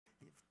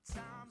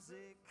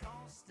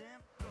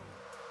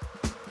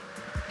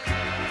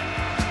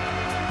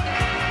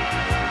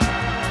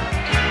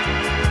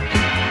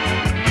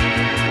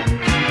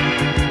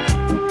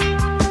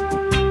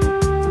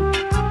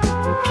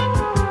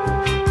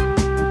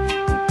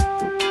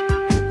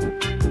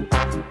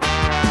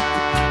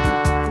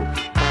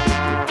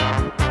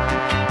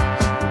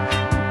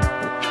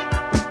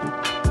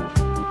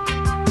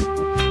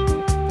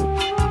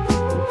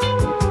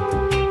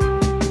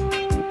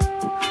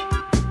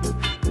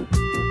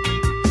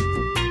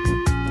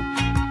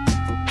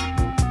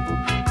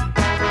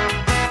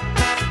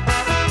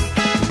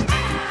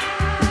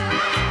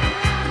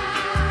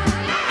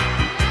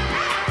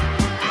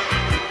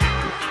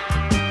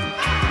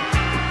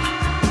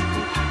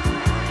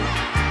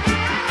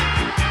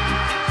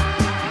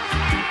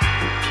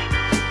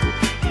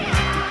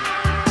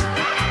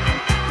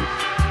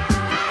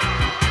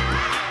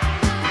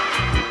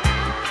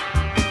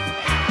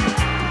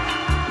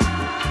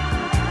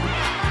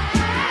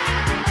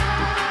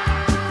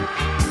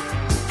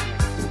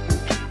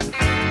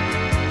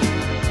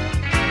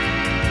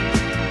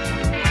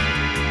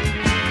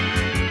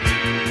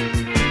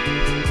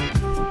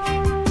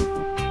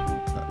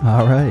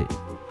All right.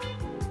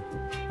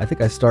 I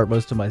think I start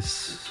most of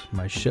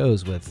my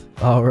shows with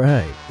 "all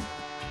right."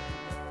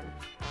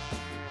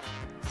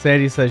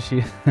 Sandy says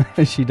she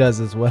she does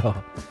as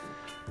well.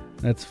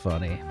 That's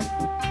funny.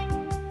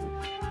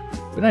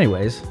 But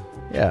anyways,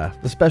 yeah,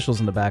 the specials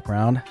in the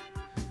background.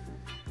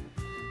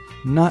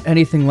 Not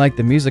anything like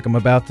the music I'm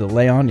about to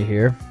lay on you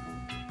here.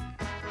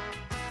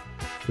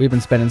 We've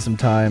been spending some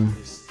time.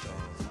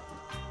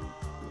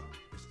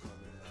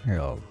 Here,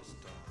 I'll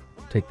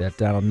take that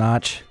down a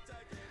notch.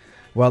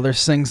 While they're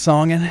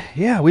sing-songing.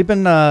 Yeah, we've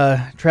been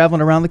traveling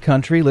around the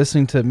country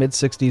listening to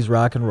mid-'60s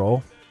rock and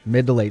roll,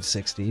 mid to late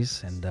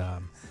 60s, and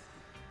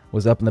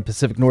was up in the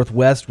Pacific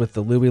Northwest with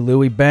the Louie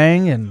Louie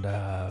Bang, and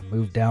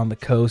moved down the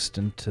coast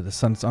into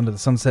onto the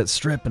Sunset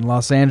Strip in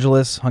Los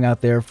Angeles, hung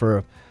out there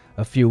for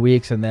a few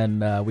weeks, and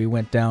then we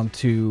went down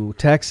to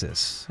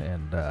Texas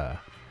and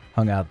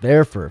hung out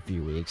there for a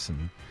few weeks,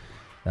 and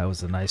that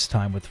was a nice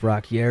time with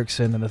Rocky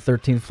Erickson and the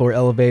 13th Floor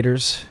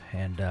Elevators,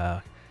 and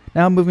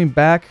now moving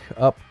back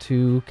up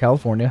to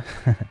California,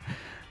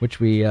 which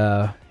we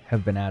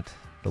have been at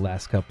the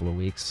last couple of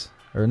weeks.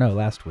 Or no,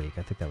 last week.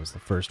 I think that was the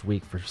first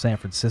week for San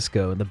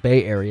Francisco in the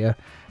Bay Area.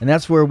 And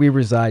that's where we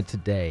reside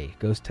today,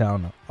 Ghost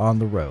Town on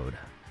the road.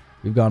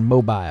 We've gone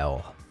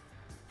mobile.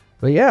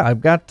 But yeah,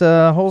 I've got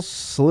a whole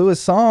slew of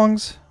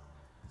songs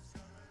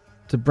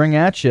to bring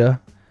at you.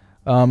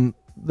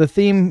 The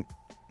theme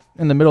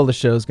in the middle of the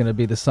show is going to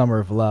be the Summer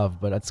of Love,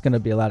 but it's going to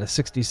be a lot of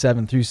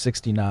 67 through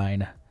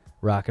 69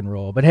 rock and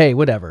roll. But hey,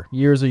 whatever.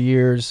 Years are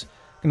years.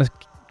 I'm going to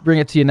bring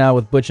it to you now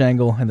with Butch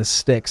Engle and the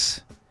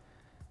Styx.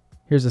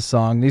 Here's a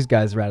song. These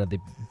guys are out of the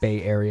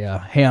Bay Area.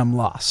 Hey, I'm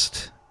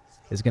Lost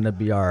is going to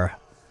be our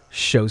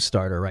show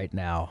starter right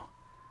now.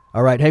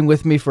 All right, hang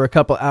with me for a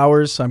couple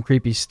hours. I'm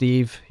Creepy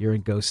Steve. You're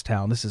in Ghost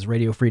Town. This is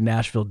Radio Free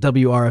Nashville,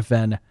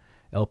 WRFN,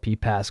 LP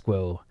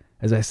Pasquo.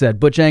 As I said,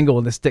 Butch Engle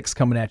and the Styx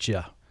coming at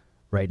you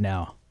right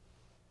now.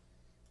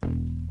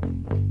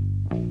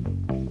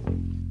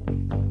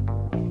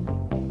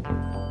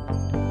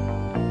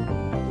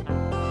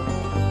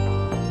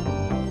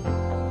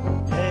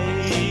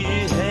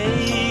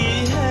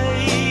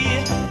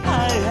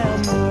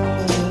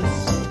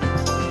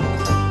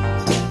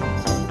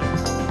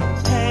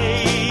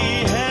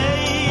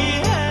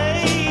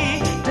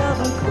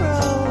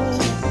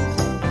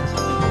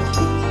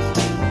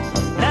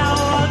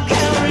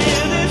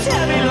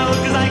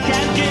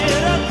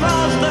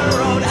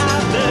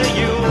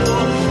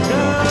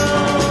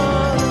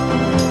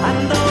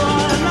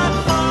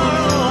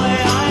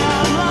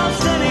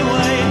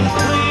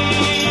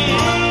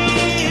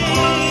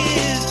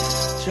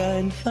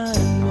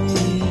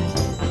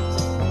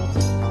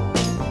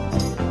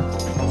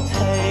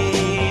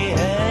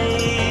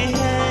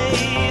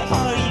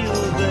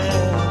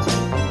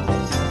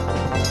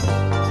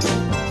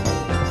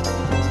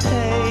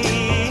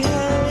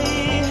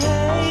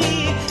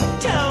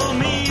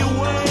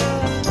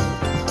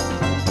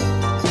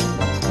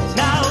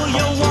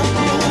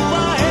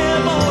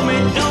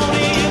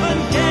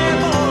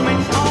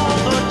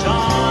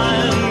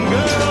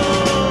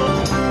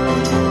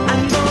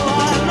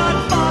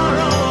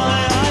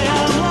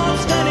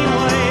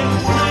 Anyway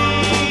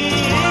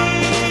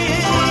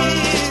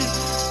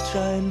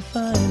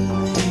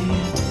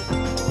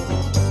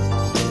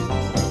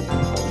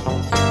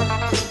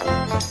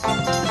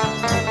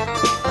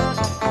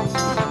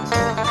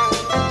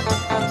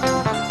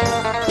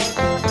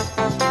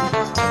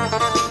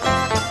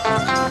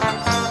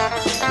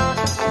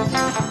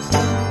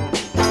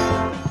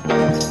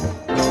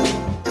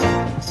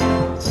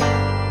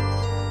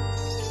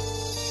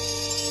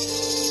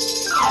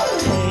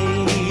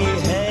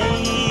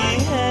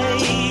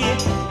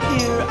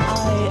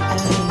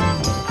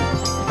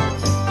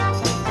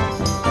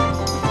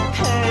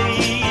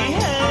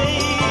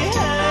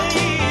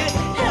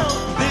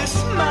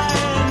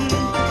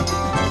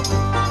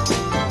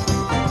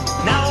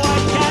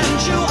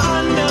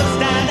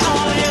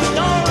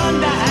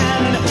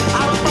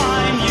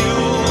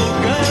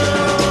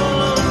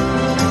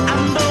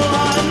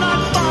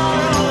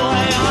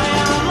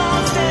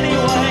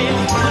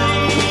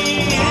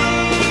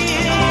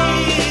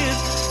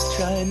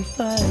and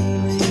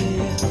find me.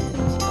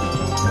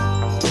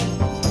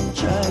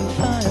 Try and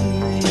find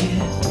me.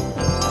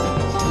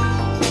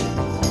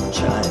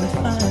 Try and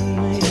find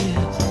me.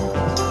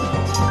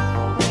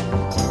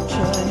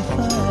 Try and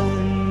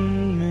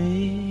find me.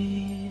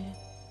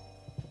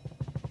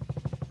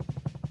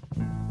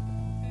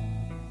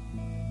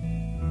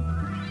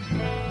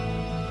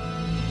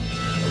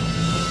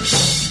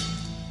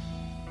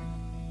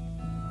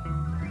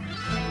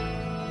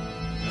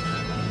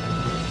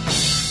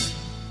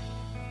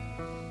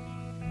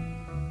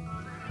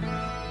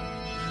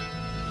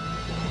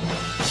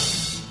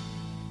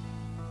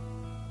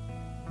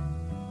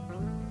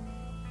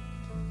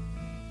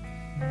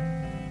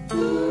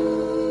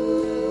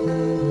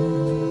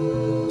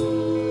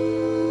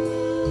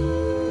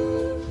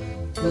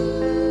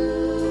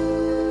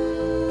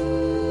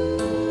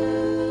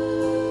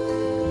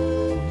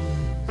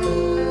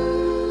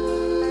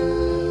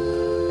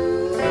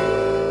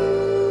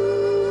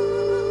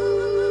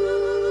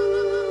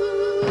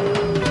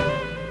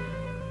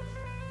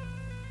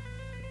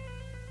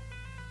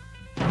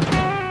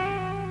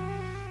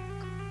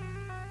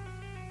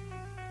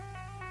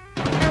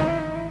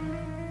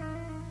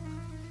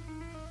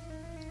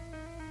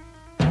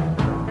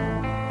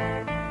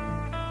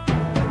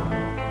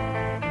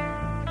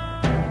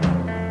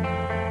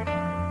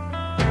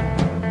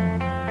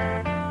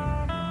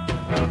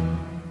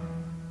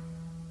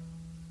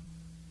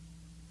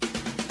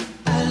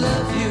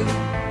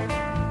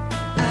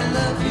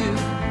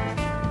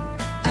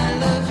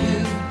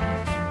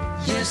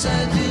 Yes,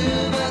 I do,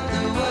 but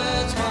the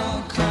words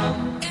won't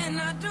come. And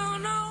I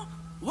don't know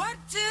what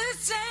to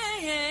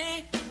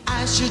say.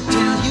 I should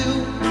tell you,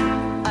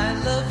 I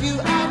love you,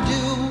 I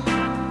do.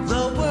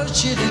 The words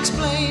should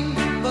explain,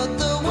 but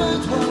the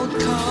words won't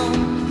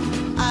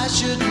come. I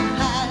shouldn't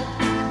hide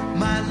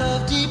my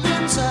love deep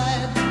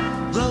inside.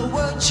 The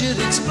words should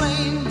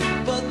explain,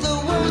 but the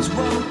words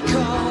won't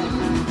come.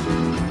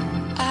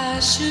 I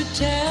should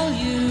tell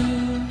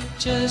you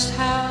just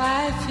how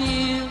I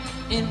feel,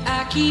 and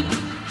I keep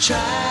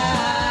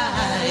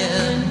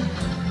trying,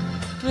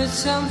 but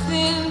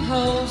something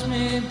holds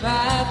me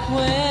back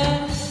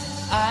when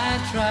I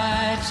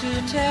try to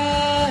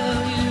tell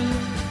you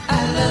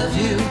I love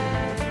you,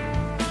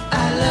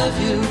 I love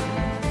you,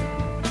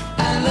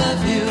 I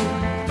love you.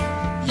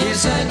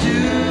 Yes, I do.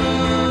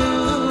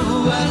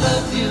 I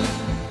love you,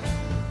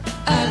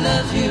 I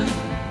love you,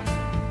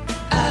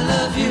 I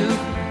love you.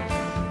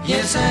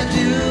 Yes, I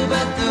do,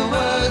 but the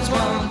words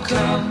won't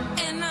come.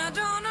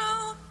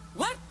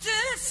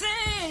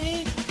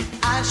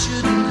 I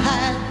shouldn't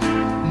hide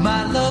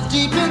my love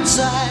deep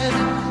inside.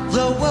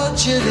 The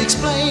words should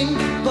explain,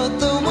 but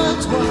the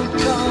words won't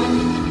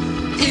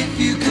come. If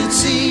you could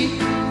see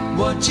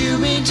what you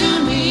mean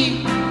to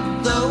me,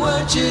 the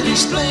words should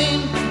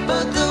explain,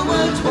 but the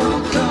words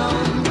won't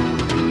come.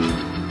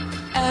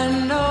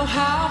 And oh,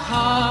 how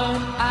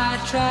hard I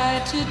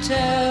try to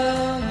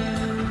tell you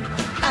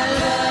I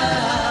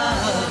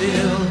love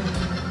you,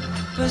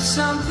 but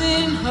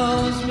something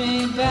holds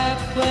me back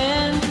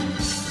when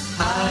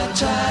I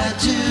try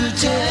to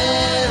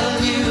tell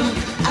you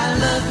I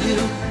love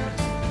you,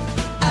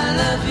 I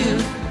love you,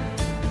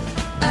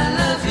 I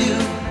love you.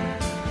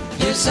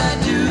 Yes, I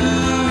do.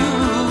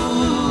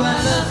 I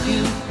love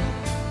you,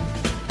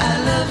 I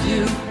love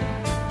you,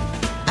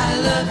 I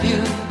love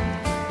you.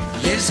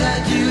 Yes, I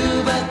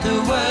do, but the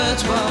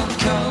words won't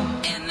come.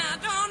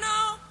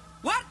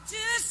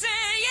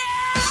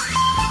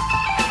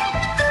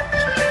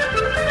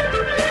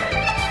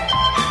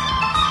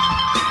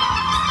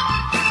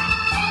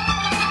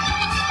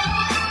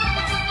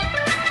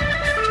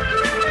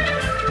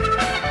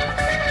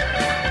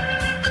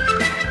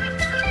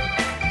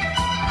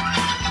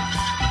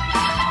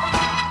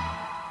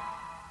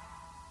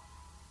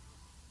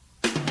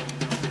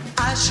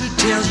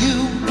 Tell you,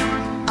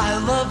 I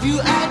love you,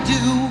 I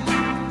do.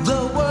 The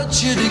words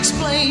should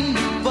explain,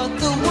 but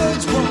the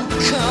words won't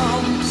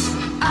come.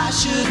 I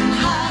shouldn't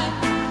hide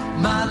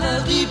my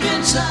love deep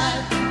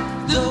inside.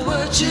 The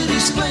words should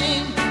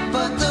explain,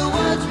 but the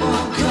words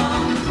won't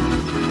come.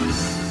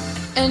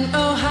 And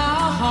oh,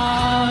 how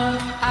hard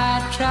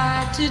I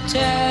try to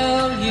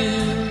tell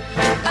you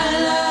I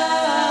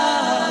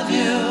love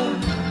you,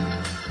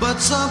 but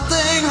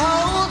something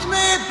holds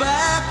me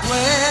back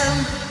when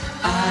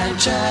I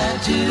try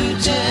to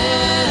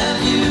tell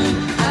you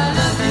I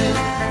love you,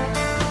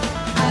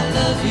 I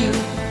love you,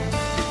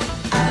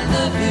 I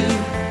love you.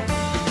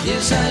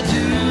 Yes, I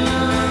do.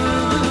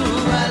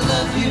 I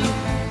love you,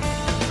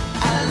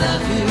 I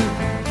love you,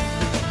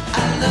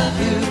 I love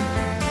you.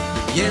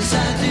 Yes, I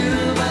do,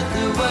 but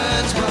the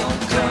words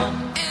won't come.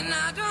 And I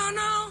don't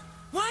know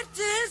what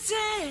to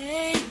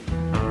say.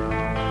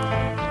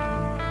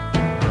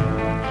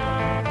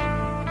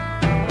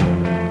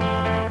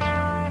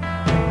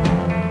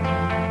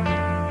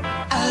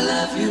 I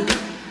love you.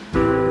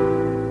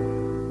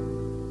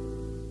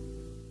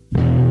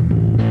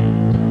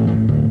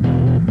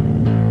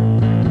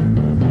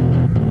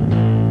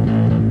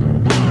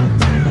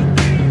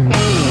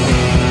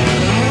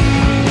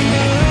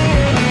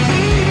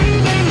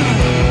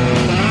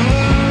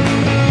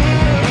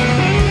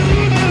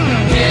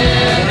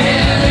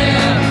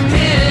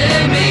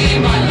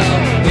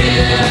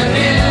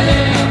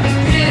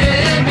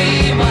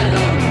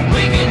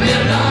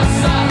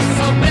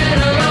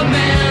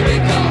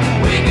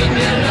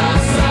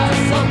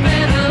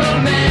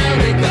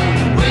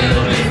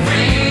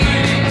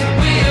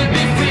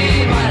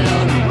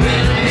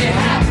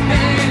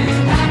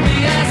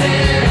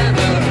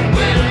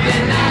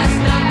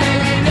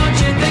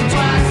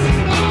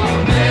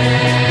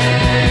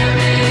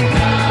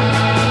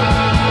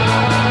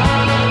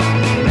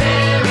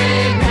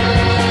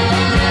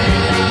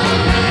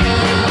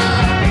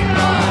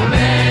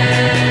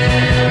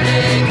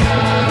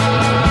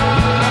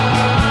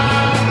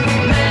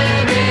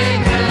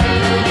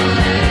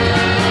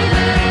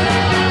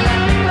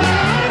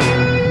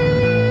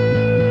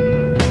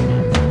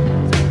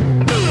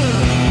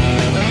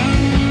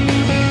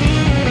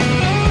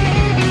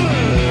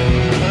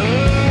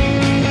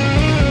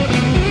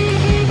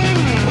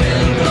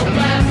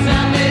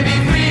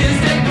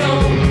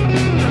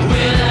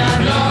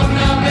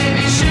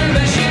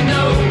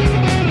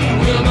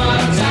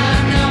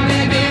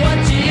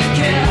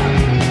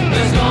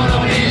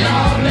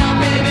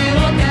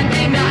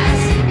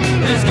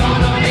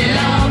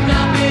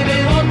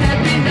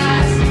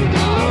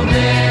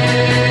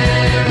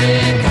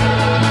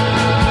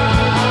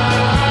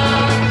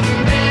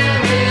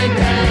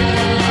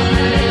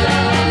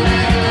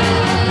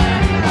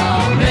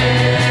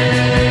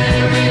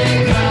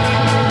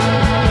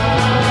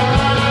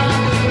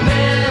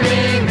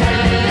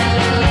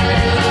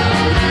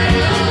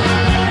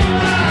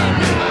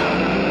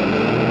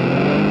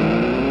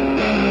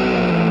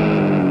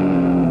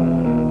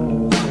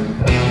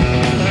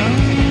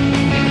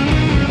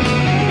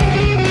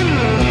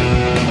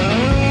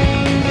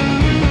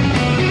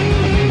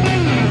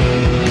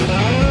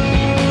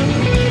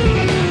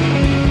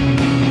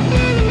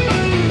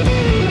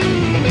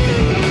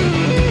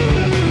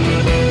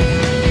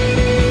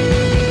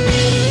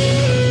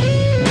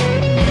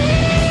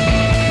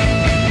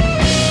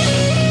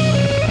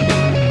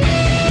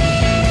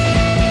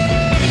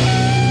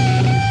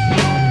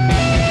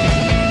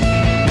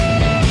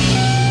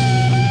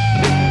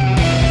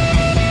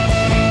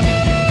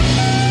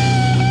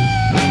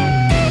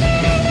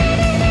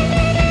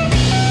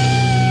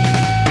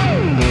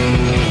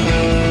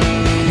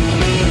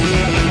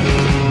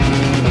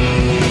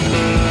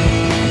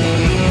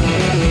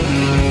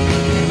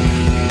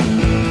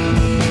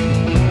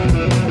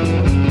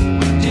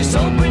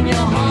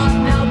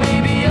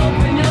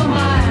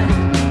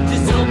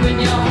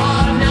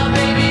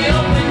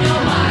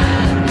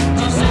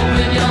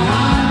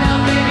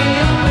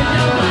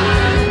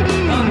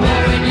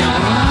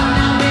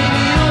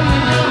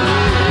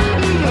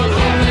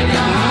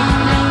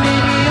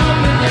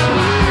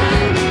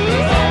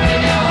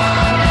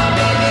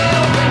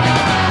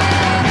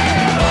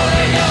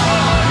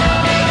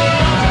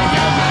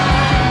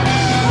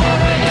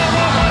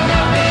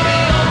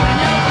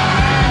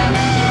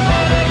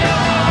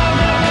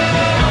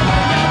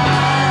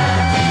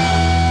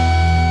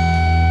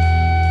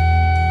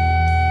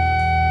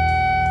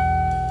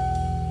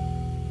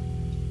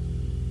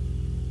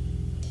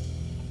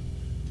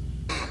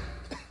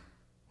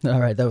 All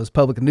right, that was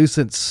Public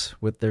Nuisance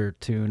with their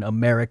tune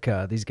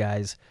America. These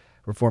guys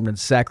were formed in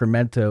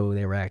Sacramento.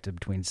 They were active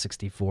between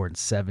 64 and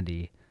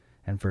 70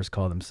 and first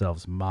called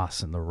themselves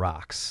Moss and the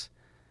Rocks.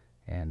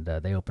 And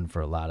they opened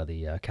for a lot of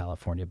the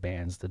California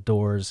bands, The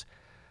Doors,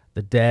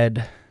 The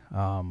Dead,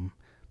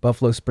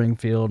 Buffalo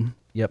Springfield.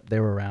 Yep,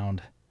 they were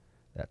around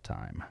that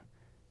time.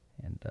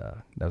 And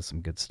that was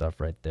some good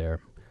stuff right there.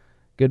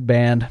 Good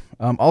band.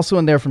 Also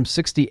in there from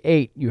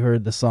 68, you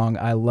heard the song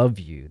I Love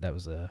You. That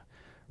was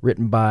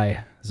written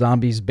by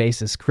Zombies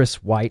bassist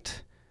Chris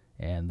White,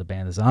 and the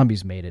band The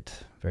Zombies made it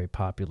very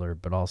popular,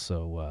 but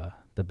also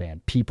the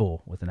band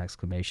People with an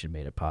exclamation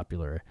made it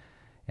popular,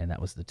 and that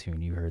was the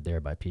tune you heard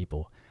there by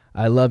People.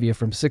 I Love You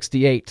from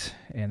 68,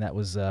 and that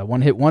was a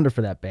one-hit wonder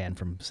for that band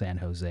from San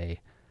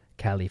Jose,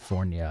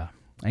 California.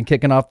 And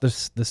kicking off the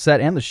set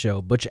and the show,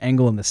 Butch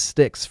Engel and the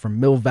Sticks from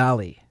Mill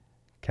Valley,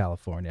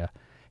 California.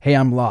 Hey,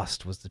 I'm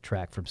Lost was the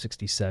track from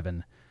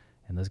 67,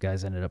 and those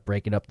guys ended up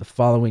breaking up the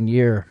following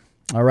year.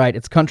 All right,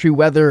 it's country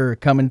weather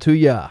coming to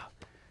ya.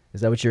 Is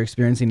that what you're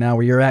experiencing now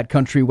where you're at,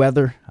 country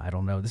weather? I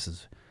don't know. This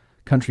is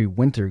country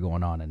winter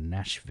going on in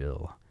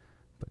Nashville,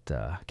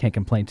 but can't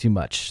complain too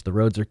much. The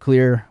roads are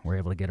clear. We're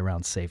able to get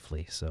around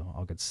safely, so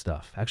all good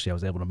stuff. Actually, I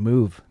was able to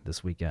move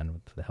this weekend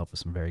with the help of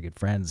some very good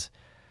friends.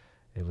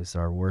 It was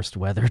our worst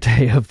weather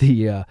day of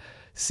the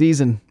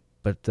season,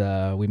 but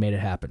we made it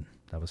happen.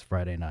 That was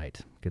Friday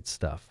night. Good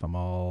stuff. I'm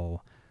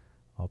all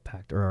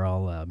packed, or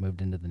all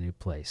moved into the new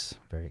place.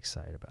 Very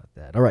excited about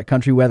that. All right,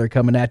 country weather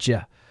coming at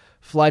you.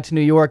 Fly to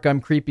New York.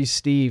 I'm Creepy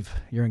Steve.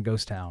 You're in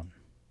Ghost Town.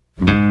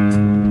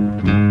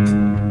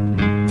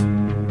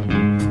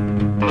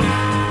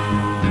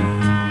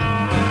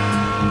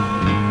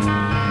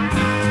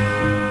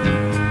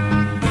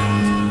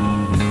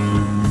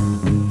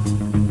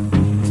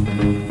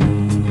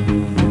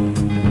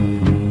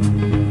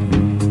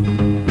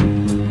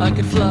 I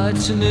could fly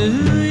to New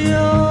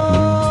York,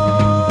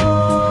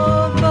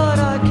 but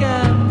I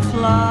can't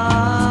fly.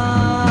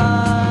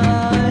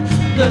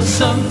 There's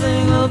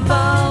something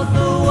about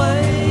the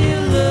way you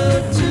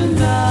look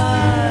tonight.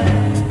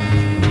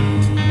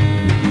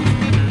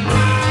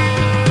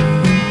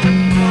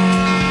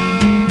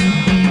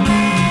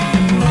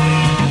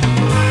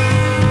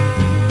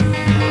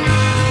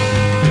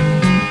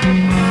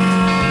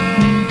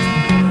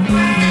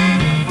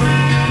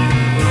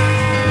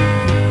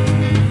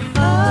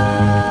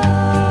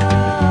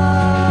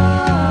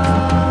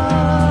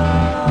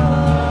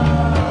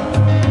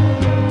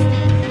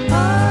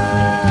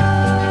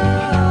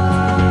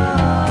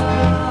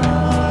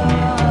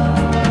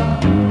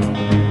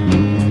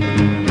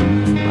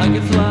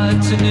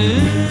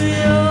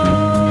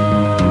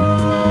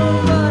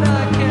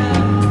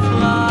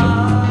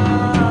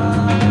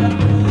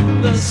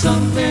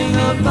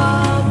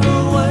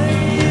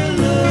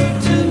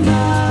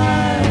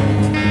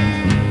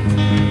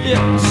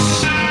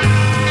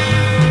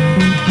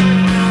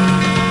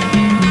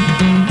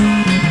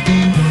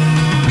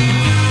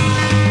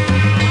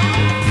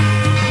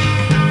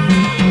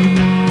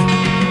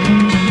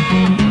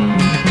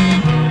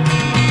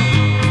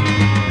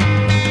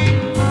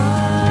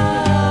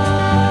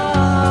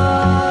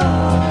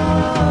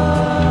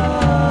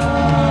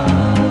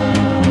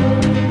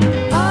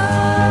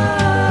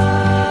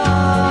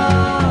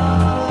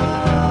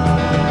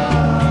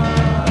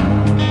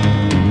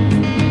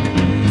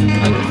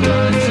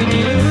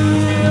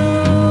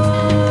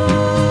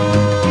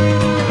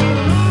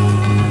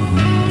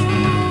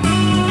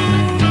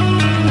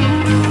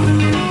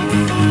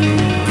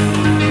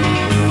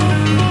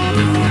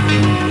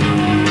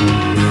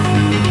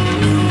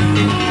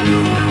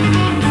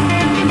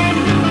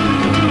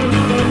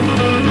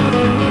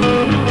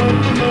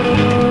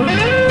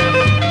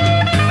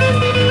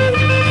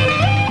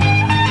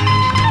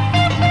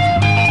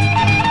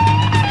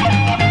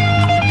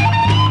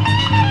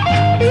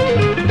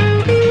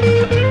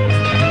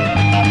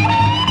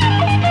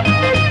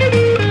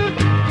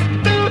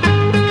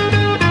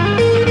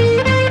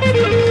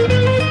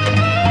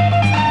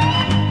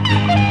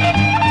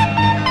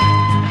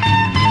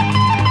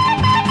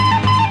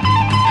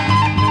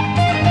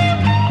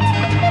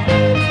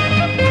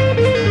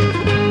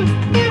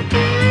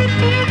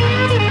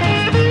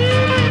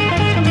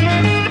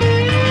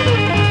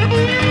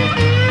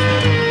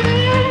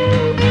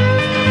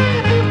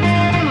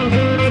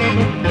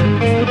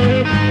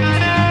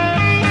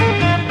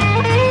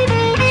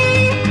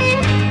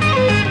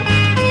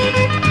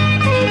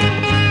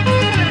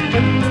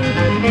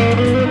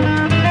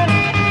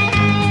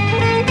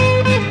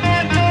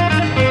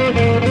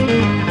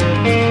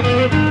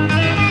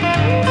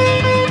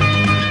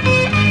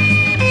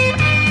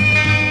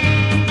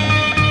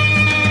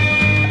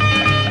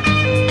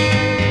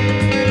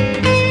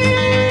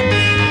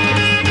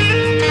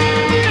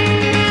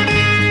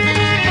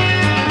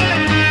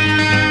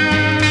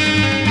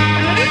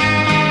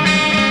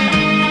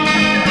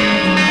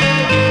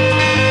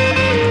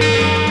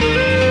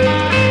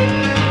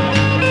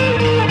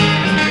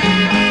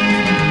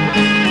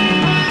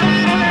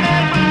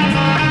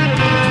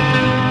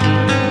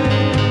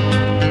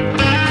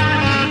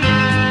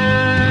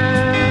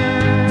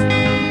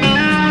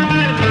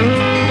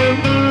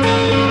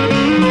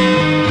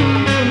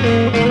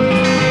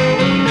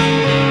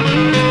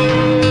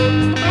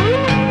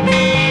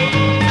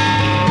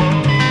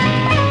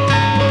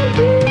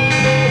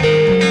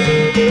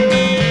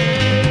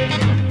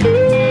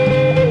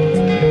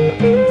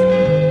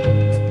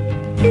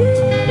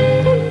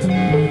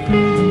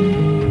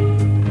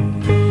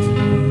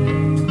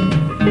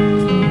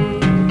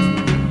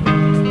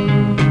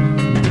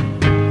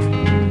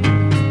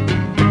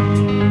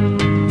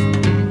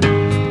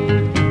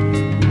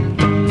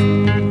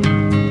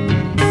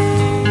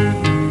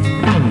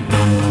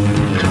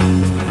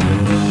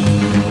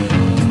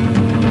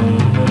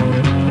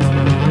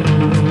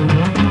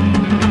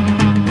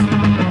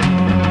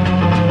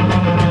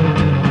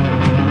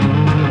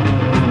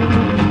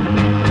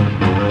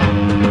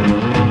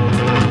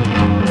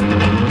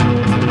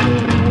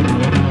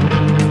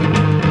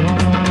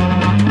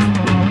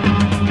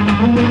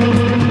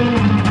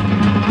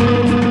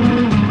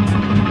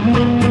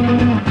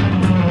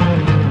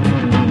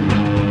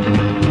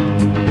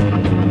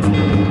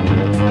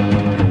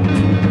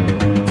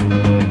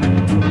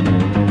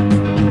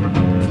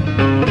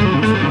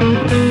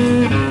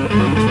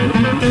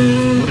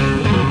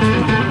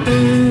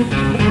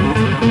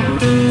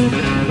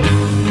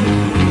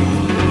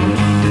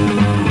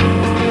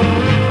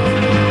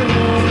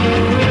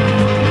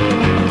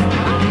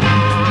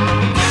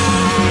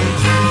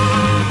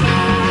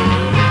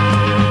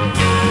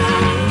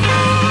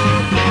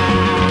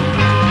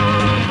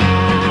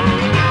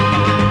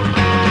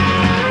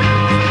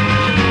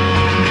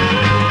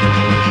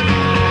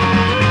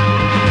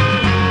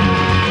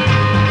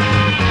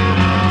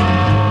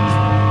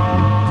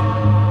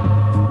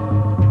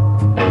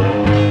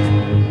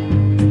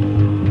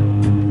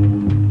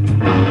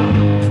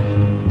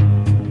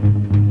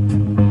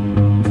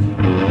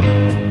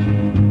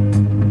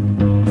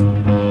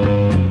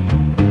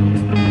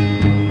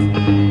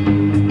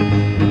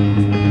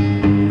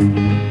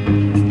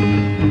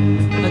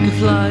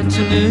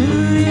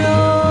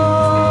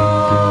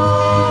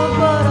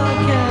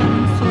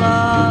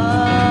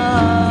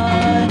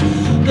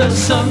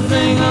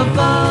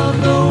 about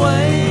the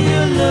way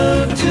you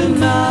look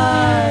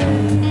tonight.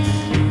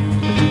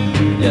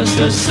 Yes,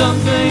 there's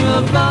something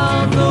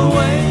about the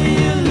way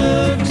you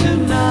look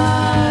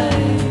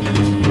tonight.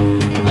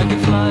 I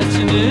could fly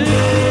to New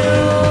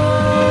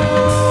York.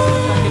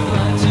 I could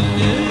fly to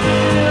New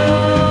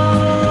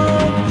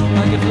York.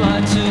 I could fly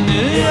to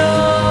New York.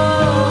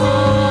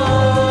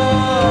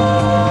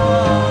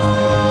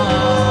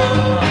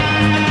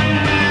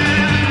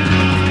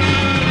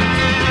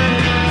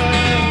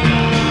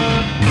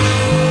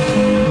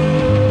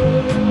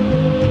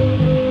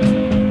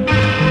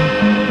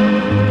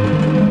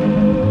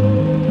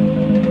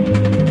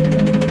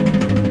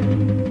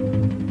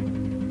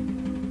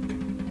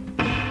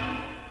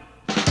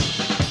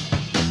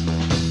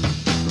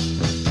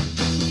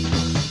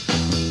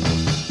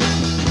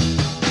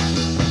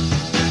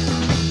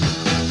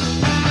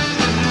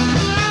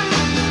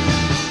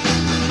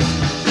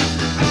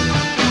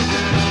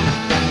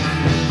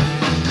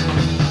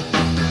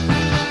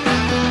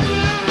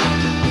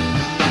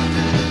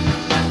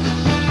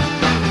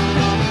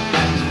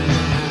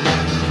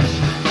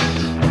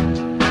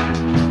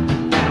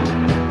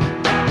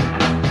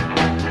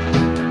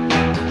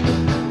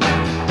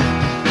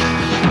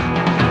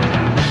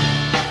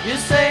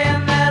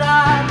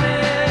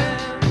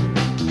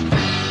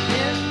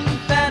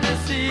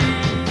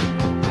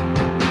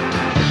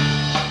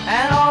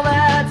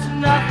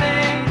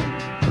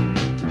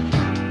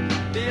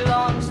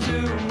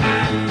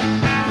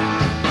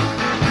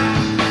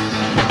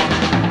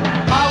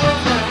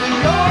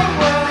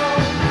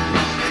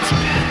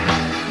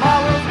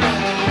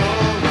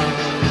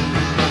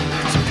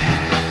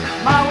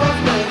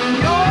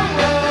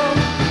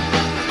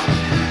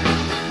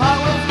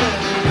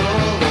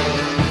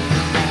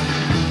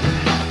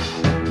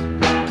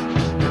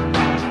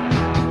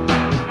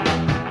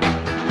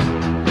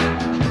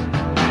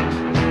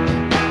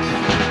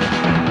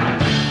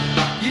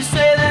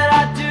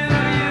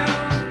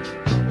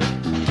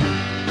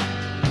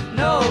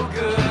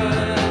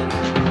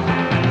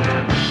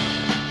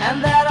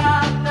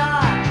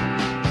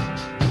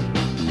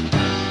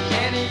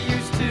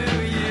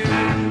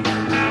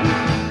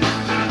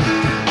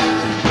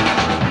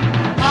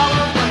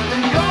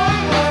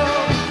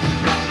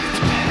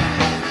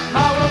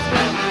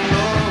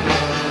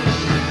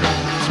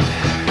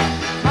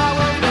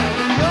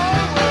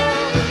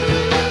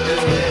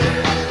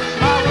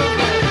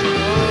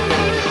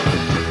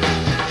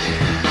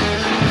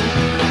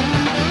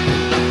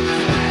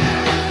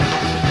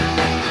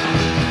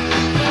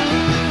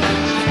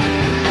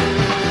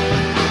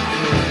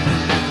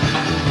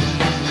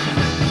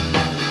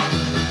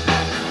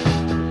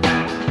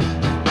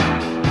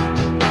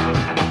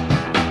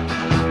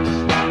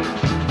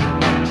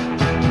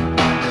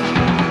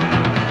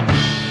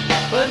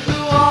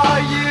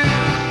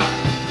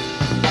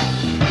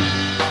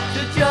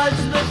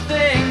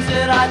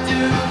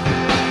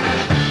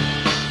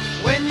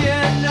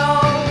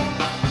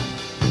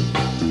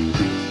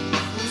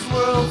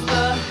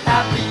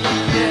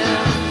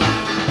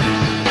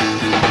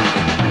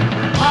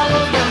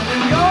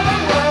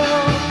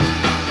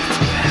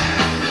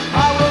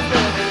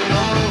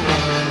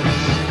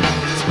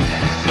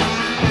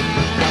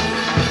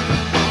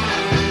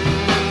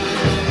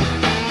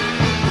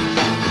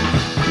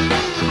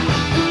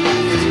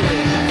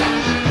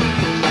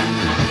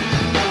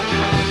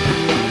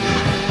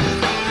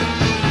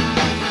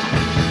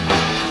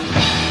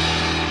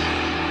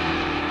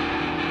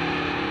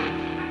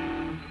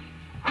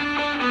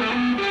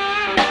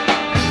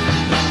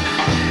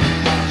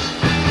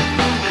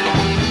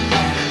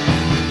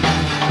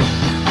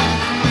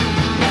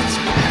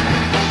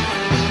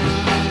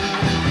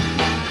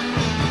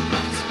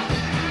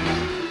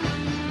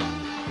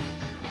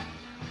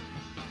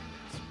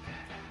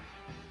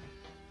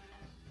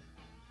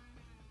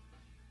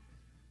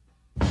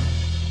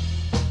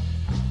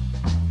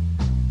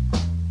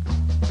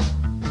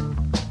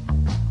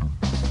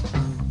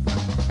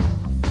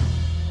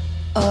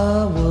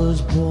 I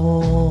was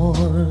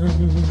born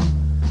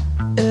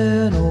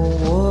in a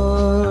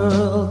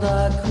world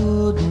I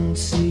couldn't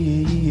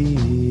see.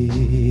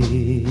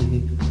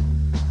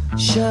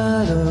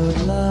 Shattered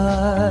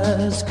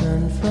lies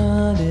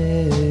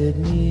confronted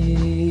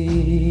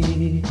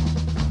me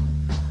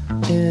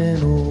in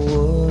a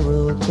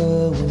world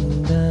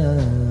going down.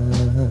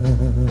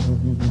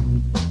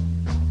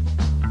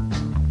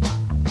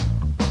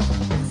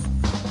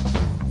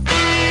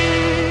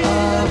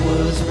 I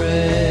was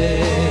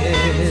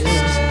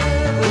raised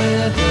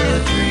with a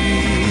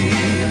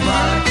dream I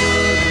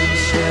couldn't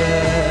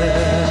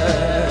share.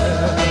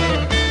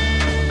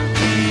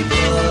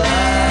 People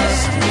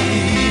ask me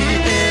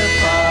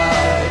if I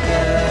care.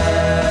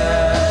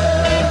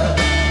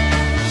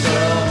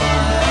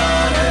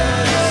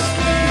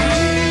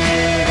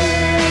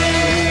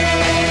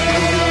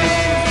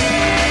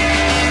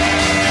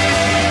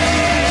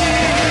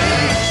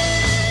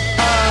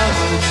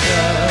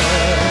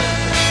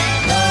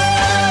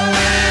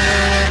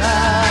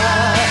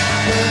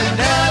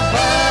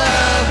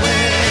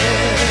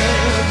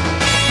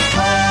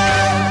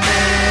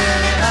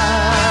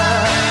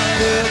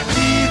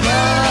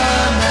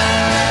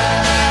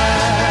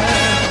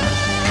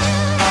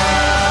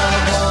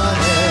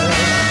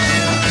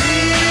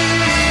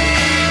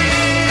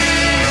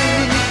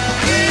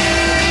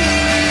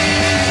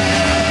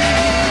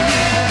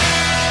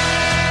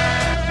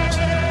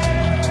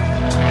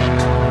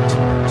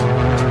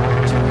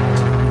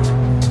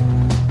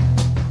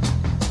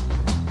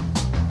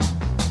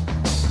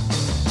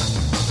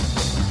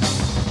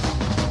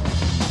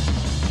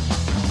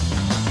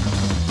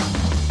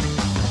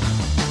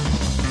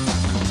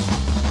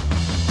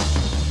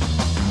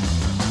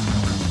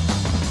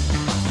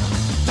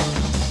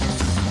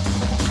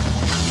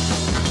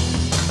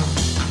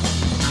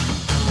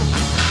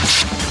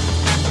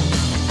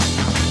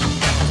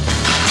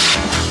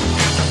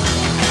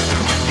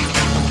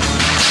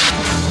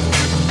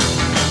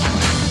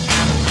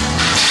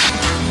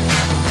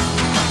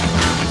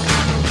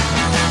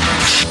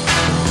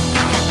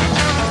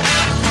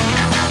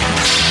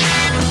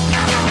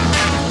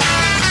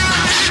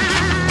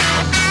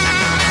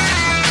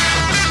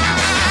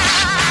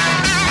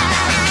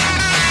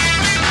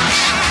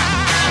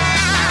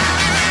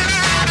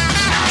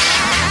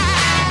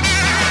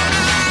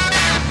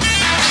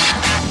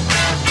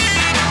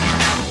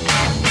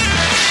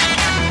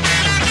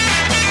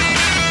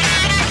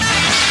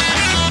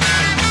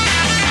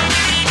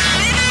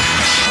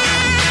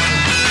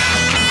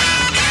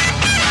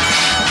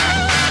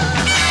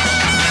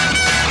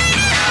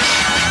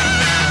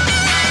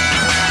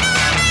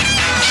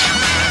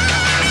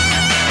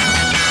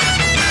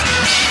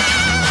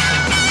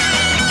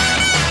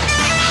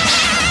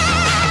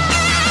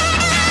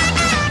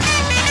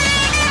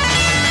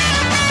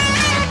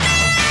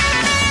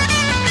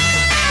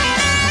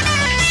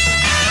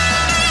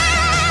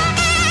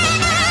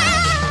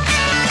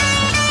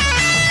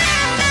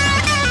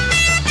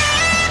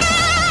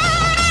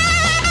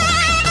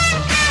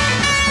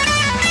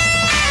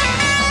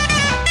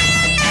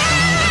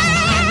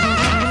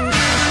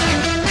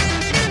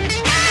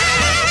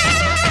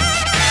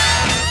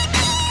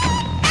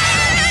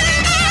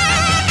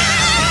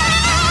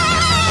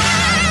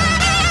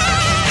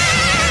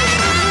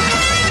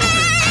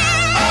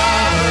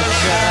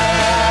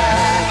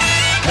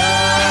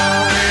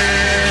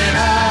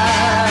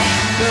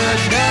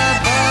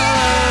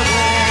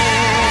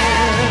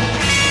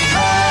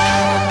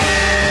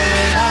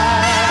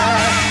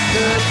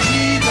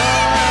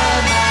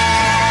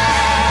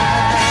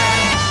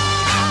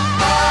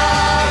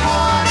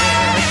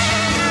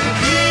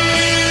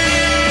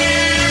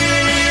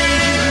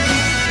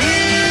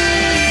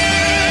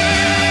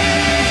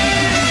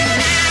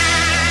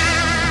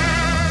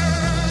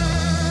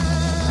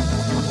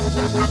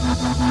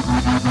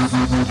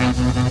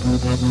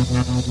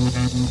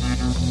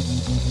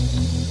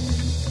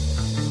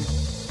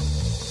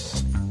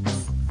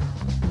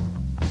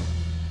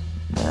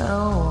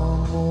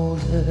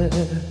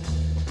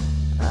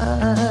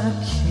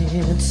 I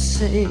can't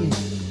say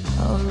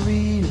I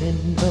really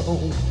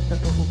know.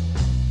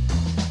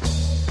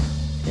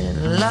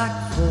 And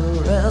like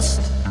the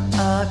rest,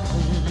 I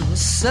can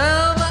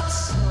sell my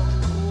soul.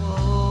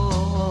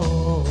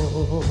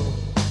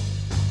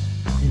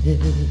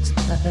 It's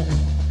time,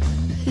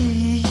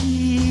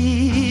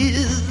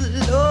 please,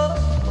 Lord,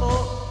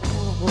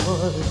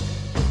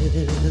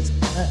 it's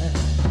time.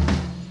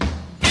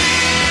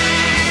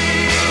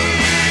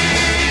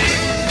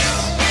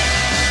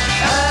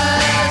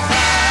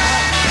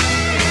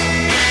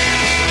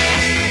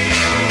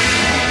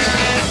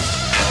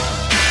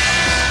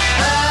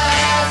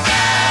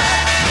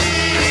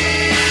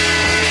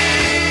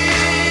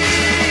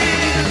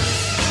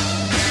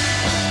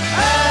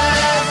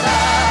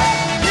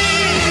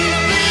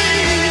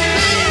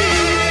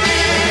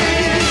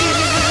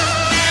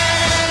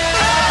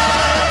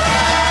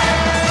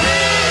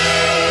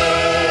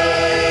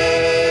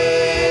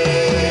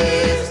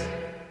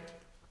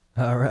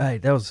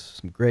 That was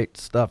some great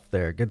stuff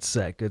there. Good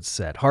set, good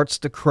set. Hearts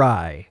to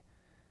Cry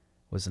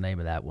was the name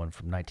of that one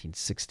from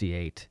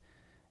 1968.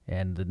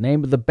 And the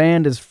name of the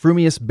band is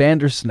Frumious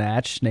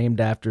Bandersnatch, named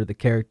after the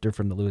character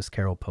from the Lewis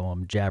Carroll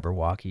poem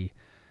Jabberwocky.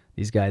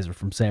 These guys were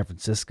from San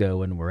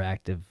Francisco and were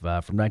active from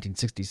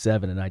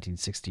 1967 to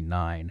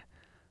 1969.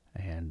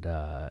 And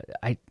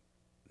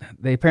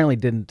they apparently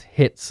didn't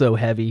hit so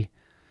heavy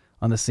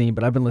on the scene,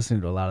 but I've been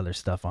listening to a lot of their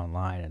stuff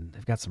online, and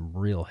they've got some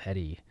real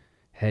heady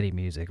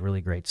music,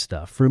 really great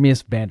stuff.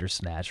 Frumious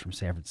Bandersnatch from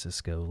San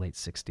Francisco, late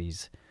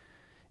 60s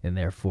in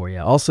there for you.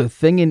 Also,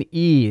 Thing in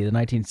E, the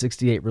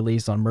 1968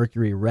 release on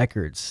Mercury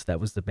Records. That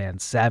was the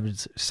band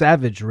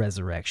Savage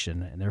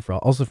Resurrection, and they're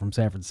also from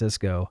San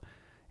Francisco.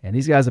 And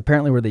these guys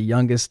apparently were the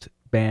youngest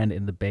band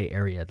in the Bay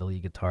Area. The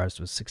lead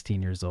guitarist was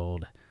 16 years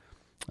old.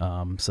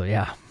 So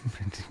yeah,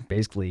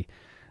 basically,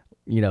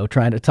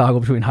 trying to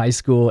toggle between high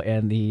school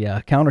and the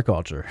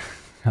counterculture.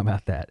 How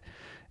about that?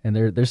 And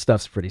their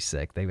stuff's pretty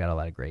sick. They've got a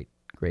lot of great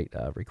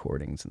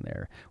recordings in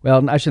there.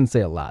 Well, I shouldn't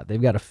say a lot.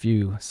 They've got a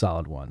few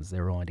solid ones.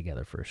 They were only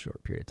together for a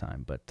short period of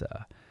time, but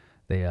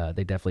they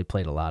definitely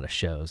played a lot of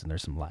shows, and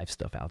there's some live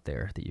stuff out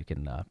there that you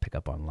can pick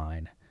up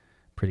online.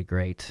 Pretty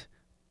great.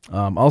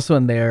 Also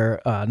in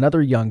there,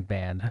 another young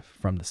band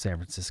from the San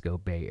Francisco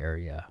Bay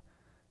Area.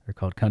 They're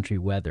called Country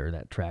Weather.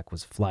 That track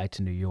was Fly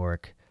to New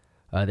York.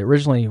 They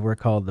originally were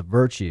called The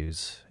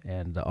Virtues,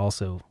 and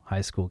also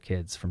high school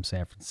kids from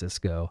San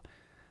Francisco.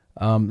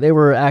 They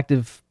were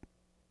active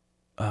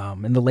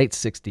in the late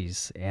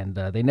 60s, and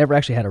they never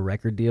actually had a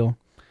record deal,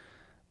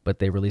 but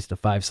they released a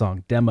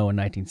 5-song demo in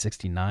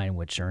 1969,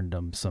 which earned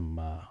them some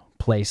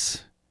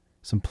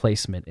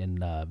placement in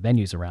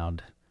venues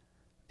around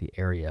the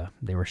area.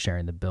 They were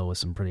sharing the bill with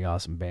some pretty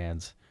awesome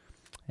bands,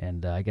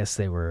 and I guess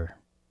they were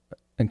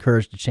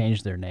encouraged to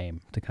change their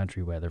name to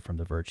Country Weather from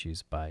The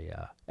Virtues by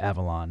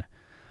Avalon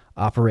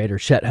operator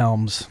Chet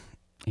Helms.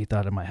 He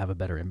thought it might have a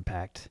better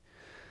impact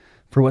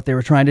for what they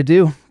were trying to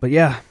do. But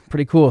yeah,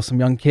 pretty cool. Some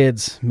young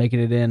kids making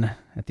it in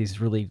at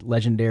these really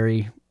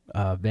legendary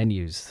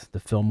venues. The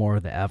Fillmore,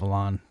 the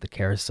Avalon, the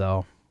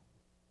Carousel.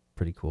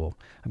 Pretty cool.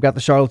 I've got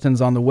the Charlatans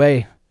on the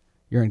way.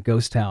 You're in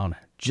Ghost Town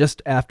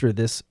just after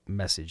this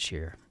message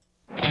here.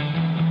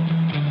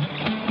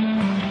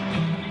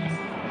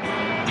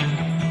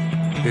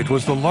 It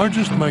was the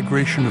largest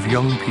migration of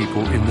young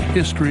people in the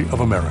history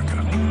of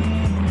America.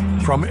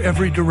 From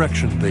every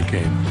direction they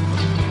came.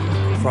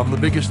 From the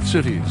biggest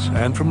cities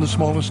and from the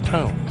smallest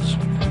towns,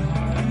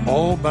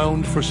 all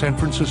bound for San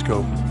Francisco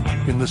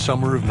in the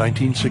summer of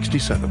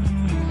 1967.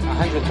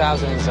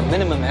 100,000 is a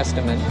minimum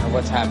estimate of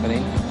what's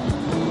happening.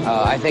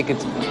 I think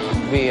it's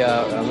be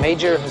a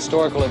major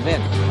historical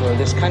event for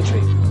this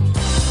country.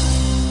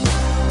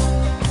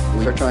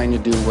 We're trying to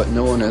do what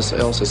no one else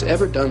has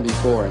ever done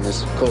before in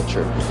this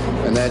culture,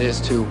 and that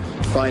is to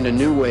find a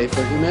new way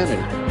for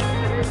humanity.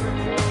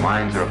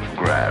 Minds are up for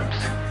grabs.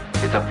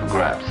 It's up for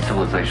grabs.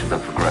 Civilization's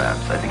up for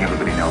grabs. I think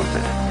everybody knows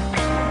it.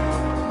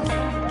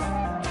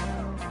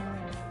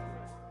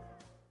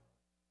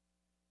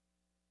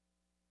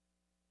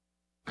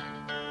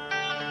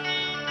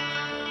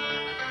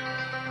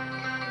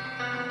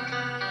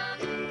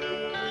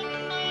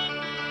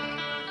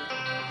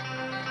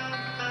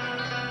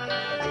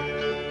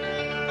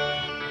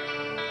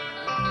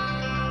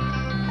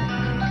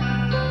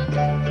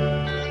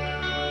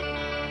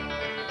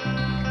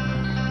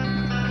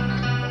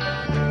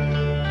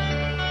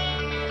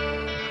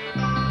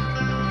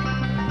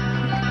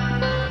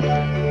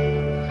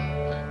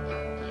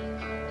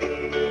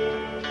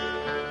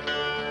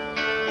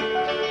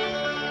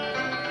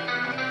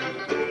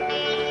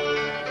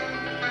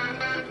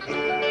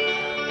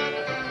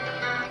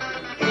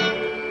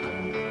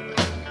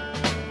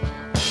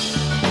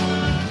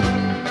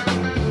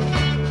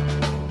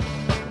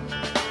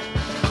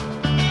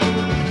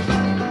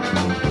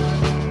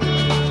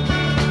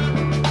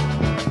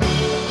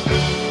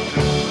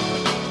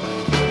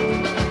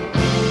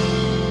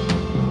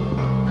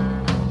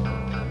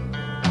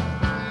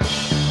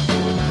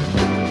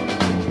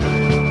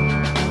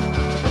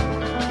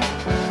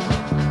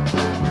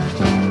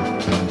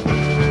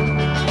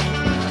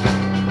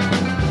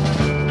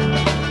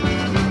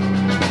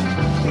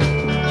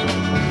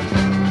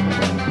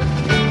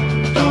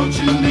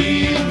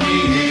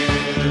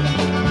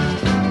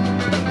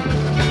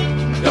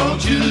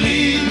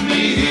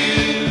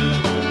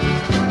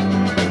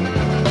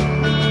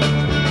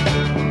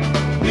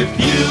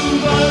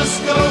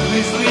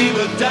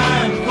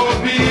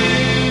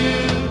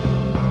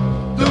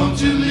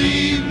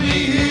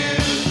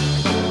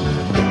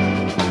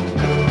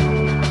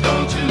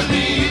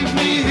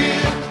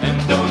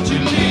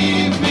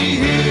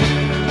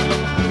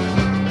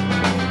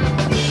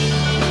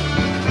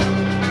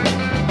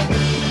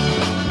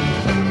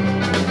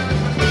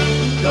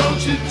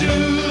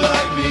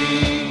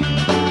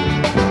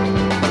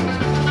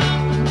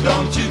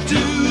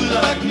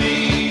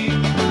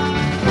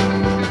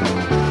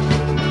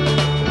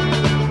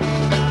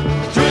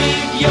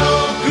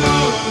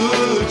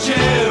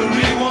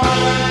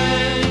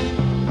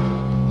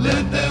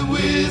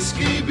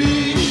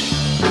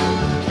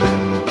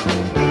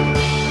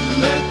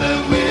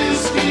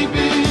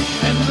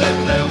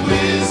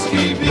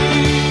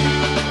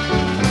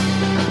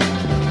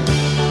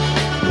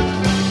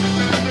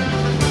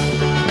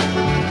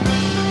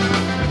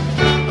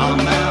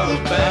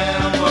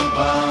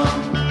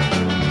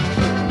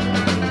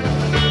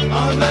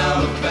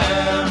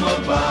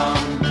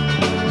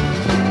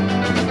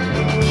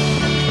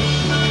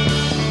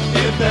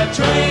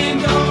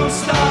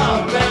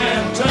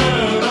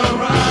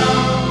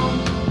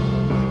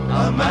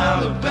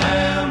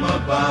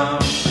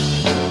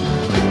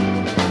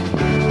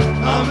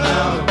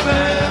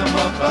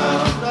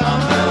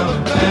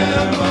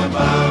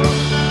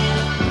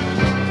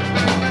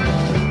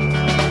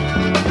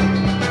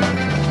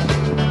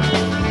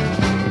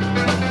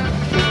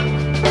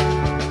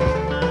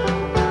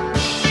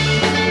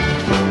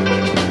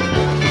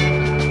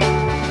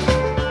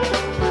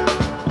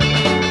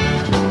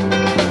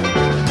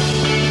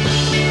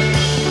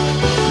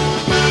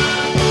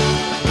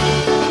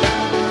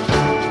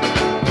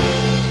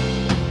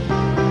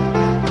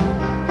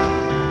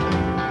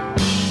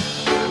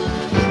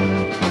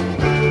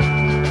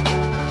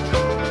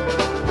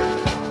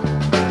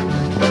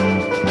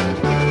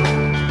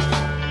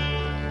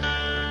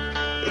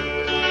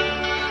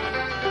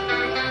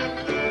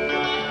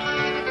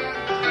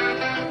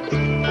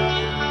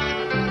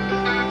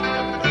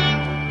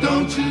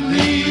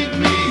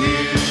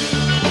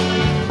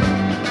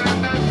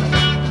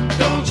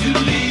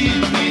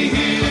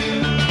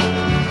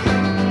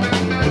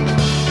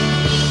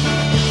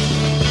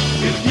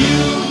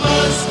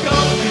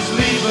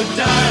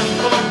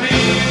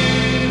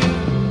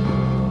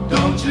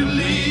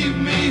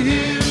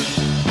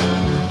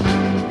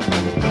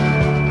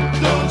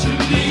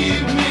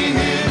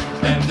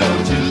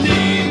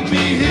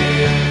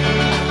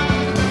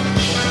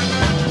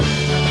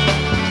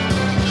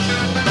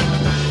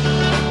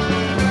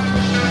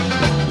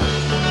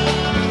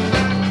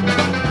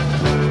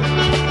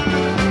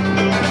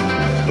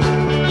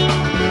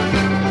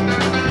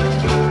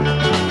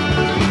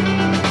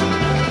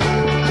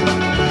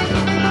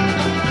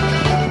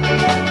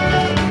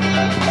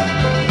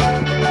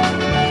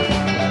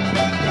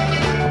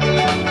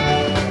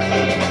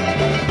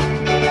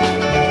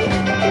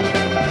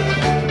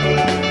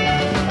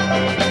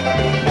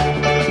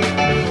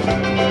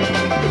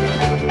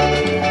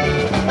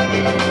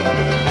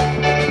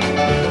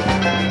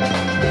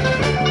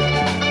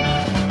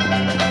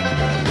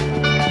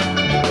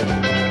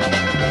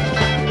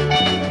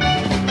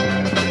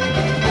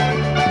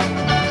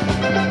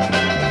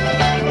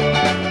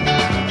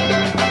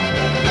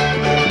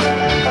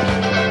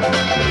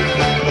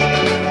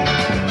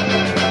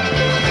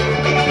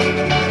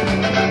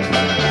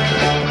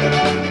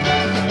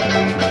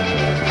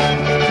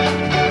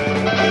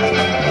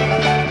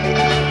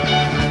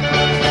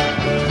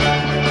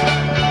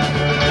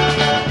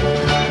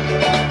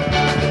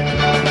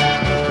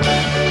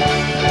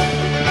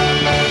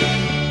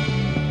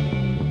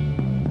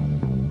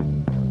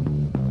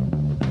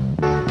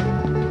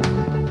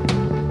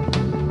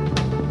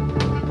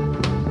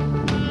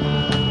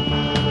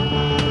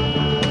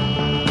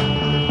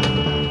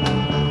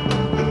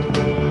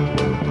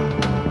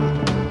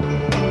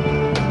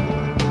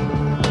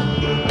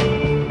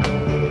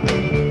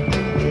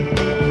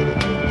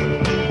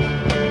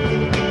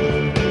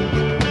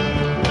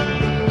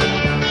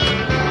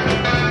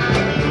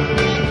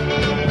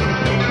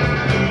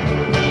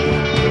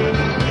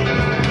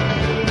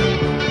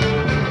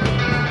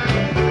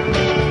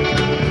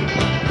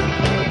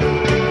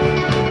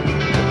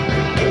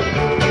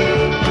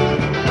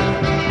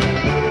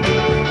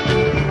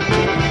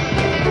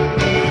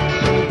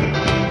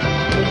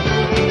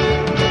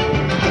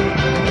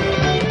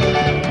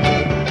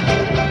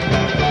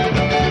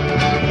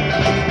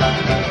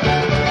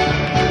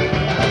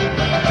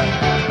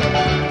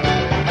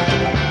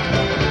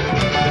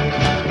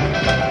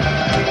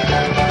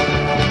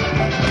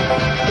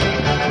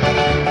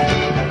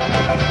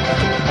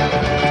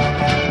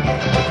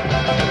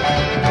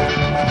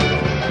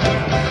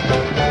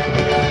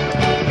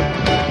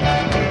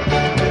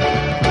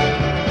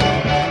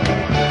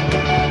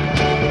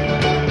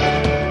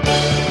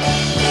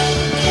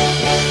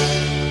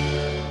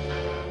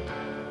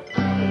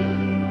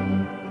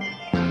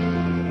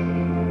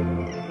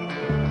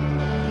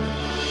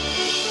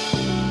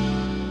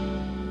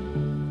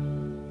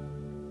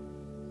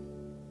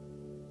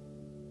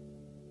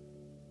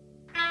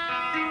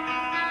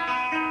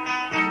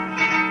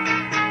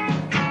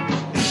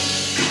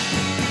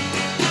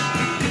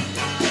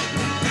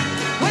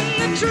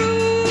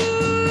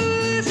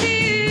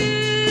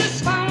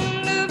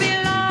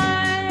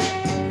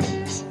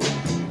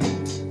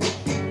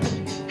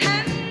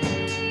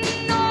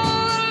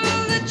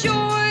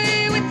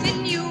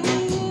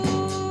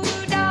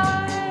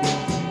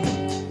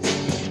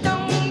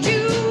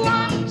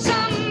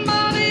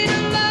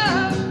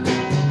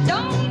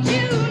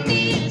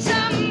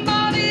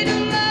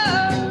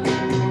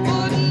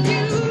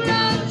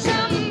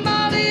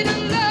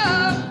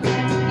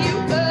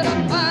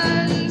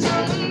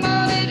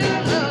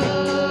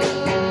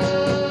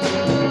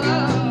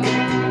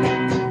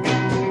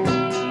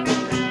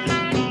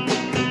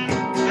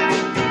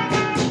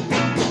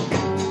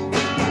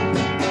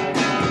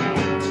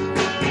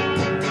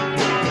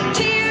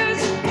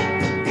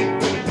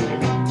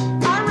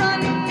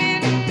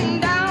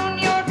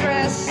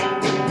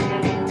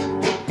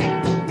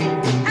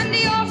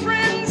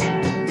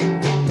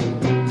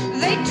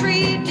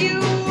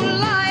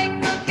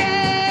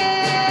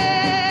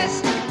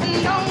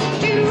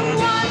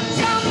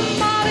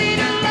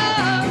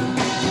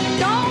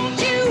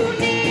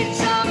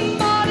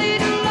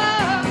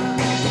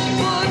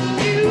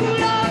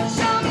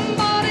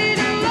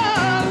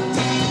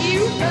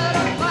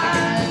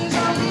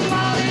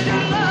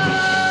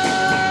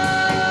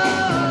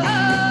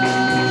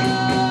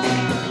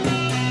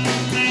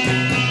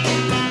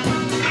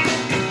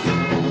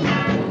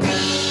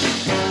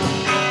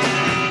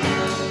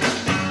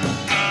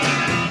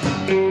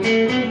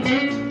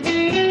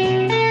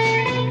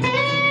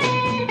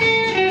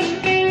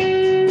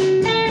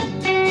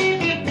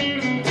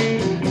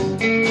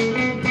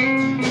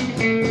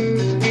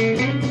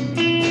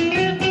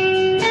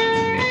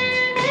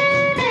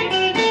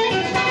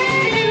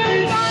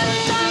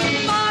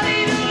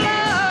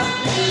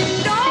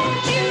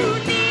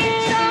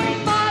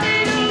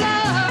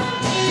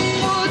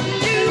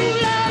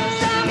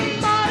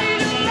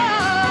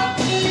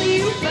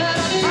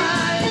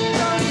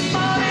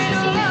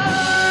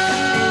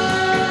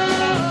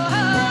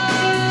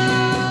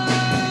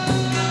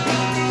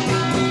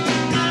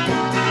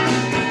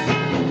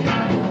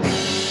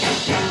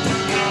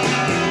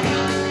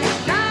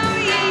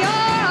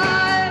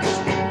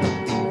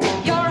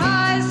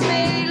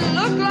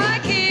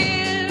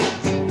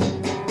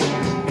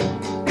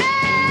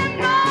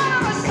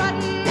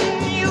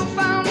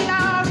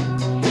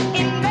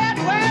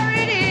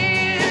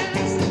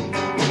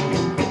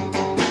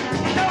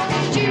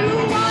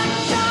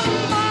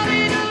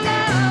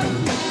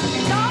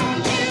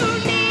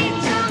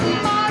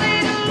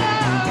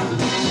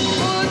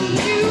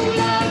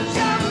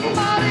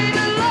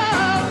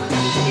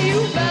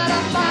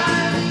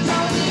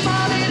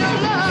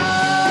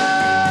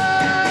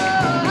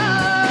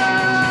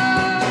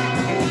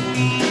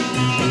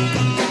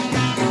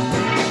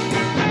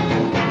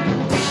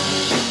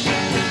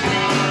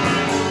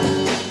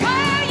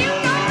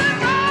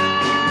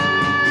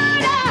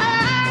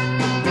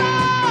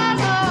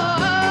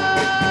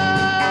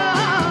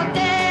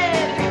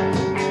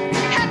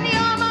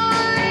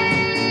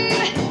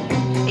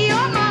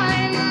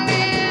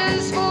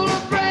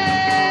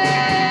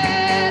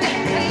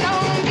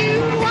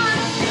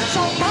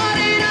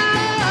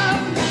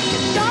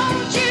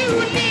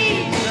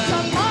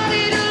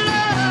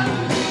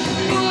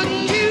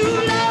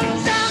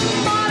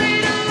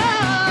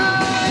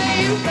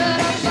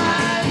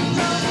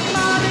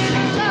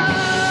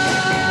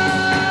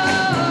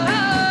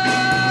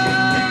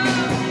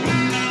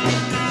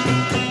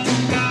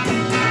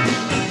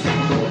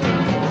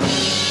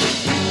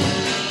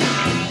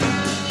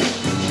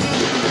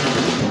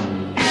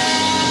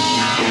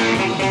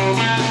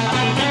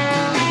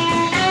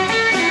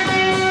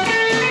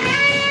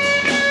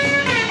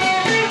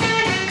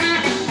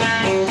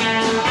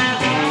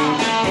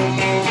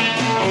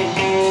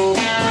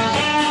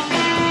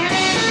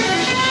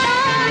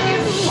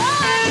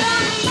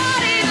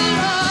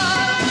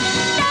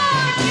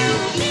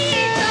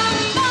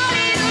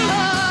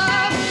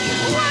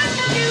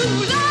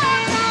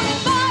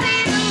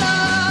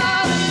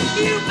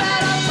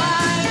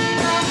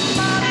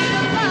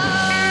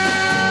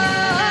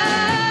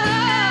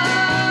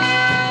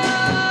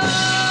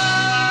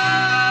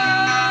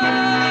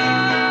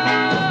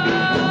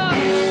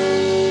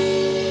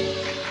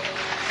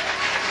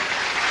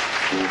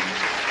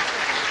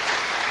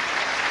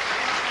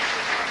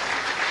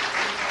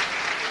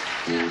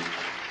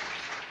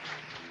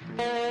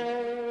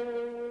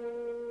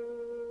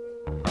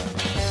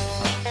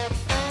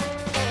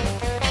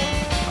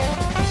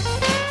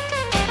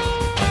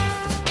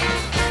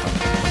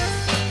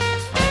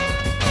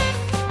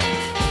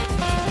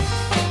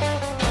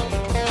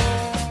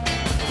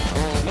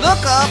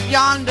 Look up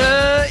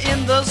yonder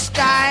in the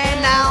sky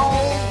now.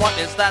 What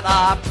is that,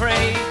 I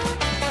pray?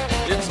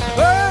 It's a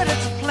bird,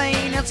 it's a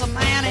plane, it's a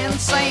man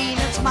insane.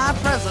 It's my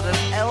president,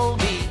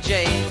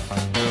 LBJ.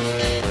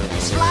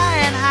 He's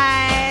flying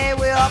high,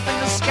 way up in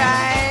the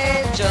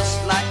sky,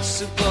 just like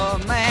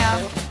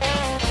Superman.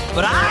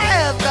 But I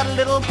have got a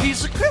little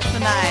piece of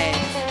kryptonite.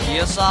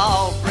 Yes,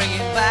 I'll bring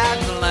it back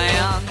to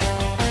land.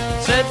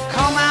 Said,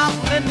 come out,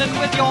 Lyndon,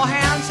 with your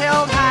hands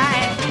held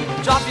high.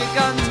 Drop your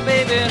guns,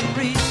 baby, and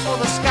reach for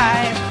the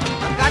sky.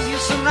 I've got you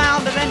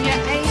surrounded and you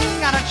ain't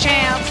got a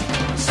chance.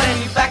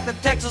 Send you back to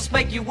Texas,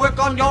 make you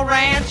work on your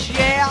ranch.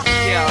 Yeah,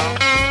 yeah.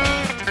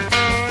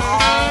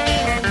 Oh,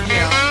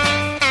 yeah.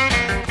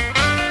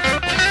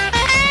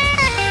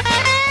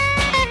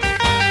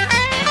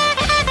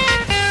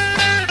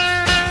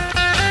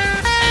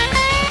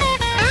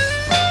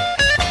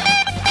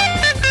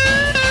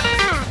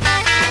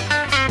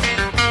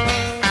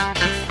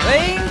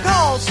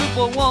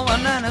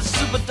 Superwoman and a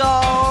super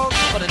dog,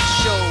 but it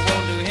sure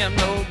won't do him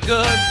no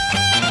good.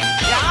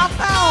 Yeah, I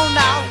found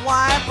out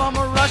why from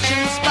a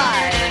Russian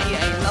spy that he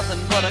ain't nothing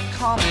but a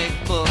comic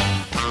book.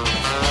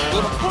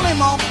 We'll pull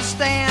him off the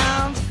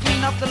stands,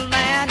 clean up the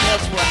land,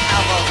 yes, we'll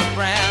have us a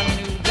brand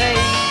new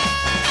day.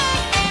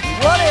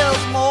 What is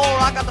more,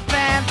 I got the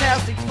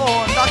Fantastic Four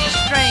and Doctor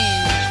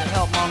Strange to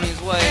help on his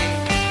way.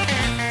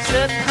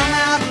 Said, come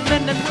out,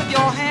 Lyndon, with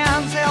your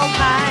hands held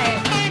high.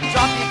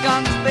 Drop your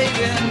guns,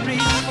 baby, and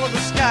reach for the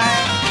sky.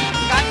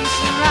 Got you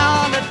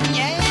surrounded,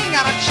 you ain't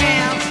got a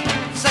chance.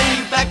 Send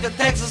you back to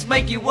Texas,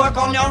 make you work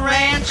on your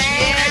ranch.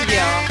 Yeah,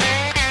 yeah.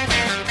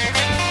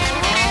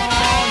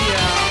 Oh,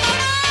 yeah.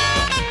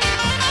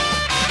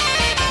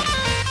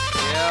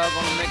 Yeah, I'm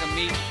gonna make a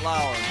meat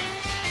flour.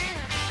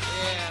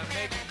 Yeah,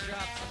 make it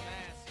drop some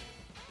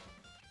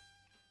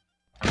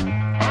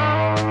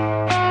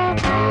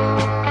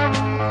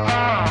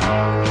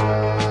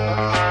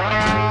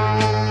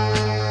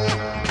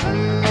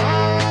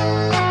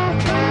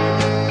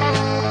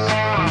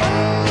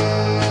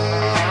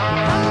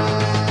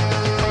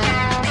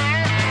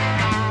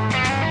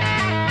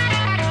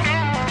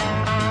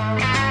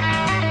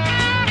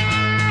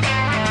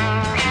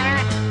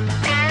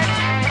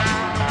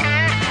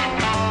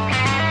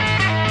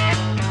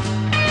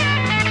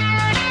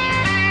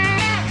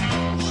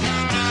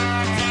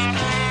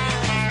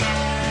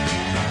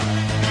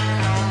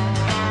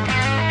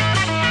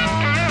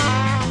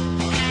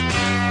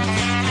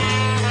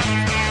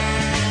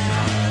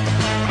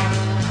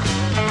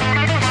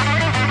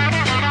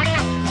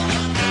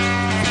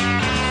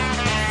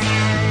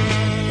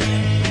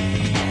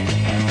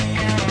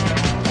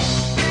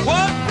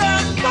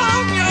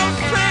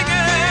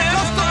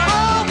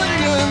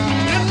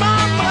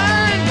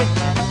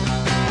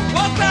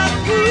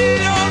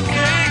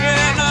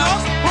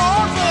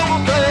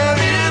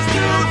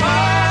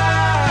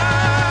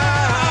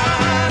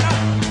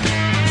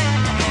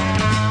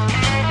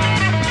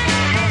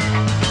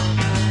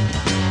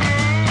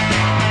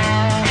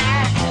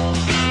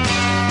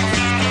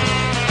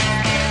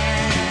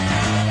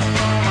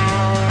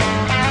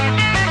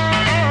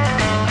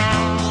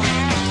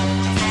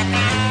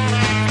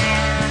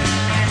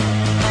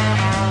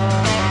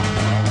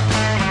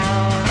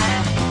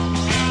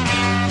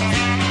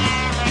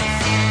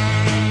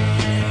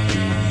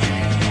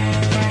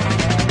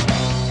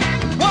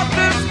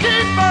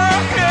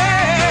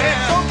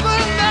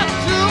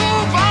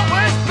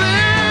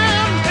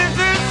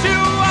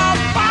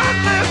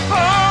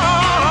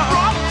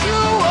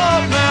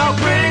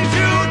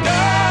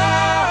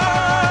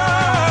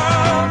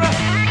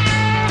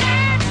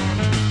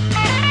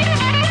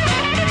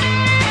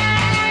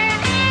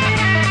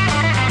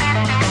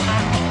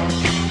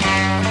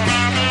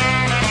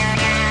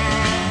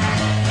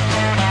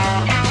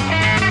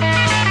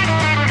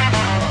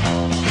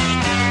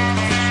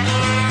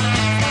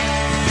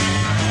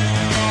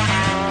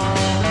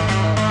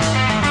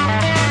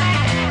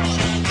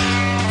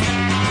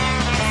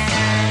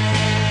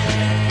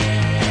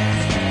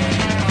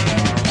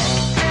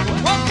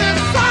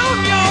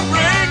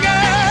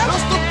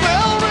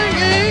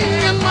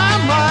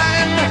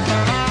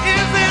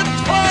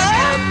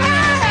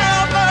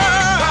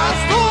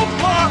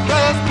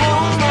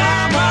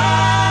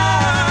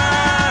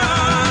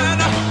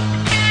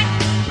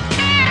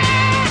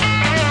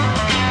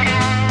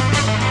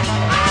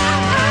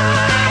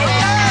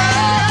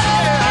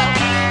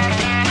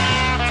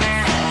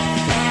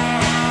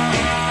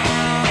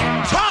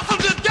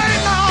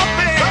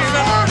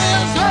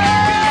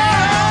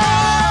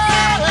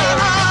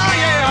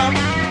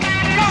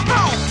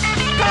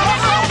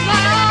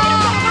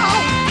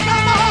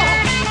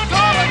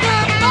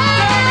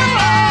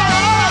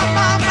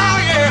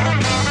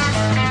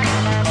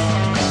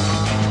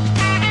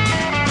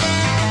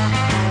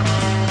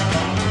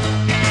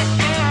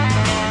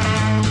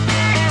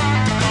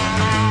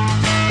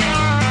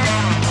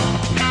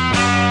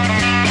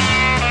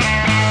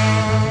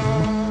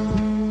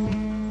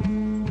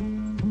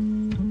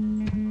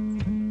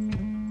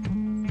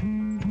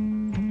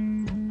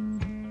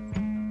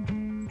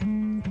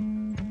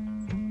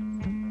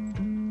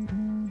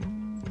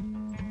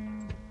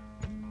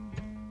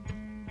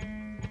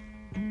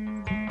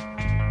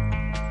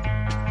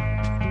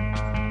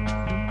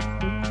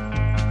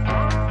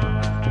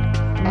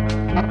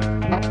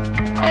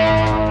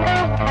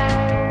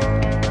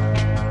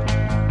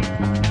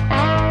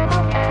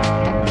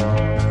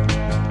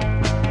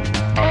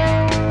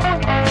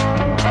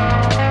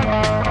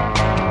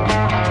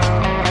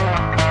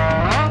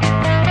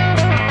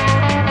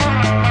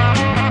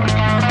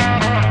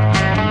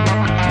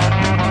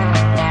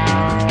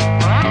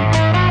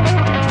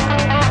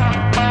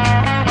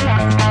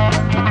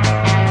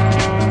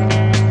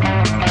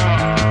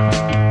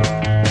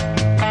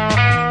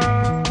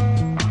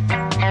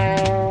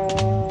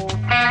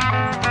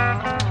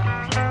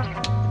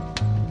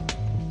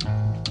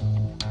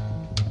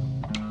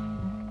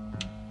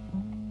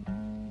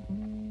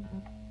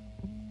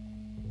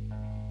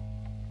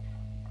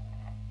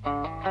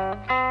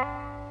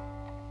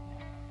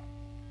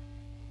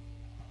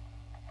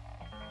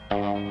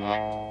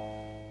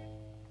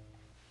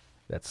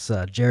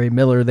That's Jerry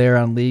Miller there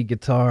on lead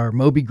guitar.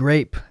 Moby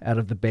Grape out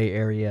of the Bay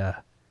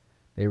Area.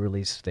 They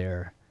released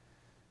their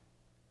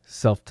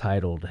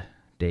self-titled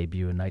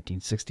debut in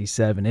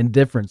 1967.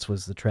 Indifference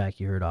was the track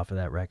you heard off of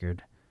that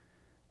record.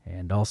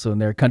 And also in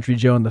there, Country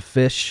Joe and the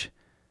Fish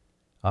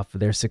off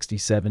of their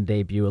 67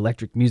 debut,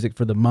 Electric Music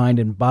for the Mind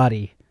and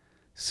Body.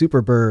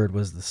 Superbird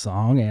was the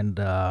song. And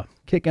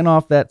kicking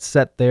off that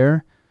set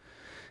there,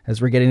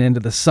 as we're getting into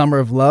the Summer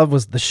of Love,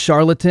 was the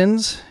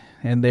Charlatans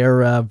and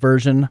their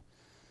version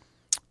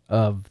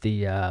of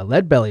the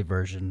Leadbelly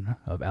version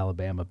of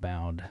Alabama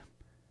Bound.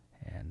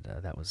 And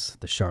that was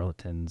the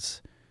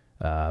Charlatans.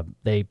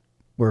 They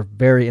were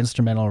very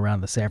instrumental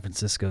around the San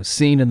Francisco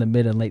scene in the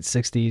mid and late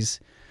 60s,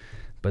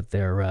 but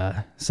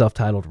their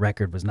self-titled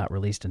record was not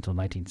released until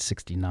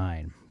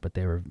 1969. But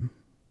they were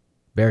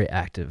very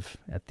active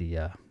at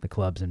the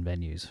clubs and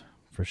venues,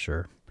 for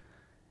sure.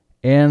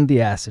 And the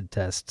Acid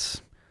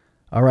Tests.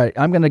 All right,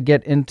 I'm going to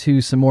get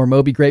into some more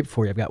Moby Grape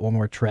for you. I've got one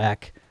more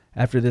track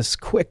after this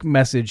quick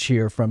message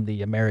here from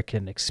the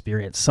American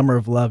Experience Summer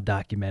of Love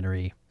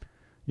documentary.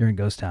 You're in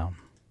Ghost Town.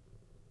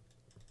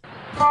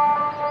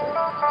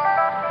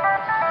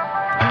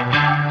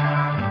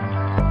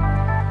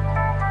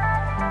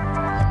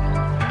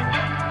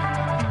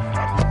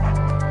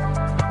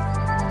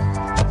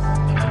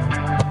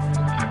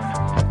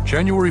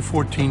 January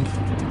 14th,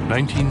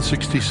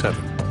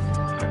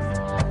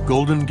 1967.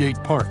 Golden Gate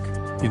Park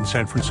in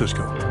San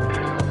Francisco.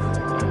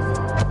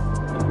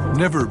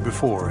 Never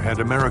before had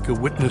America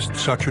witnessed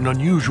such an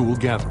unusual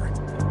gathering.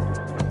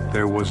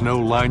 There was no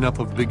lineup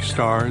of big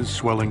stars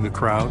swelling the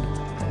crowd.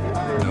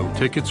 No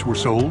tickets were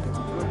sold.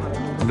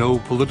 No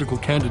political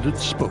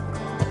candidates spoke.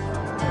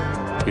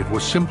 It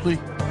was simply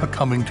a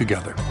coming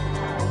together.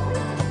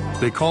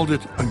 They called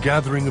it a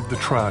gathering of the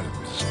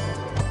tribes,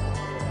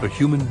 a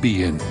human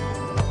be-in.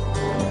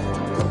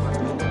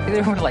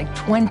 There were like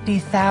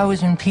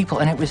 20,000 people,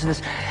 and it was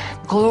this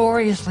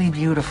gloriously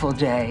beautiful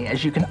day,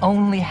 as you can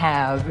only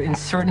have in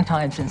certain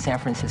times in San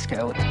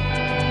Francisco.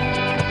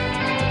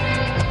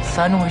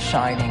 Sun was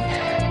shining.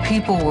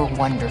 People were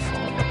wonderful.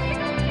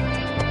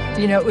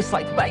 You know, it was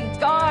like, my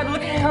God,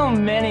 look at how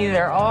many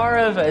there are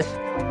of us.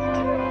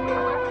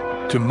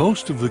 To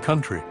most of the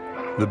country,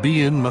 the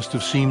be-in must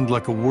have seemed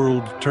like a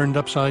world turned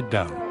upside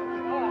down.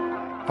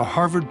 A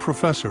Harvard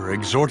professor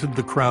exhorted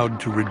the crowd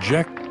to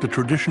reject the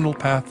traditional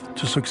path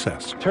to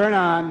success. Turn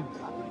on,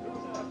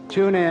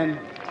 tune in,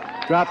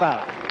 drop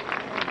out.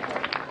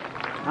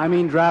 I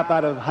mean drop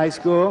out of high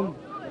school,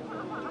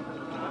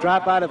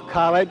 drop out of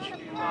college,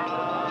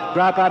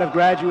 drop out of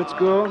graduate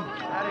school.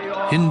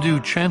 Hindu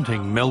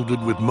chanting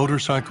melded with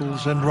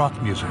motorcycles and rock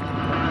music.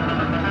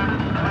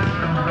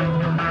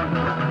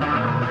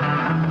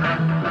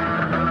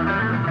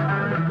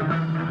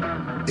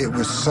 It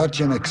was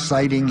such an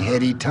exciting,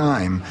 heady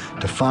time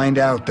to find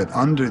out that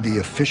under the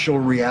official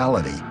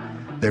reality,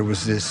 there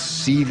was this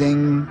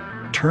seething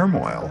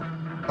turmoil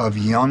of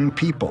young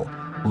people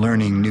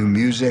learning new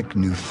music,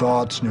 new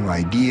thoughts, new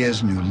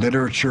ideas, new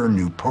literature,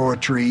 new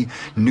poetry,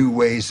 new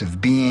ways of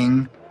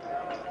being.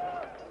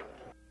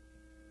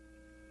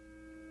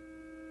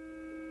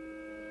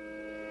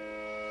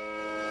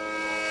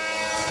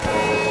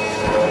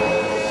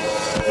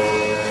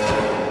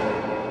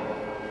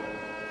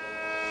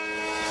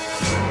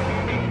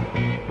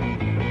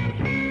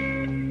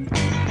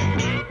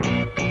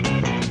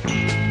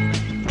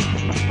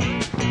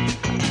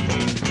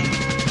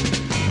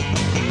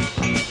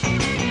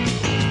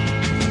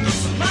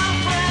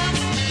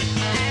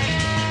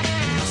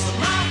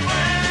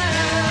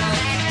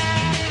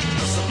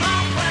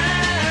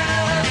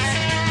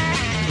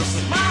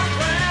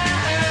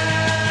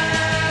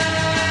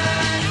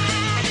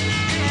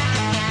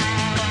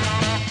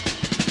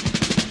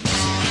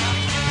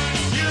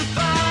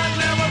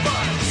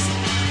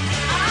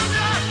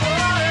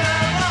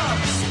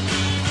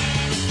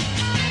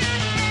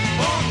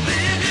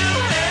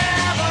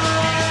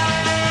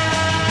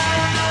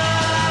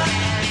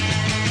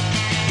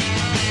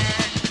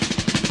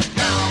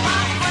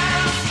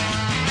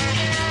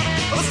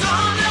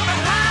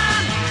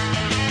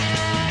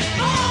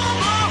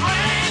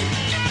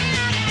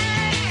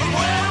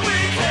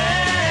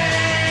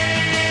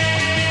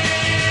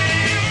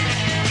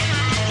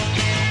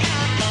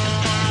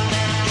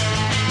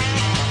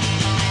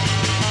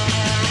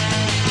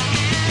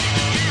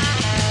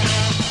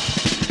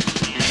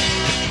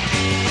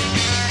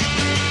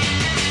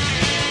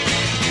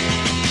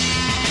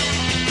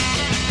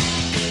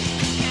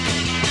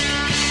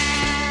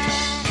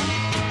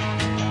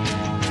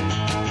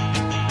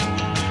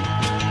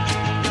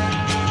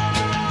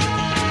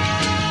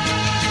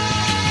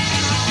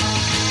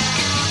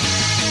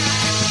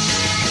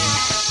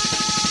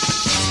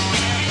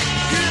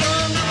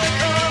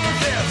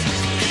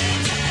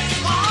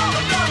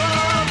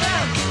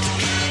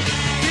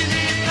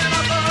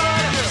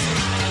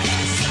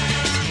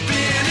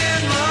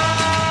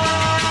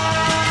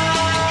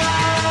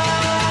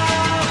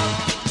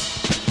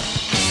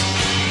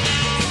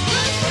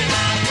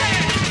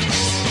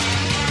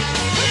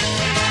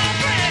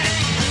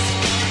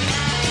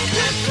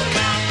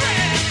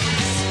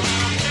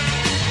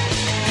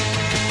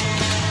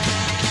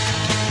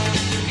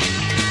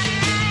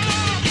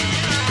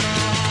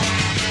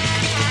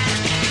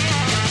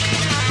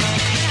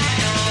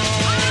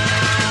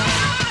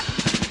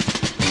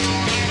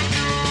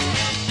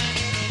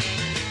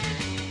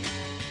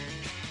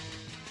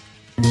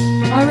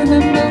 I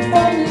remember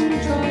falling,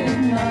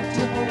 trying not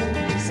to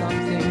hold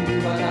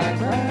something, but I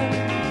grabbed,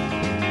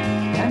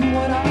 and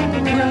what I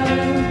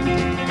grabbed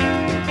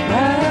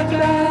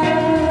back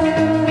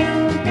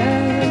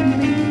at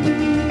me.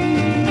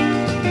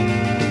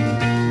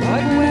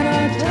 But when I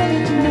tell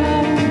it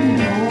now, you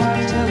know I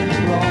tell it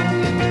wrong,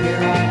 and here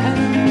I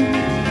am,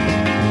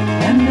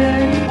 and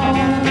there you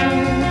are,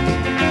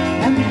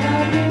 and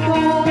have you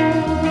gone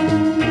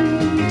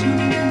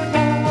too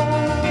far?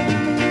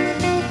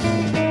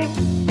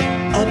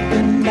 Up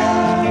and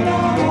down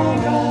are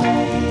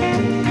alright,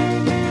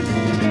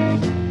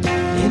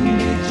 in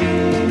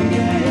between,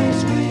 yes,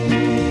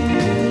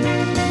 weird.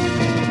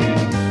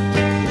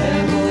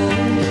 Level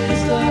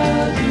is the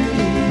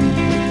dream,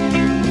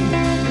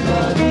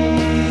 but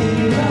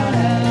here I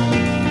am,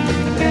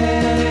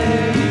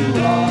 there you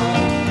are,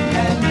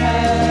 and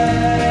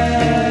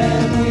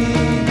have we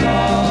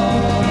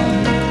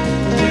gone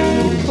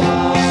too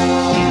far?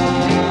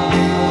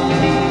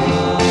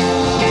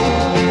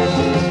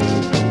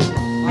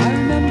 I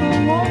remember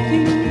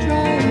walking,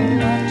 trying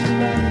not to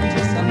run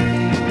into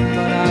something,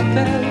 but I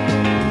fell,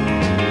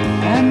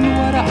 and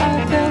what I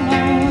fell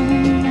on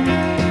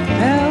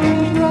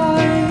held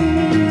right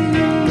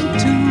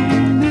to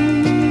me.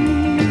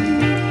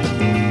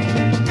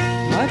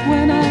 But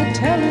when I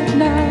tell it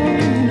now,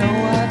 you know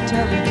I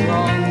tell it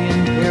wrong,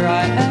 and here I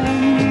am,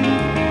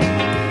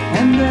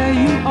 and there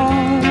you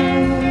are,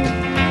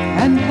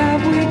 and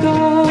have we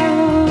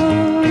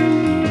gone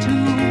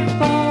too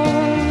far?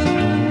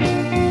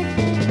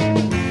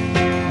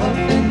 Up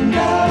and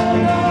down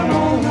are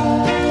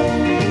alright,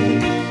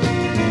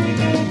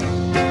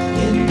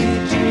 in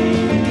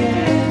between,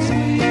 yes,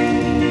 weird.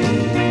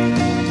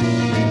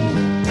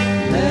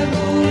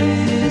 Level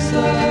is a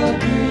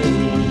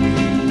dream,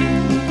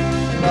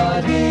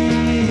 but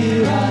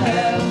here I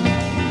am,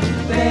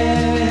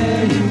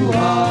 there you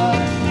are,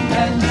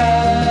 and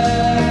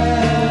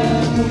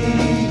have we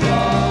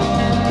gone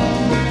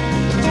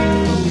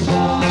too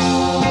far?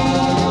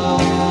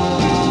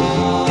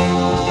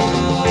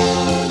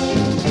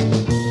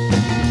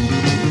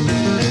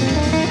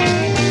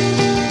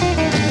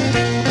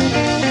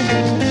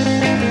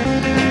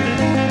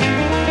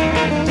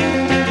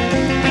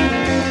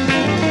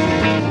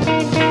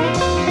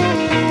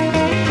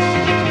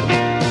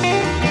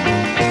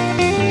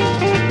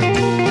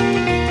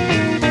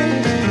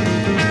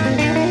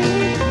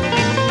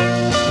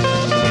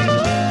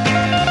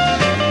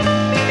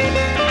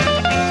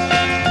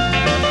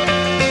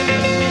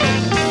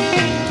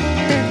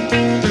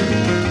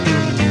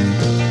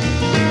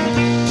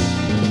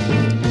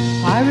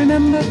 I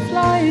remember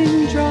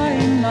flying,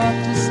 trying not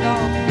to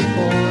stop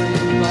before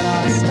you, but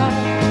I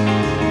stopped.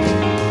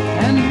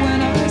 And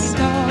when I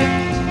stopped,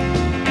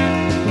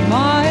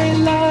 my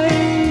life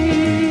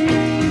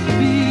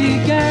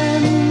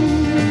began.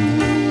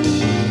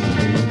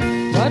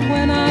 But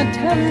when I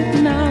tell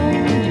it now,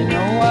 you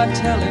know I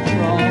tell it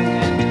wrong,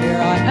 and here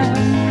I am,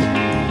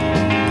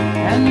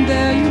 and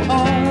there you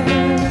are,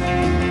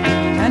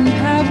 and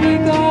have we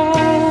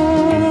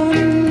gone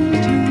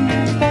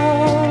too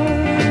far?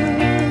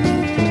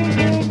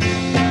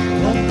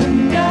 Up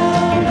and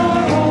down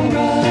are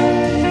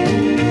alright,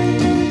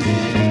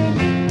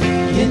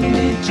 in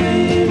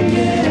between,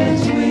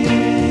 yes, weird.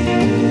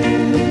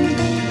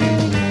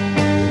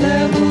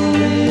 Level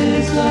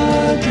is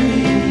a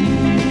dream,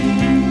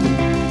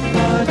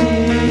 but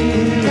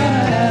here I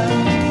am,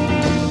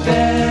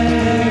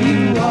 there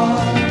you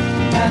are,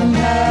 and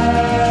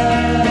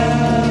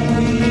have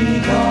we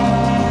gone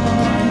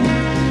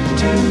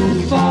too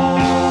far?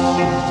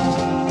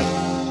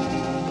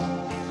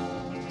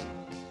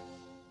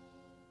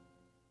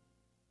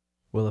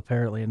 Well,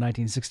 apparently in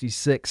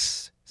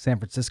 1966, San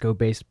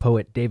Francisco-based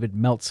poet David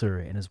Meltzer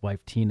and his wife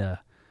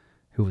Tina,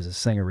 who was a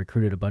singer,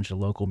 recruited a bunch of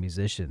local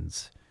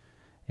musicians.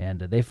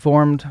 And they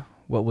formed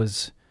what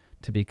was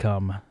to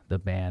become the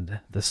band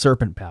The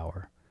Serpent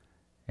Power.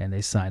 And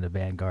they signed to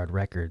Vanguard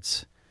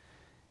Records.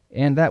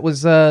 And that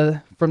was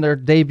from their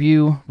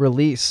debut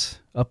release,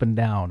 Up and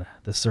Down,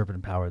 The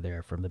Serpent Power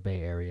there from the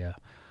Bay Area.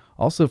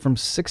 Also from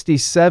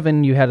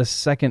 67, you had a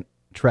second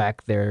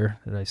track there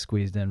that I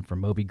squeezed in from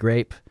Moby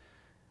Grape.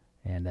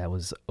 And that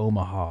was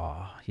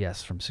Omaha,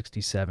 yes, from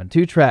 67.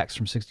 Two tracks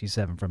from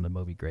 67 from the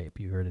Moby Grape.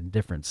 You heard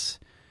Indifference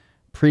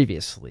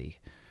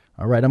previously.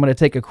 All right, I'm going to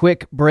take a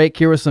quick break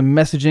here with some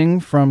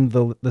messaging from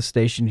the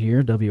station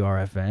here,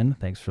 WRFN.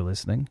 Thanks for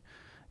listening.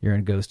 You're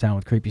in Ghost Town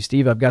with Creepy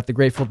Steve. I've got the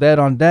Grateful Dead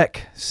on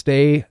deck.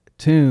 Stay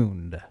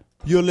tuned.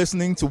 You're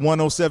listening to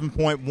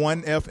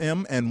 107.1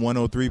 FM and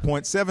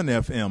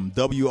 103.7 FM,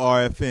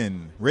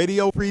 WRFN,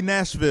 Radio Free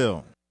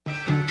Nashville.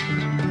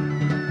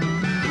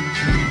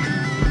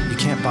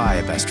 You can't buy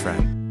a best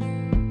friend.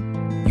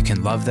 You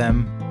can love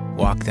them,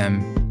 walk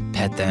them,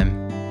 pet them,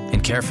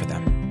 and care for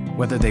them,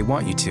 whether they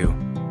want you to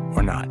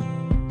or not.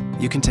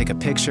 You can take a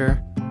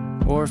picture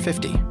or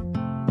 50.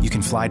 You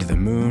can fly to the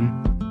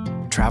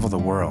moon, travel the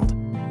world,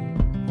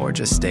 or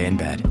just stay in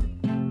bed.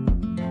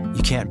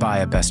 You can't buy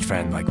a best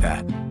friend like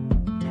that,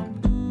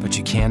 but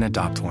you can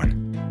adopt one.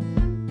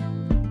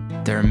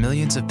 There are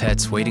millions of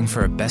pets waiting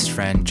for a best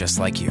friend just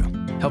like you.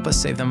 Help us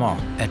save them all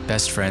at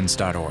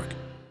bestfriends.org.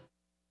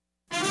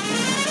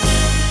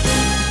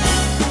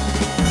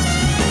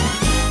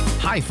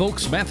 Hi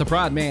folks, Matt the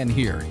Prod Man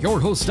here, your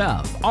host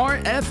of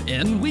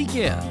RFN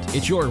Weekend.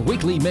 It's your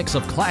weekly mix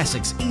of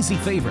classics, easy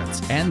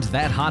favorites, and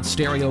that hot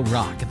stereo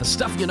rock. The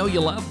stuff you know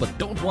you love but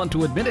don't want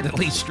to admit it, at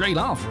least straight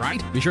off,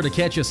 right? Be sure to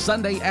catch us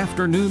Sunday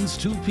afternoons,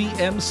 2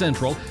 p.m.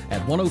 Central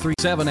at 103.7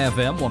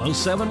 FM,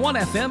 107.1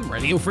 FM,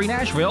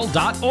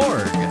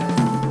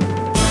 RadioFreeNashville.org.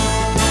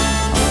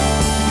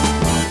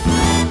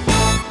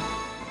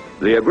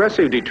 The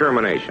aggressive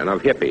determination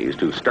of hippies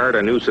to start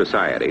a new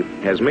society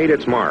has made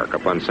its mark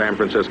upon San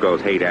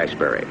Francisco's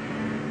Haight-Ashbury.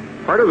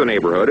 Part of the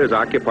neighborhood is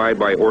occupied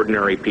by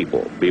ordinary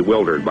people,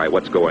 bewildered by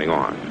what's going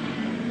on.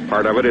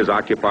 Part of it is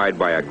occupied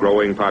by a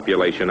growing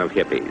population of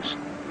hippies.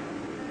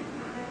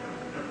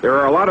 There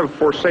are a lot of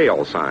for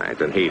sale signs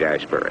in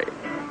Haight-Ashbury.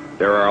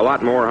 There are a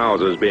lot more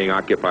houses being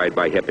occupied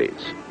by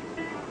hippies.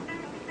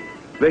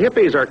 The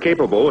hippies are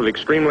capable of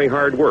extremely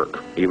hard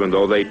work, even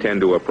though they tend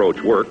to approach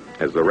work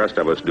as the rest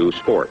of us do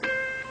sport.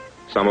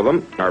 Some of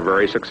them are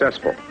very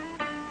successful.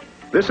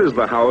 This is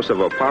the house of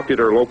a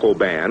popular local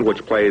band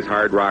which plays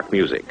hard rock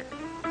music.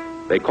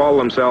 They call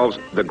themselves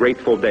the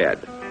Grateful Dead.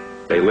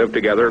 They live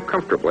together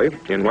comfortably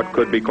in what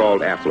could be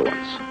called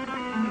affluence.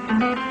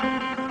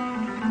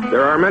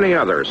 There are many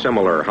other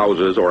similar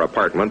houses or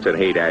apartments in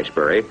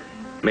Haight-Ashbury,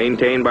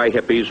 maintained by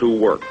hippies who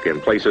work in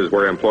places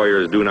where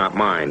employers do not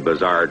mind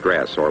bizarre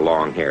dress or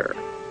long hair.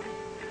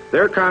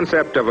 Their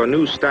concept of a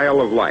new style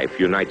of life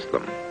unites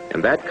them,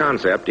 and that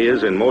concept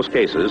is, in most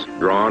cases,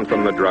 drawn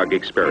from the drug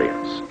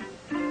experience.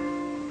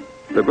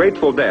 The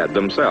Grateful Dead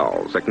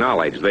themselves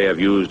acknowledge they have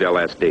used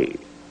LSD.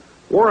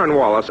 Warren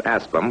Wallace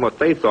asked them what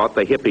they thought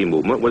the hippie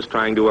movement was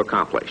trying to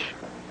accomplish.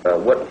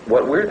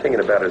 What we're thinking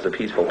about is a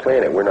peaceful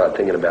planet. We're not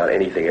thinking about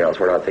anything else.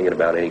 We're not thinking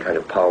about any kind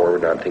of power. We're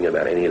not thinking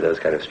about any of those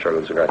kind of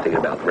struggles. We're not thinking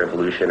about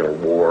revolution or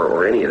war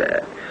or any of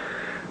that.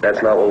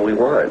 That's not what we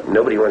want.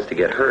 Nobody wants to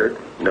get hurt.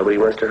 Nobody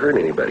wants to hurt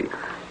anybody.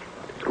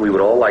 We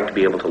would all like to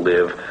be able to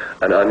live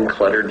an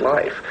uncluttered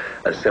life,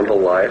 a simple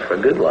life, a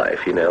good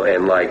life, you know,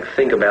 and like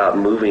think about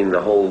moving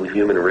the whole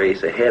human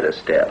race ahead a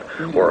step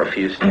or a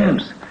few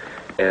steps.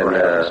 And, or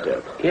half a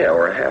step. Yeah,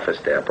 or a half a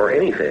step, or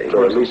anything.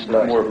 Or at least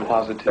not more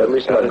positive. At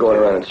least not going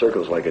around in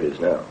circles like it is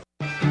now.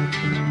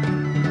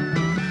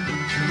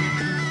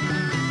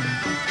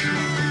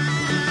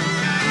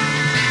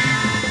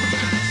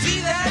 See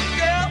that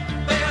girl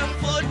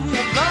barefoot in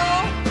the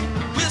lawn,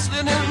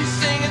 whistling and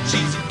singing,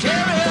 she's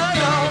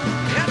carrying on.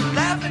 Got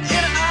laughing in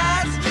her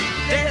eyes,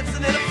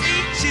 dancing in her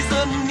feet. She's a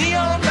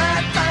neon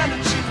light sign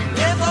and she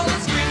lives on the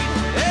street.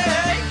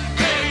 Hey,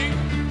 hey,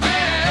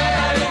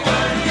 hey,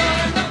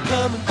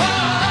 coming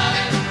by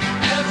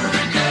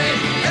every day.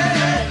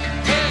 Hey,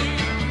 hey,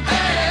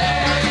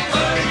 hey,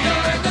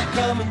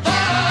 coming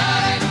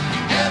by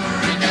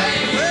every day.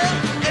 Well,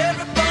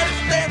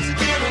 everybody's dancing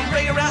in a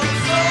ring around the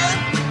sun.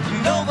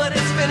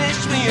 Nobody's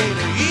finished, we ain't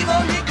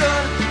even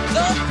begun.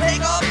 So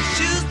take off your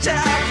shoes,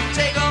 child,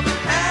 take off your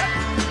hat,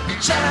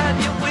 shine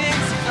your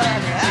wings, fly,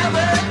 how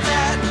about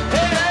that?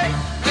 Hey,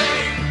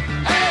 hey,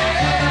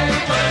 hey,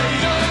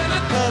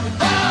 coming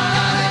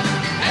by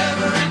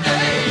every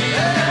day.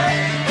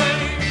 Hey,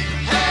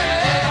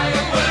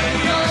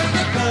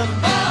 coming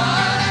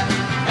by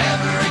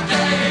every day.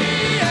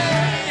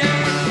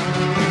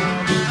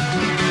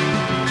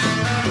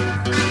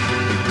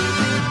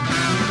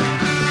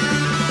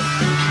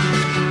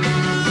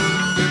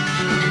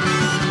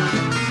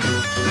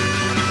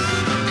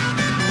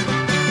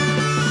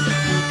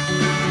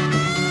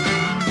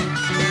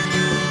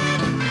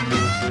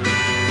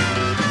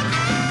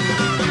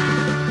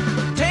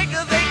 Take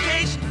a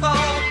vacation, fall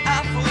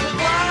out for a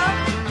while.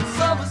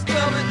 Summer's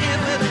coming in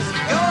with us,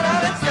 going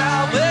out in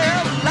style.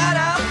 Well, light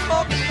out,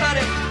 smoking,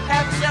 honey,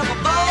 have yourself a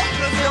ball.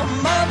 'Cause your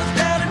mama's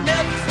down and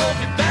never smoke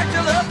you back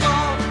till the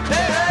fall.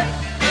 Hey,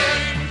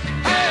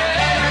 hey,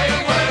 hey,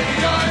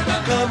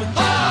 coming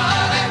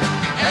by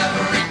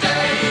every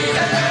day.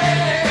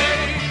 Hey,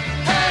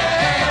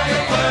 hey,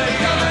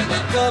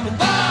 coming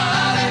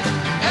by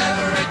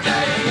every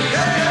day.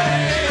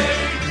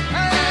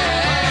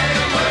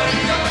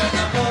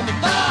 Coming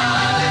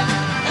by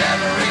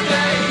every day.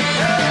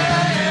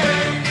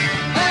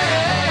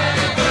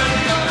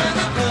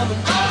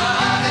 Coming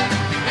by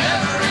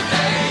every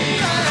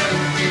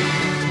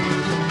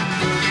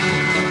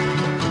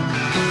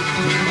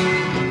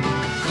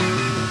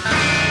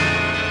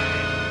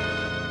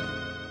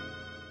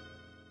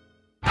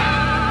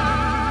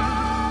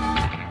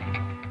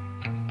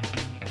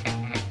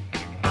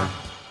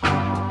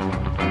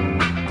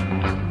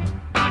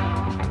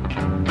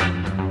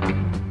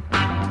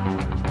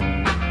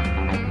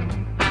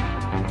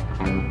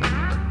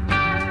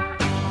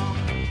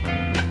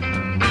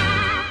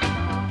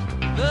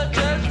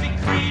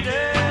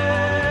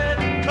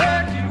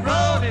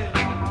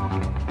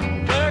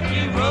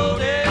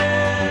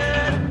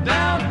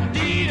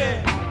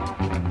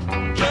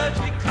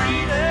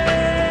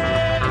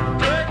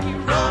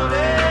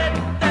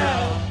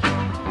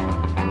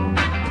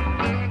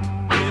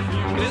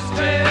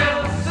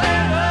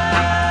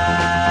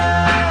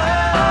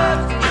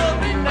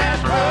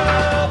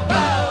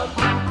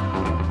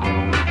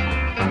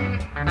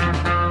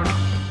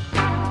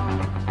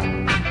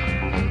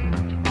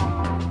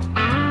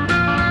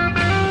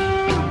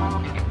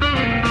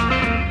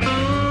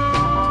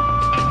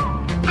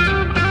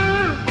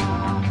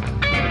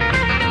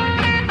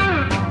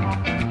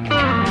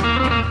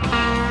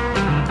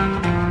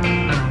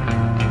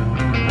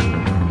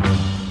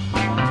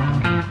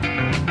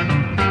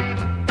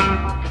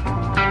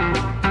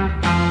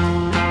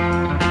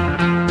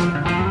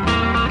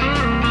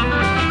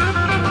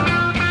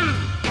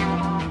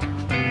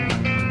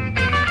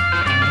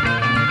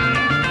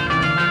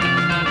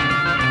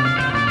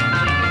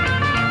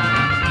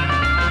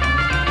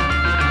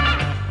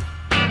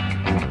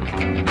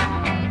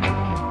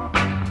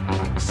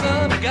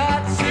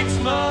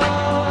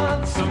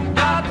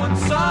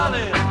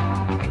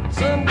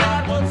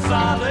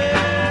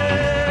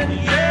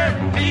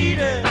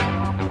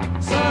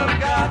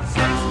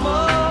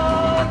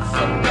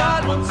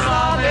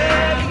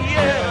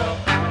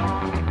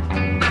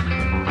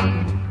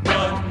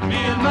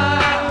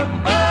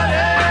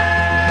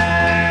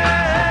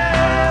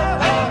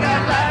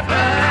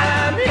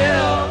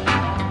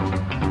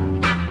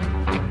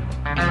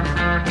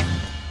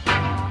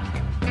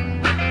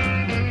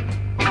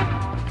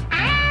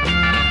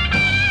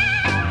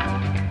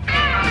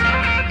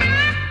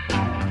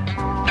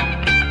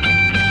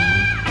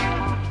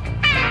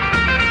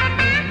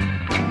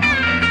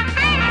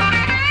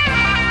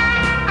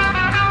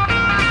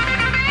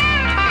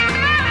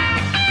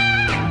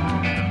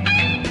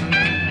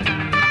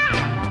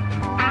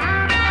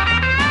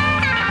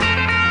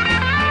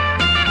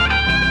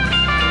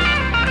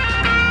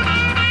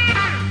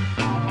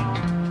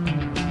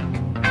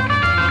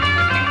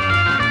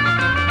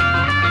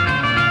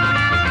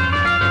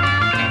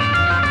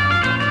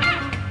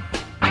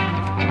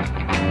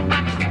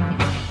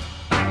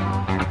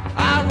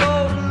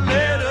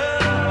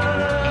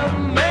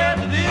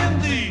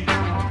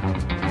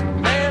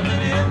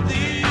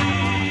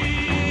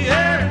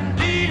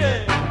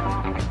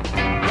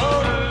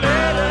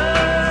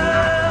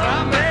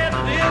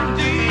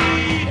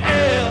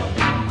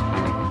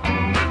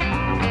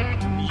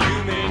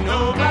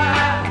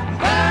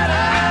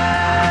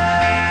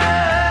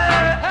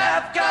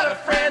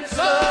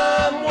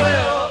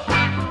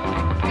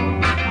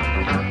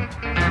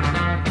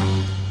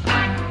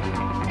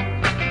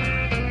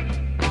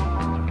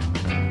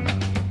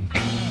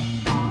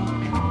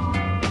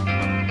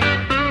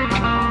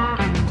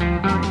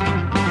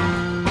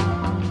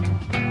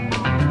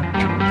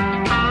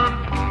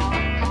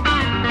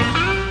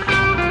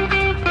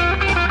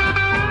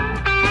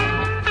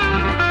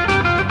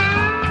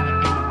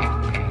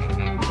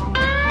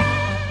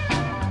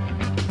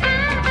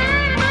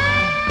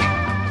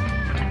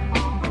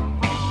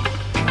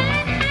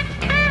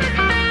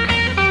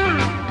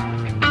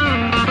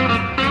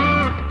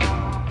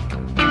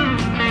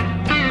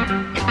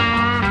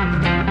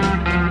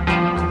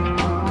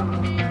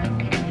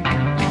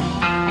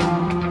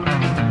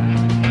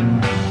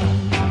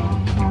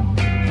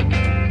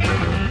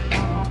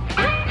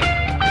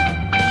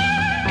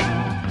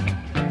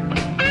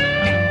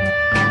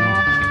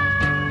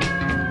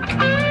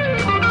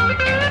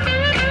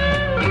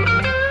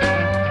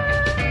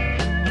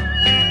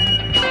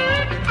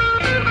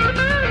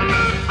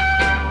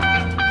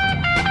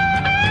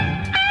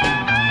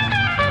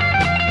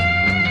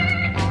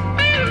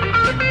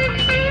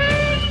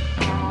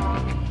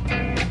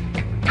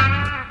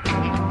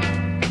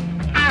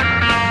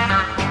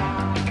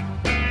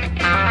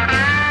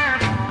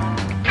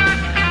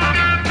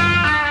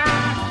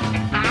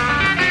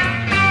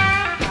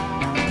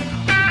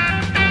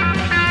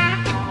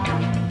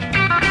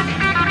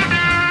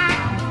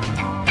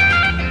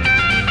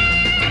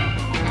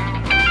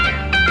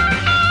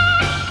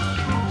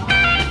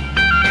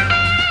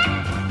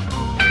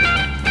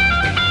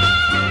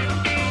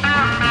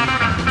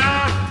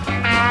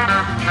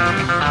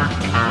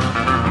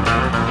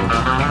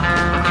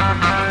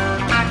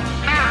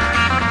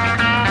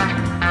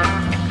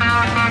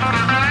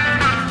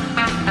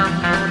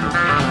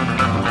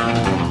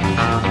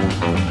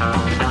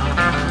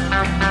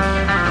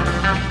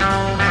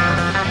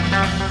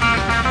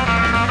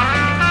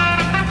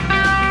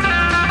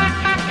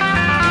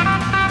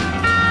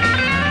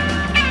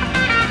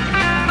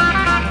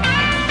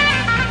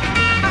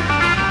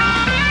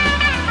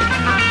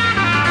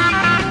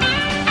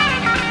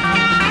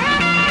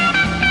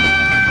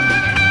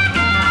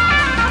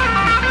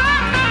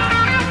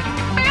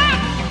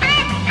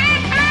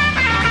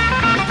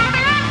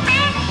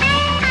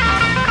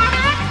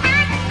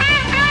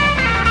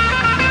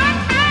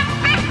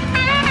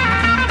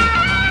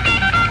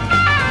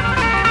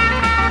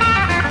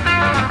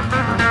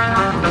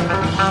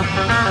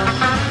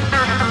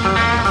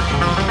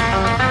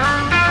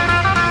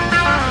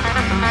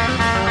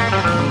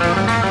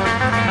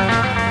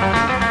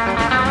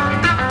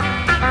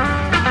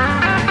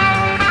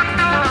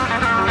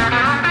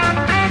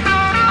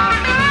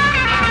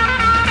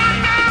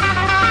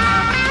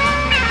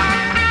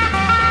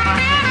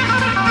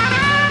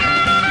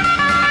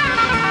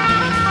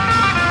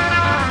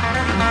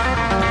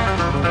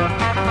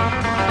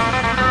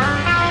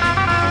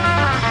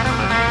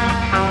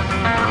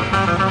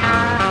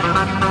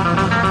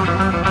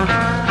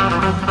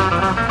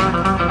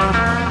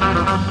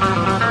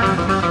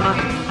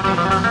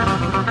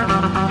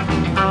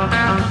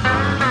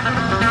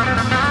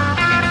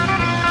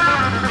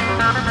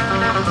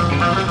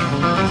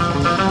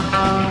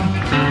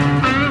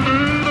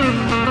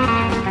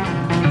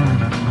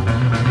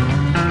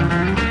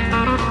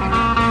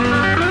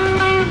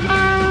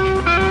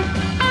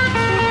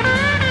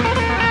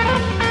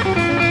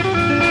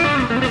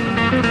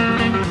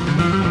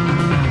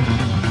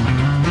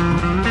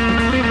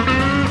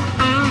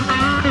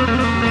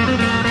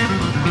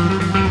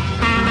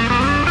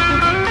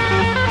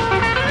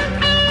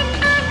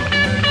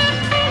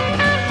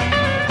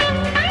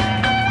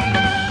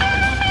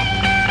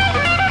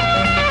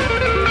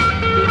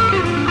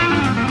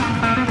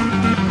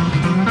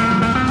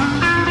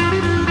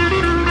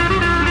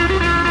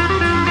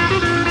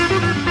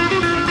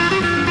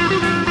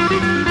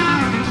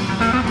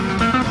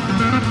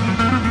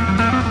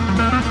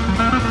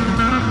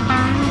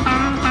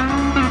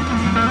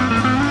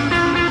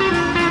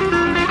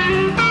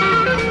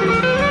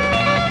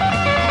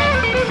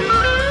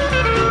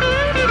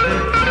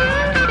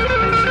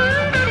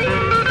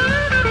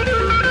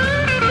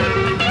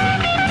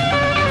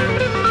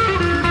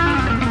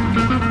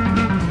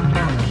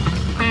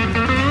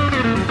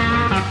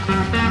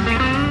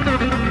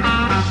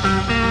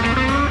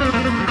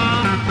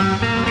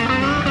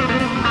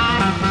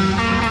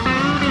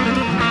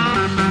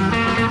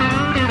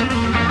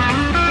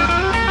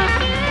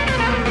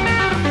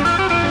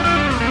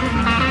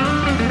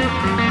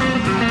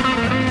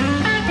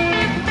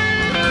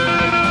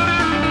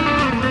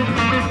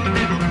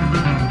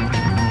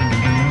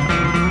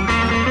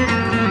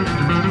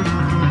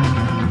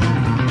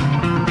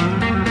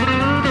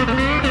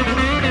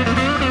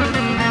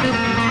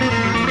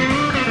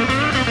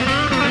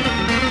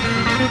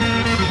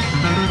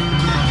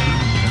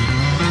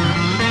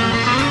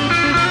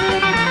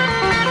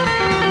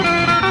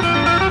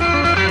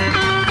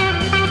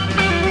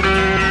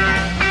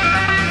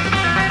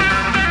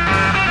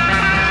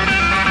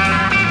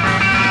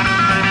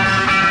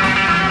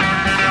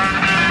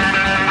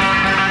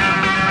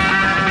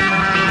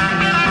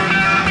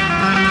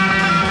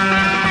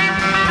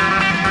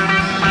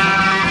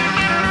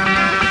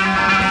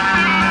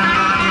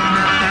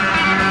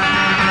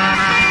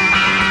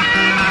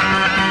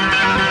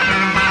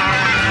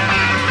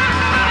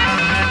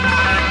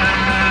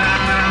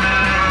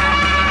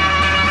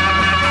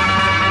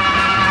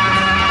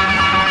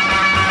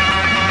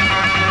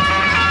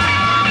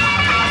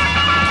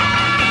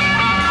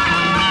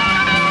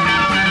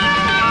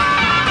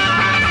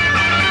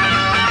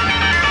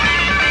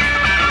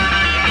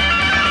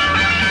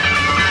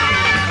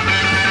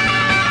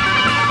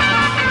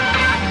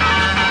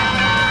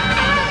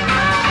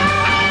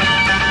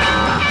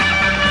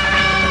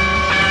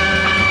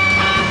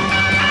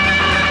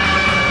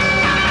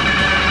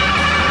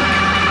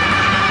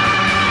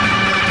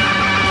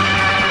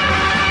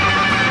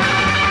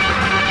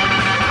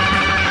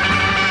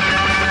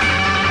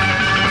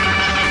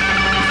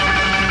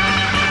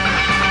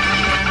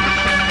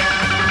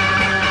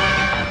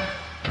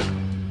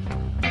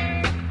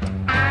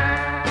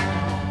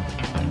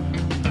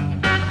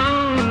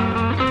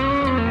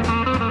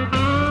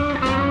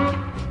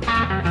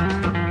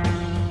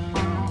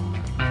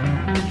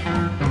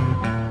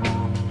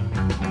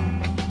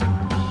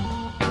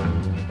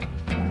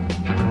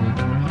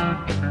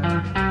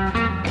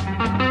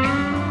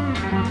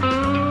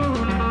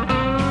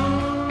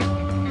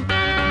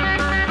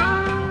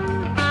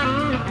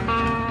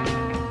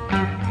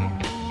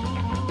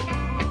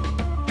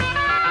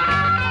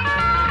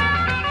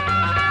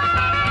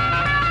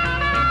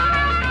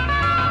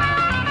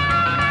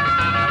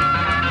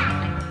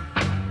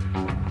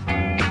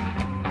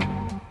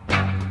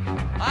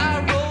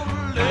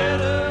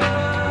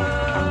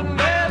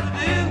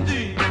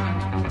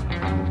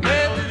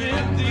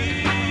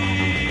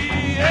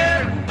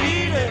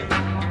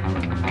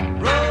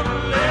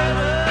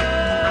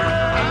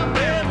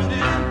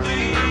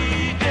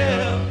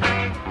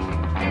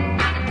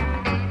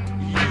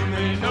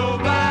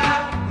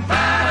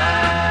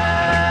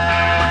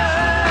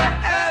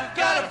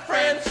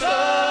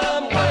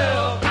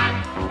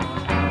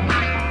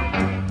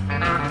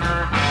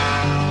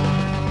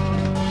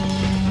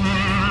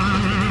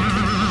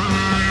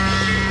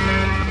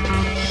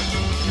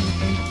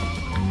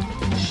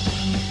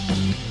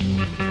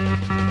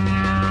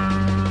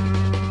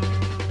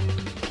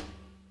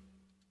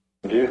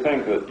Do you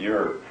think that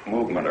your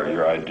movement or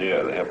your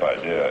idea, the hip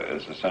idea,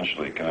 is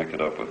essentially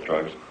connected up with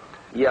drugs?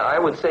 Yeah, I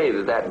would say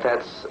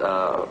that's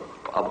a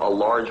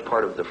large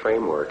part of the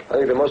framework. I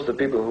think that most of the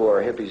people who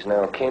are hippies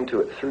now came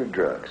to it through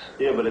drugs.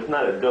 Yeah, but it's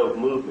not a dope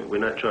movement. We're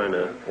not trying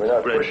to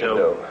spread pushing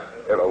dope.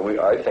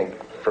 I think,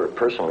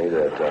 personally,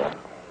 that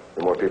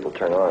the more people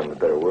turn on, the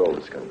better world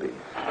it's going to be.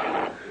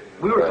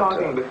 We were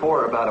talking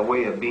before about a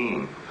way of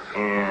being,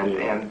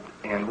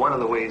 and one of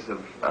the ways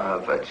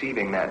of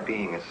achieving that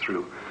being is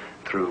through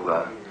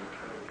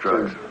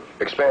drugs.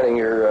 Expanding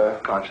your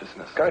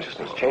consciousness,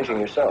 changing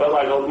yourself. But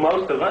like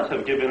most of us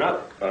have given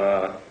up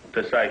the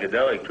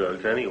psychedelic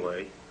drugs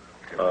anyway.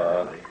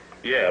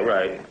 Yeah,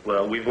 right.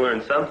 Well, we've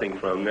learned something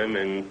from them,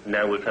 and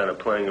now we're kind of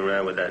playing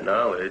around with that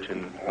knowledge.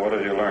 And what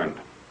have you learned?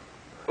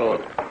 Well,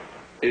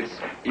 it's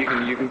you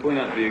can point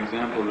out the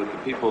example that the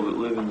people that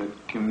live in the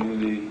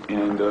community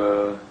and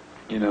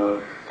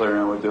play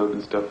around with dope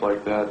and stuff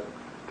like that,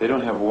 they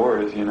don't have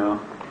wars, and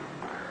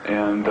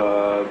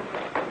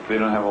they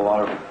don't have a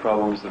lot of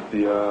problems that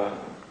the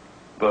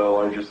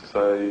larger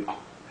society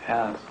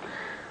has.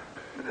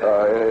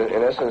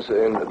 In essence,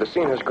 the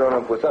scene has grown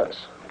up with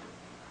us,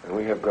 and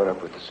we have grown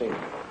up with the scene.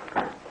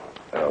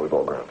 We've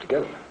all grown up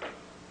together,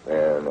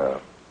 and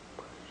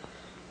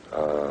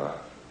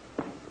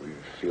we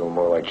feel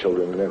more like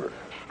children than ever.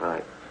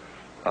 Right.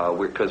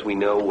 Because we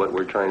know what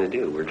we're trying to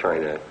do. We're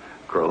trying to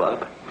grow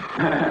up.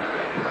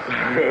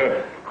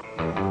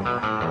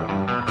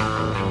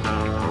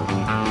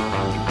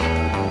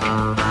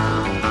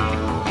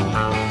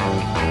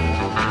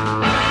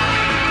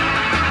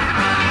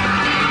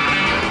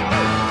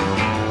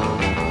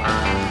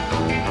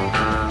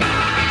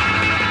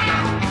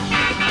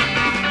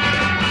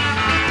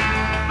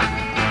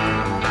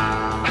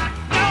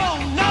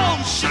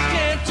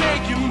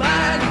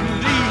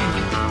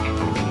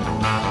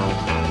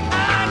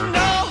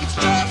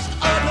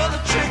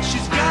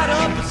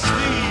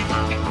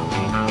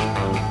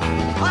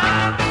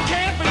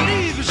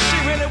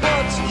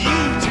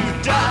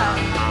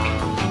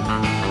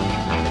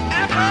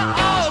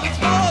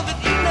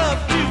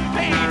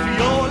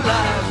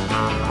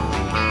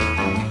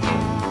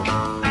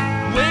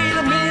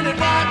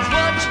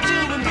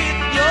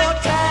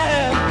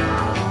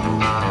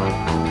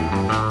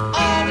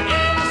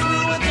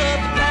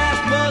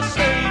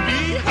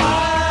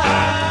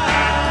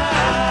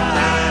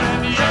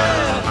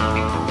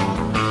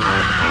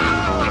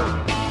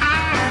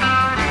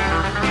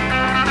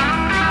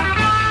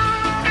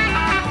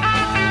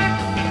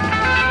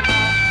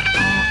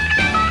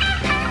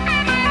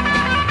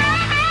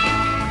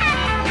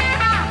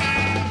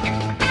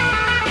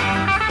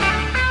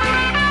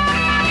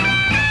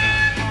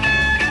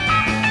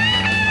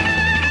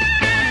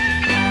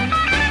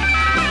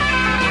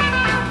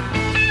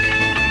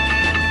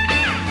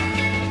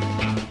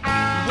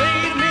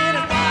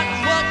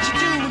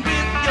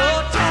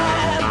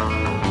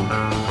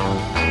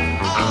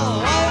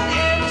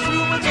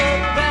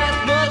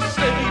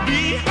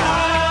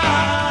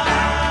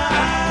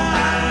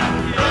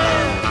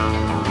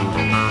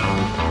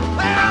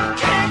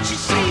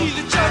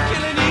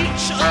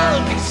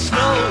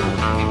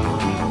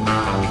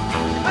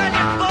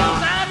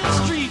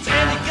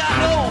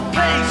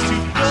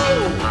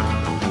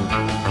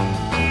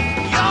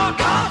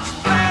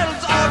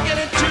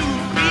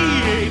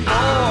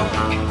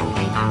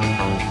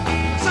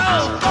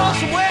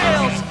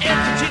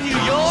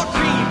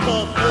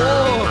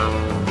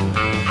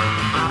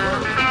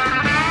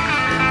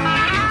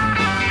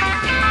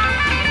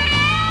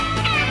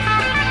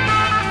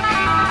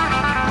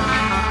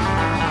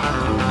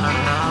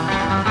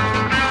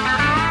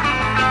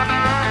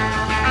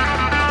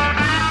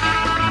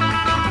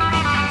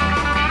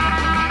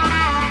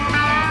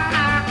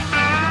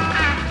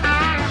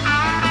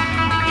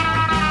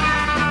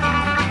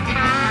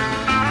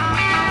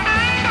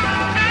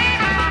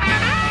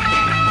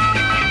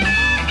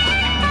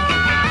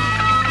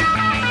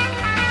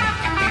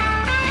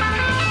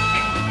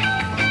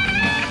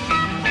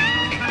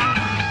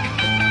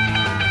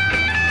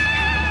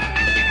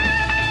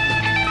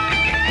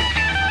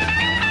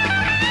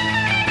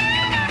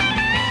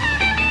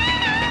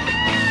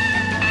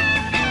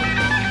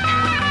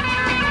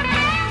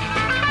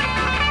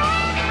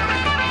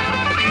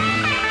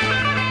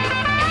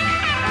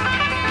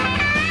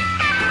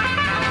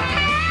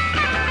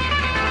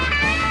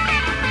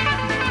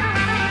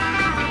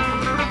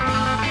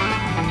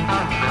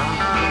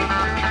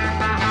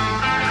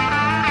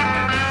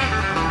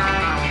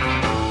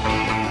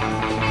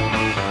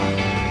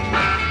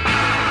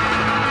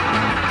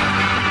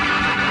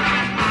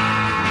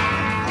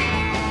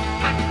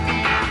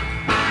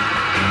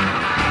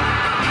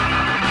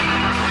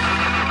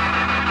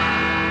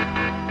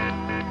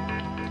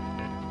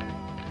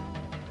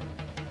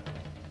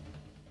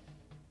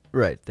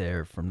 Right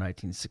there from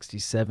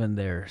 1967,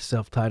 their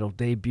self-titled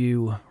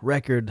debut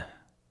record,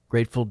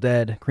 Grateful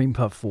Dead, Cream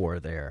Puff 4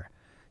 there.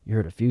 You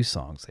heard a few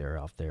songs there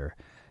off their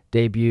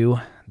debut,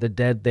 The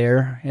Dead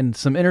there, and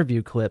some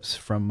interview clips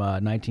from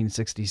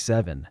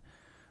 1967.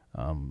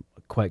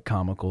 Quite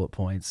comical at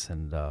points,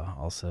 and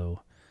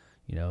also,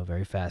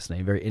 very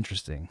fascinating, very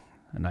interesting,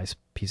 a nice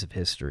piece of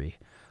history.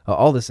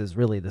 All this is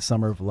really the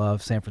Summer of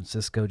Love, San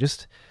Francisco.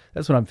 Just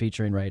that's what I'm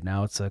featuring right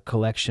now. It's a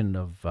collection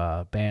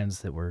of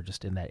bands that were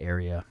just in that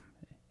area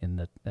in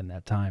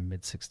that time,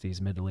 mid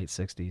to late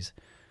 60s.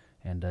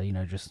 And,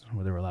 just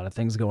where there were a lot of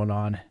things going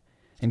on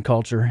in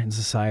culture, in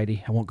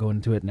society. I won't go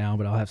into it now,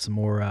 but I'll have some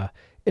more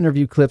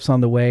interview clips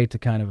on the way to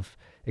kind of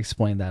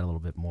explain that a little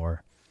bit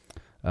more.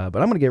 But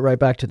I'm going to get right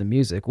back to the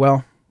music.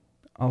 Well,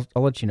 I'll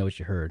let you know what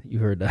you heard. You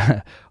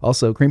heard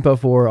also Cream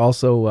Puff 4,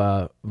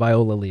 also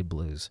Viola Lee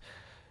Blues.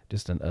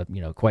 Just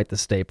quite the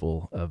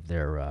staple of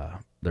their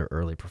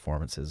early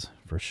performances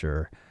for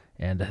sure.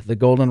 And The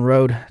Golden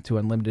Road to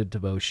Unlimited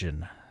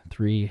Devotion,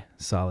 3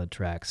 solid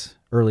tracks,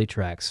 early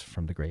tracks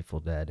from the Grateful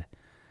Dead.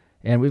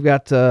 And we've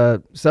got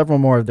several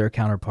more of their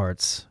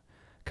counterparts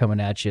coming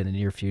at you in the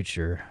near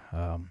future.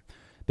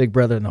 Big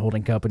Brother and the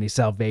Holding Company,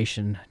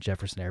 Salvation,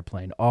 Jefferson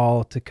Airplane,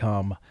 all to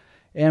come.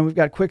 And we've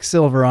got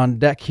Quicksilver on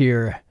deck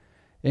here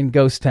in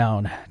Ghost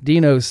Town.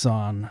 Dino's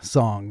song,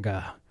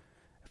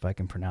 if I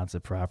can pronounce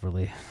it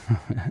properly.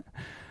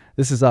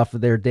 This is off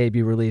of their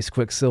debut release,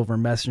 Quicksilver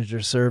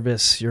Messenger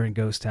Service. You're in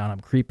Ghost Town. I'm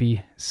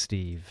Creepy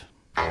Steve.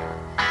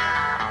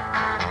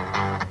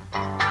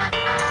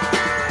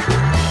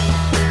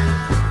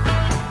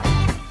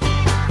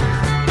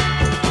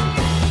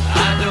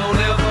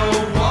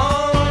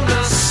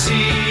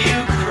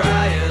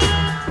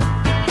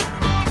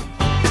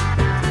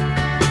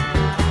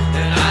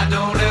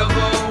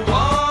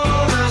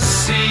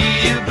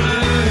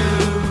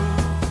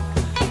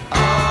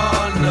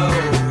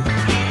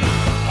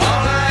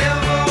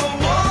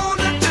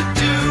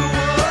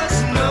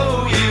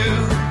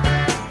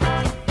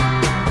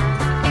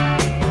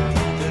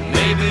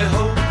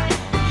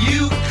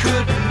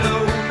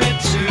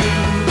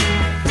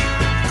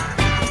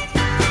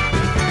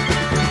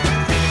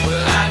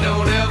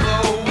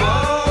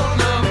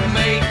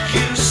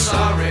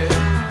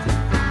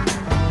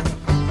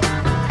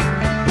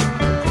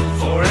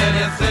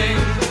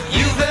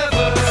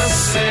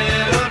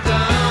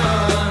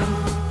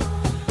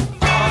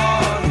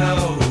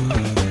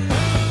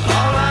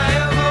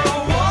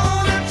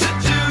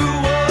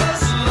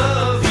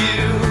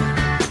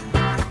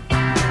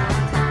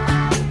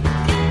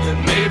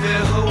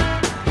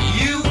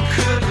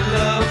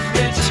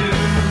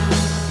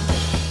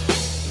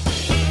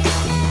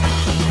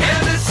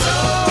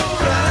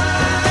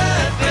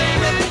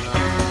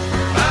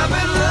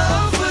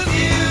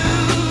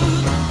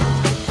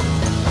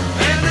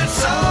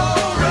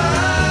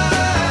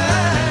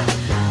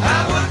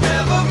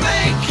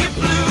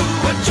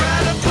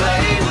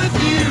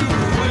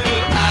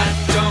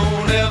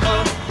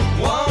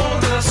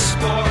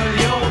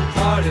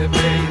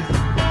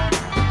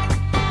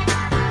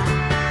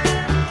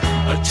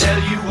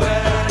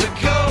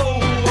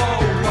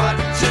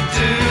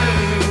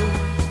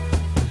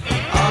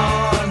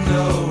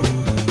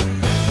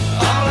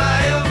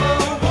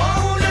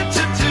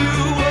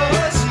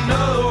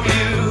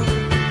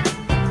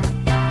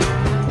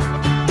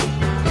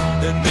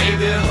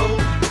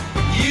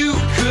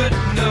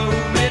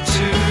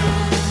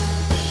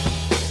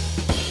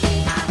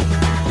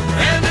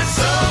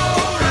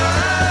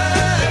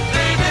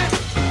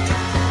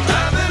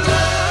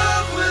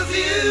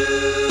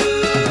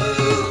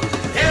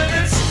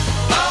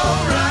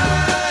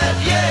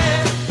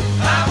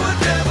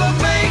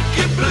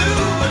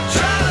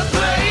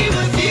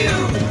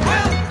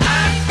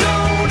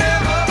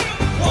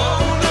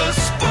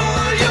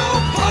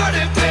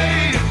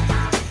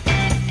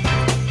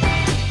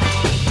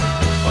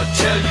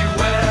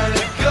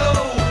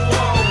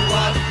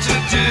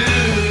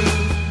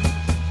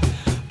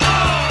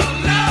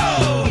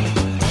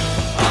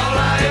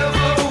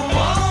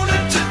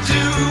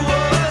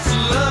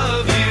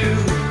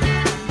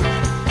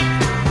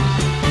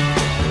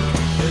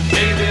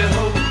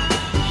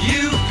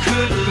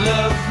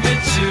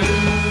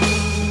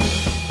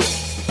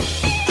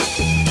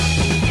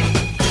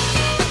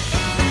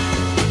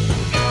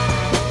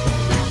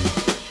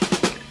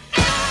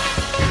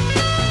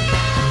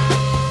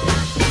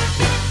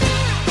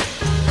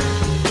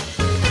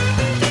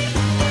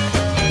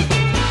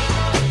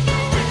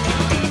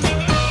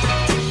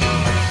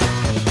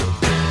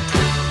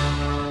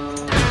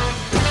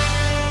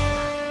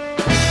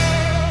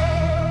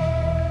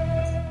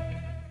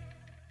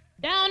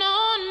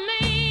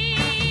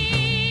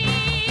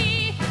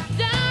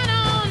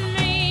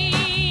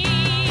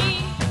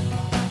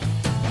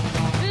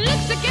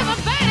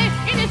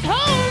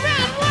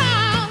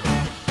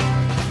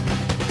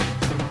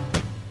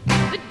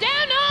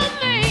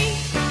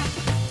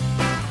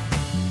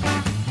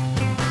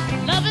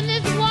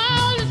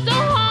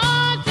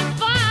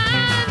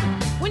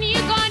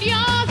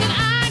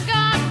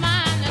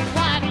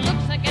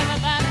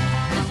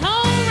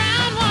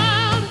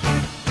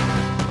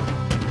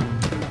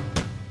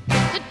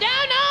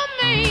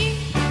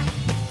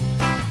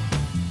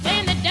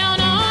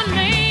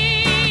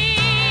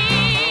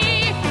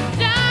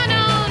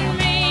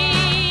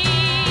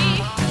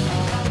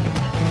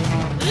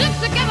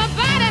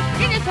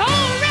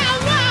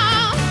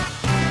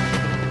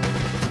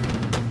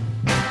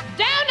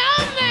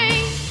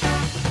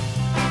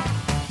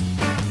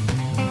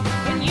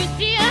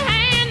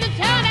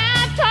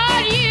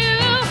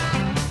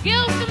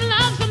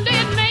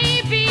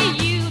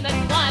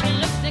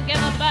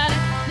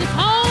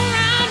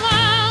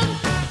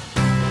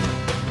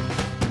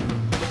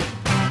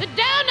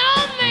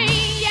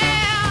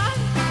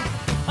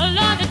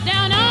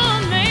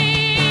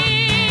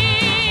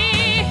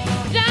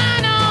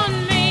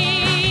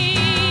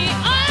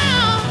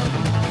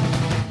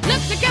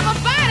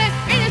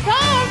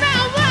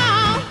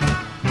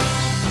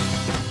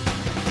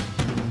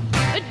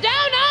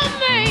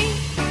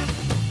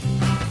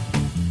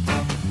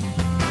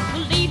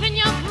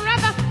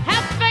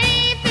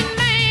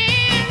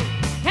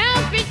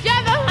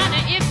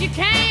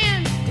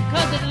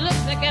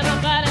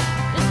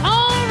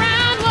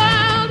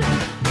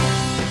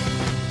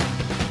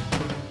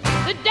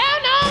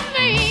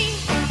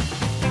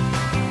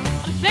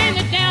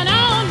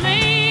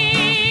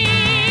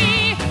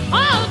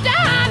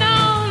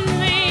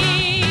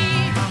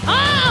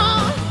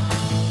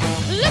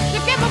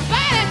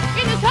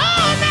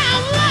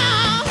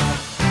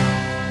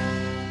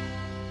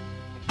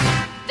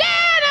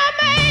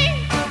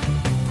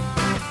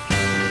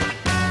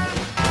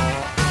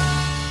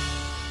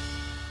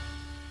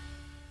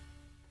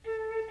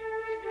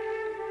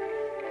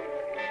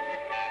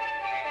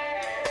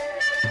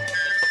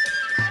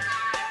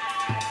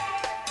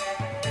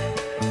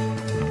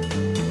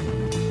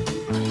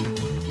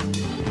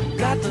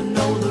 to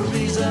know the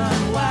reason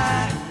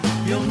why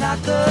you're not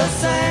the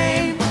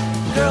same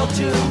girl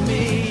to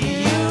me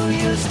you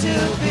used to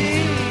be.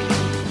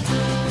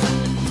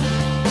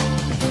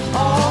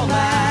 All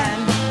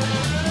mine.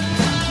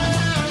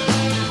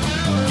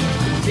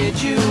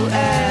 Did you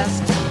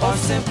ask or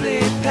simply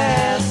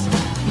pass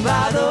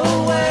by the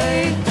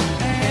way?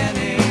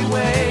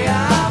 Anyway,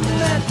 I'm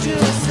meant to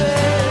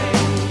say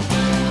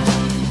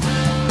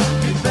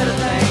you better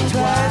think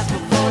twice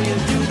before you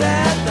do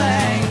that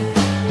thing.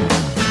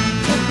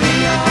 To be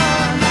or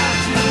not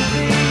to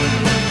be,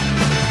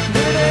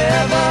 did it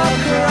ever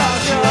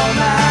cross your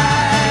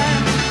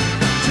mind?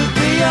 To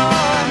be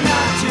or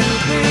not to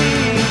be,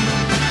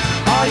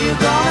 are you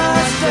gonna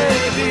stay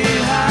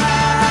behind?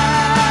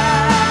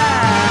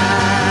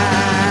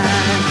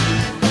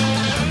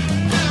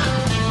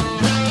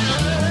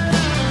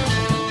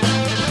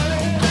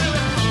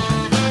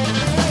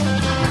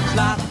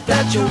 Not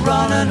that you're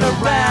running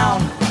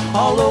around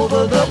all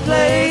over the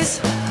place.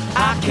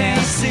 I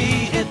can't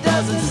see, it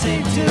doesn't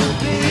seem to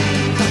be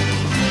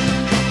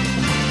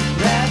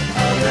that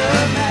other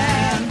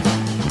man.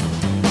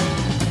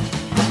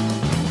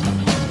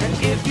 And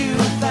if you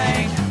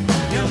think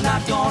you're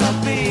not gonna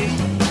be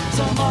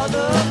some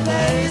other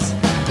place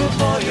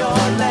before your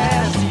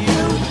last,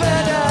 you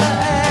better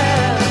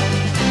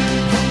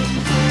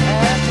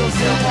ask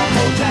yourself one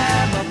more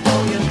time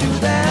before you do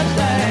that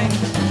thing.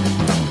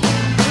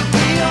 To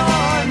be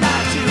or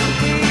not to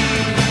be,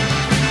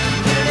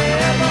 did it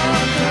ever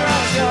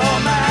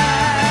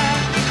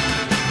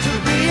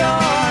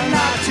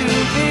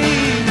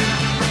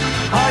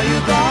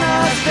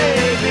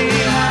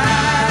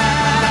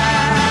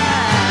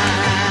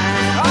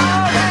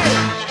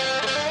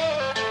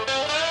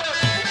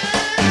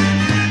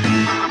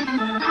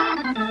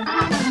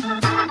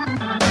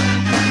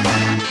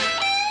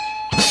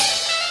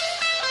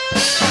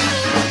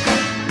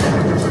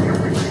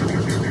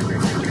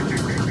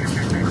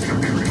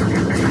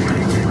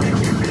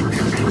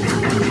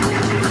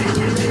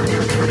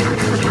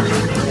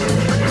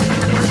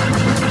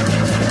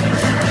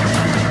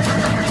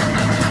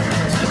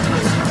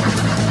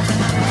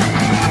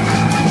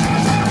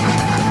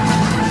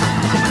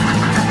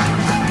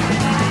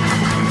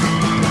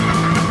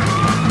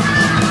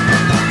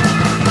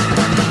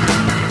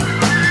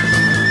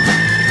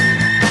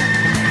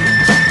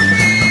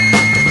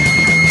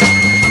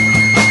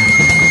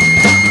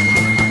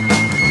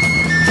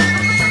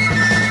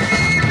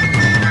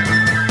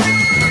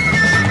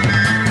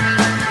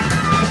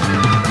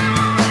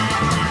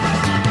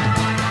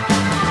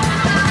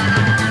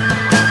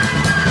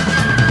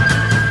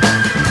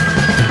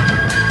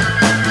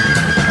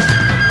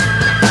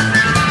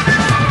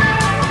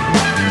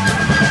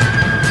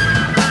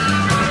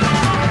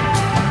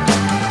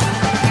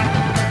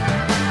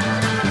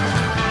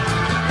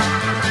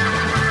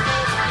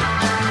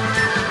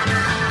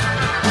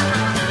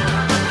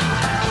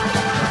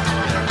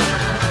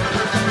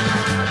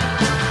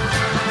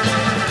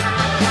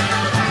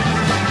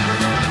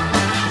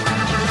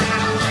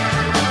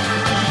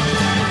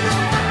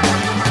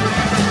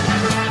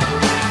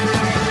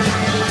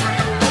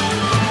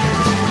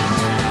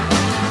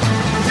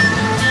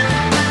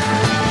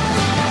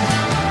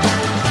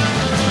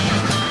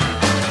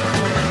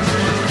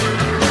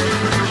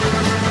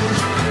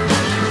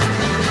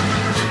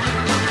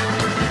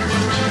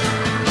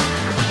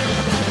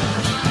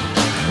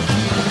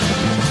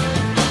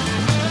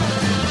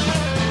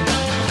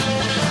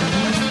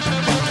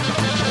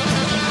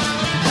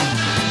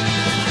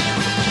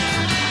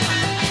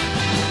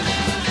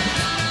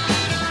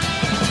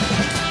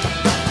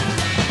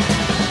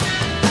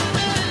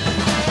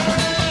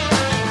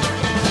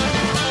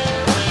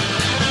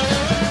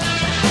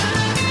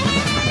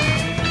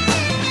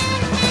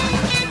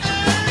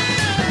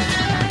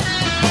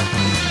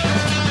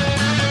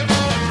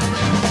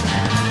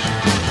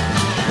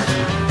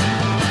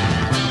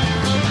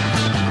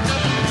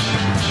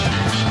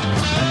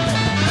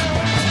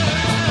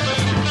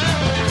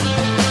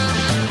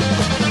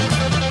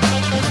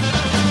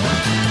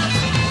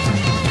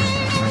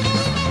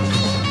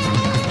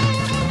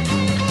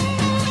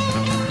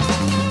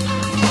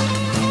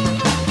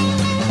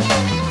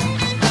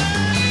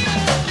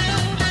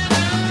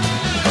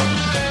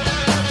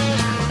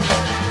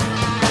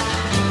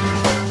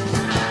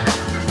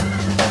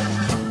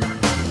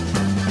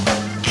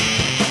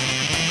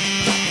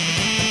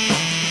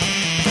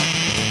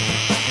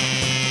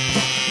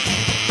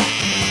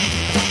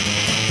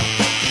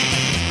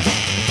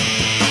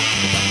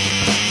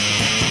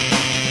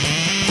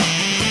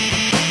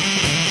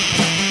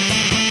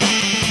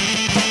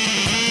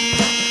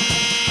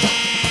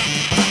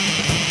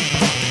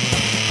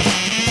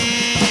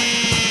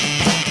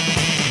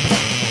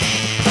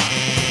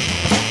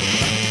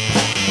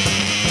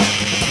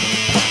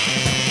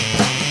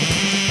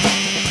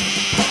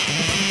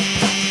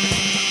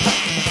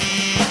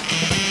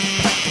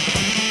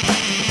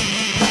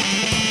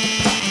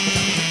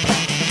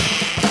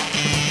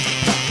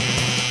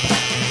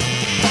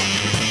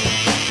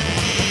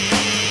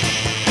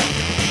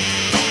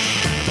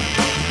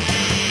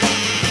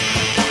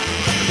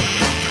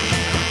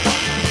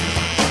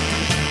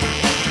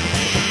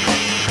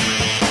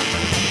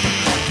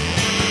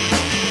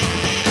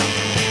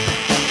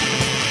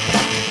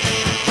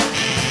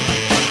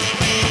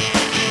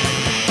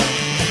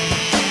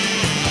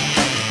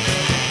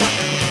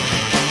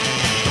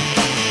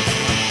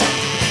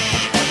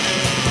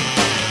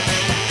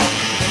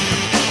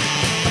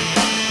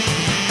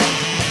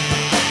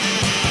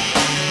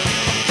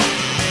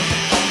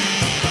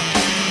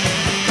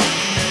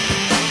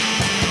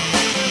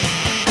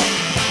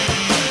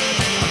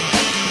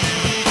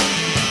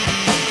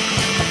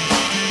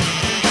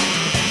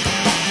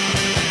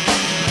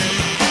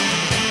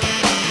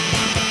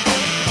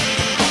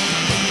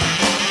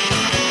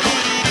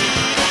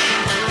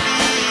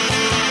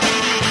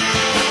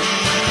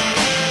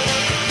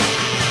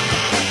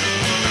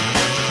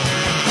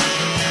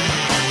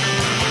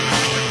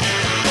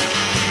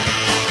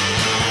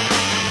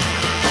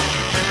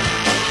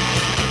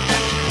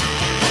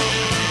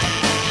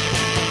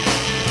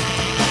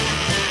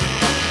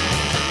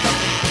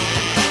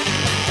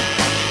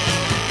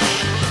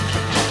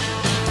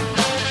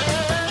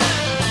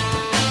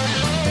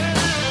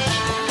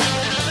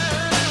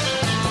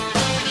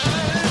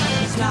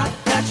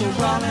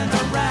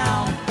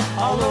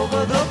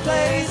other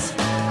place.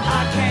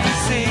 I can't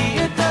see,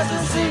 it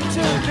doesn't seem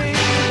to be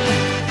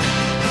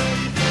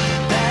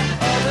that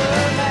other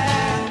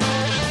land.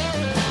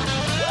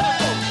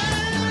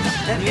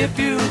 And if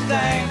you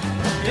think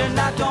you're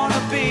not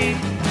gonna be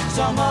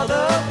some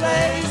other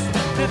place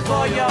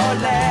before your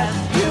last,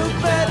 you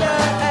better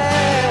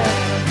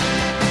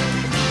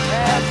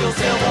ask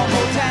yourself one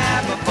more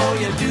time before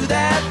you do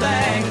that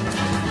thing.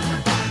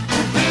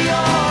 To be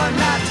or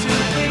not to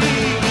be,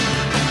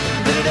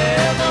 did it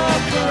ever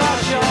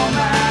cross your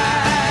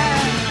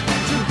mind?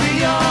 To be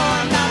or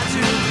not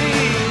to be,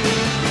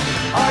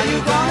 are you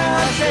gonna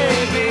stay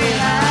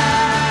behind?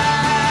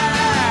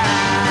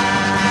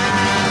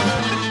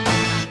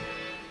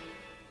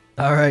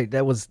 All right,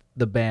 that was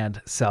the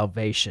band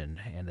Salvation,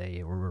 and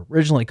they were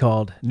originally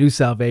called New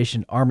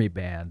Salvation Army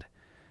Band,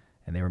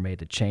 and they were made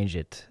to change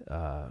it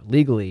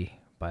legally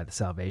by the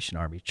Salvation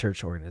Army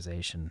Church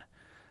organization.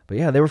 But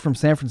yeah, they were from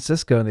San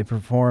Francisco, and they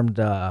performed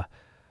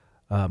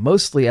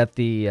mainly at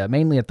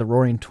the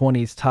Roaring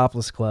Twenties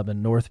Topless Club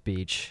in North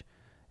Beach,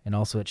 and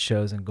also at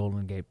shows in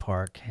Golden Gate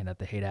Park and at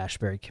the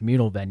Haight-Ashbury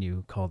communal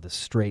venue called the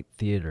Straight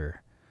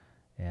Theater.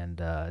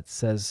 And it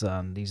says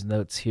on these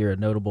notes here, a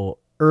notable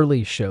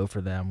early show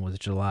for them was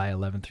July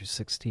 11th through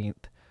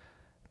 16th,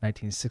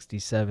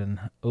 1967,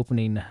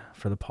 opening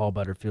for the Paul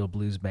Butterfield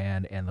Blues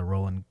Band and the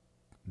Roland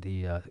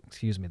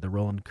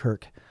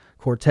Kirk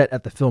Quartet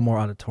at the Fillmore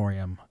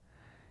Auditorium.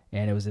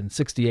 And it was in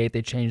 68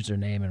 they changed their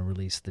name and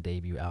released the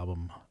debut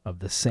album of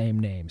the same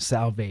name,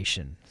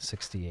 Salvation.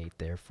 68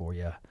 there for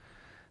you.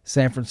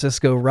 San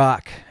Francisco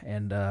rock,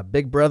 and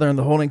Big Brother and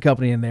the Holding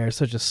Company in there.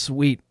 Such a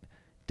sweet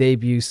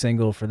debut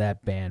single for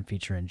that band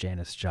featuring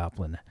Janis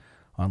Joplin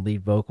on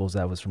lead vocals.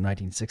 That was from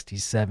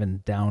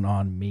 1967, Down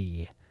on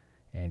Me.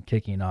 And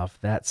kicking off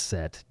that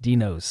set,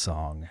 Dino's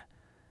Song.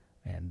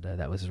 And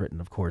that was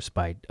written, I'm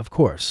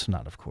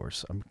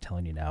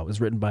telling you now, it was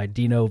written by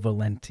Dino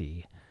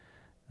Valenti,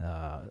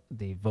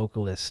 the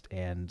vocalist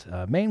and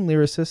main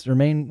lyricist, or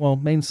main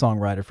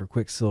songwriter for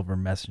Quicksilver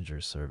Messenger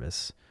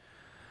Service.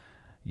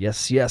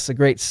 Yes, a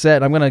great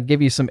set. I'm going to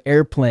give you some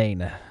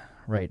Airplane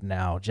right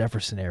now,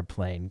 Jefferson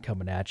Airplane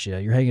coming at you.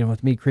 You're hanging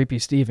with me, Creepy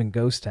Steve, in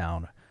Ghost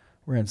Town.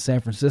 We're in San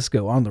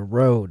Francisco on the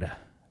road.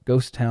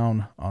 Ghost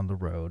Town on the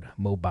road,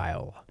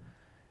 Mobile,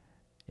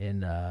 in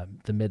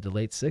the mid to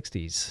late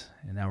 60s.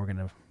 And now we're going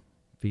to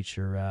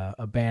feature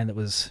a band that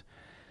was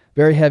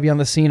very heavy on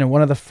the scene and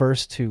one of the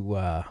first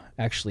to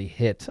actually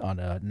hit on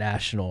a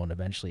national and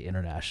eventually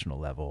international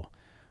level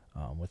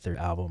with their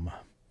album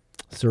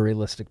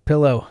Surrealistic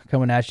Pillow.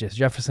 Coming at you,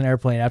 Jefferson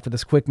Airplane, after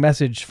this quick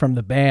message from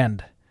the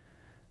band.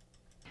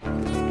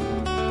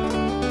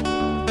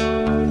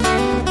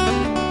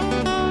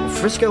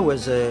 Frisco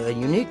was a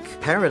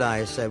unique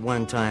paradise at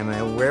one time.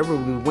 Wherever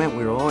we went,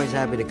 we were always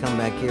happy to come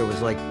back here. It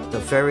was like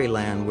the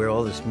fairyland where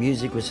all this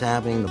music was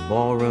happening, the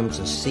ballrooms,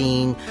 the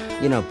scene,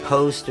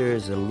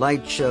 posters, the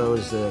light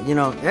shows,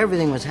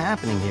 everything was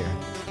happening here.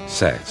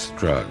 Sex,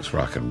 drugs,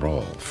 rock and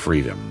roll,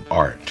 freedom,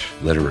 art,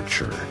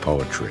 literature,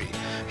 poetry,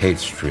 Haight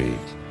Street.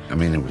 I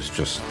mean, it was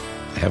just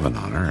heaven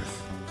on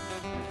earth.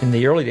 In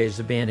the early days,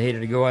 the band hated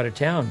to go out of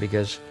town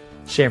because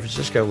San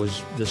Francisco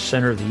was the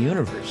center of the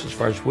universe as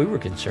far as we were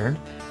concerned.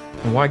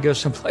 And why go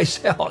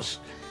someplace else?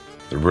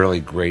 The really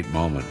great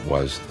moment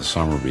was the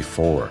summer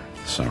before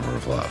the Summer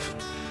of Love,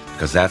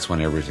 because that's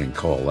when everything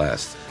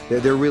coalesced.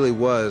 There really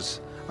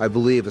was, I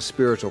believe, a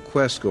spiritual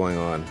quest going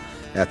on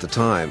at the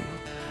time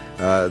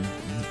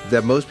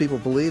that most people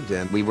believed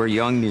in. We were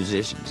young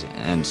musicians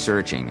and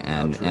searching,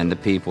 and the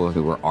people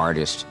who were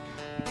artists,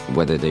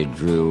 whether they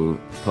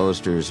drew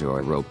posters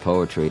or wrote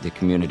poetry, the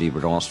community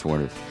would all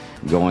sort of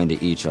go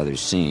into each other's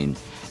scene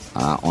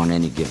on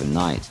any given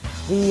night.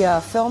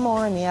 The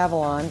Fillmore and the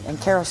Avalon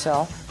and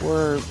Carousel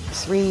were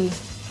three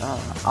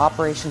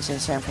operations in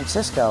San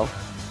Francisco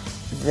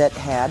that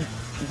had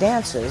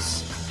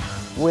dances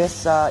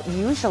with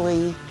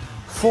usually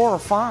 4 or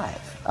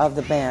 5 of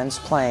the bands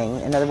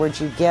playing. In other words,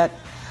 you'd get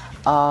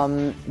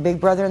Big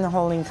Brother and the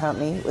Holding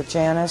Company with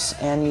Janis,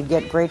 and you'd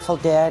get Grateful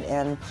Dead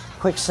and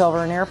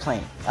Quicksilver and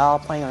Airplane all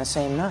playing on the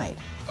same night.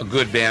 A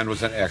good band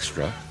was an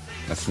extra.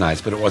 That's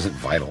nice, but it wasn't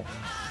vital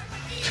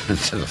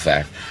to the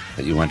fact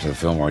that you went to the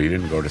Fillmore. You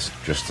didn't go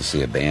just to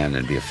see a band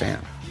and be a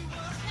fan.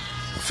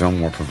 The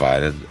Fillmore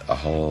provided a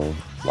whole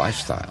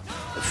lifestyle.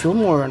 The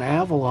Fillmore and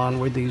Avalon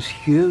were these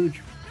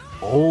huge,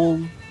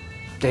 old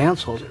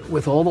dance halls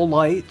with all the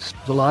lights.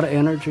 There's a lot of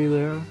energy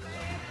there.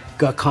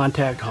 Got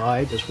contact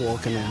high just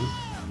walking in.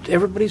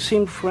 Everybody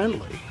seemed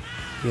friendly,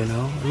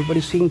 Everybody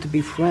seemed to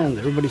be friends.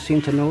 Everybody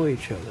seemed to know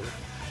each other.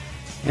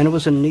 And it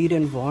was a neat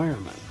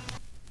environment.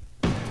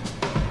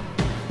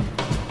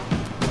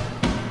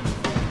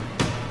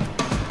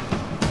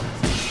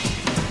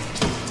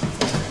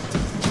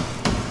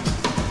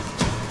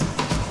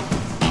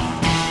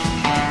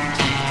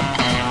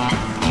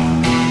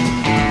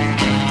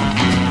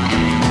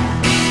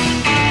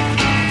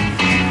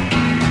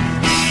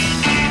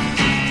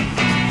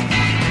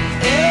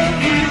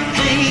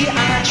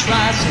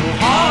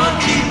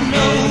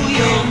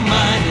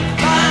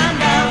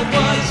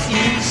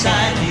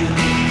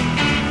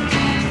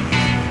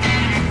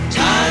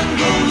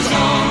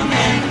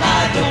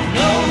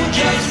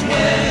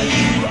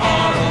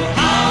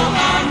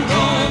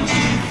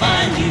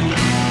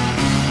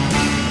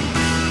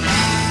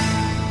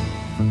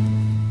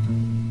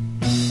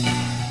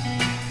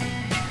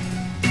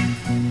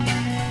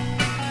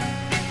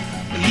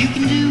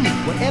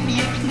 whatever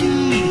you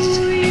please.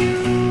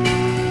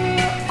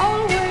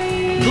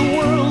 Always The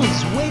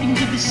world's waiting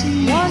to be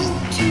seized. want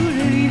to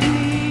leave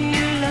me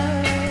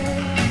alone.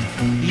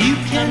 You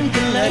can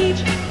collect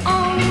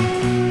all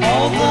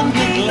the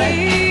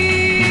neglect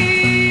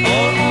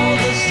or all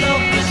the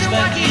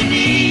self-respect you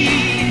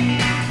need.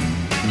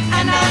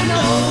 And I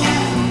know,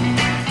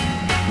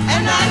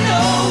 and I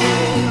know,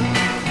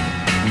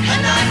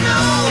 and I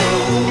know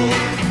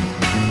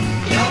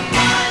your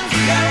mind's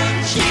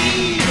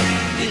guaranteed.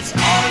 It's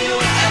all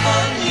you'll ever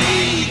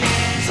need.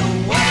 So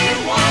what do you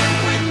want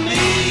with me?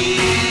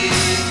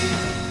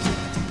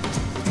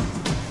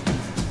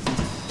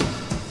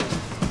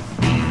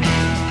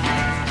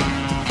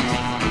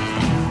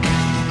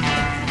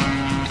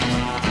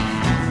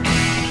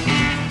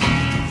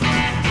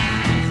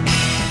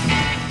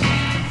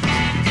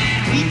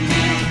 We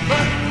live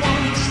but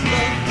once,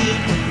 the good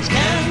things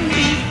can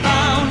be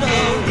found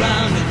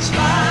around in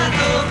spite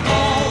of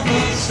all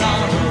the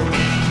sorrow.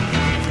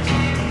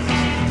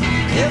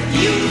 If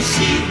you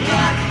see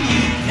black,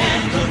 you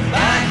can look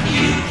back,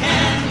 you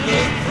can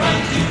look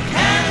front, you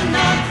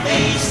cannot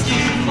face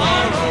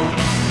tomorrow.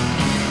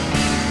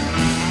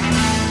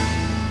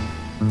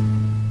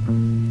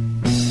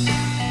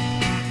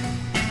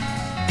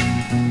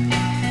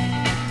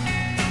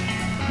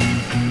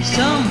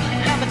 Some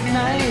have it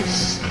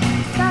nice,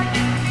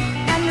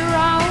 and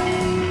round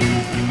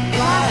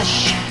flash,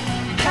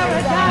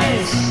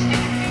 paradise.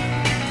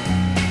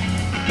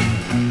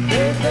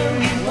 They're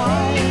very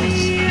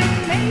wise,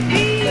 very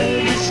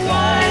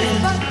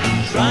disguised,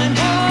 trying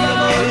to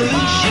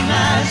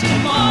revolutionize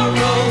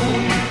tomorrow.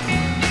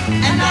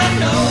 And I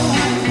know,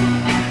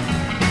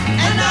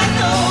 and I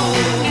know,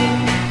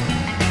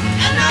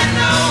 and I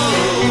know,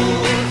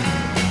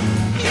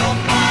 your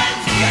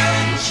mind's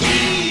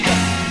guaranteed.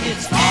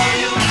 It's all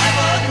you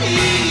ever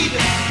need.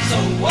 So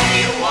what do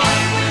you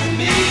want with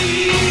me?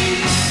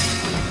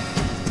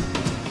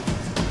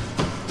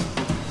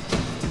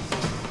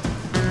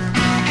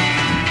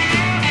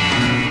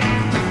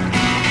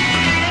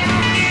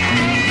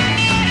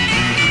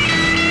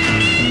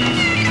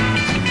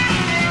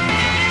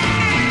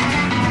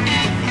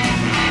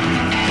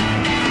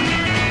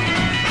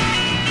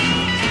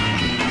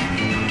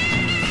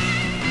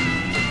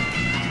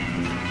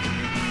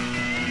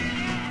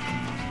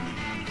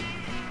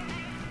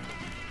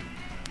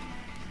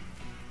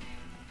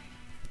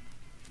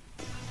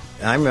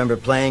 I remember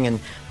playing, and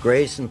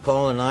Grace and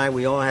Paul and I,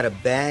 we all had a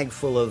bag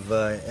full of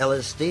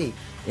LSD,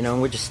 you know,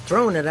 and we're just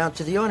throwing it out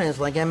to the audience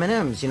like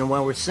M&Ms, you know,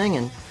 while we're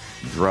singing.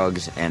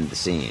 Drugs and the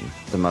scene.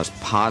 The most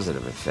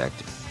positive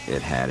effect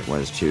it had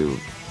was to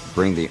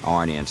bring the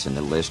audience and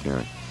the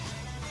listener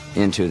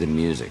into the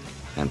music,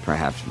 and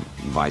perhaps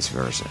vice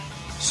versa,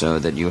 so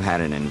that you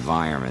had an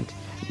environment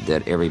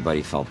that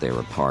everybody felt they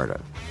were part of.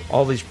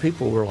 All these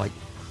people were like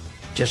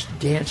just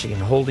dancing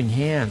and holding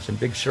hands in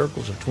big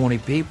circles of 20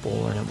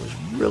 people, and it was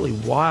really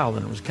wild,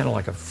 and it was kind of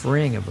like a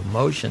freeing of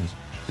emotions.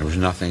 There was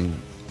nothing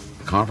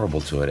comparable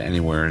to it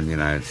anywhere in the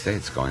United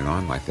States going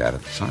on like that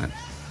at the time.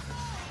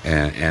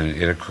 And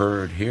it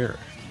occurred here.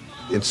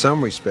 In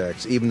some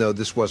respects, even though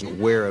this wasn't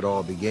where it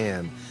all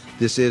began,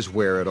 this is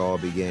where it all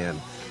began.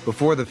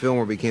 Before the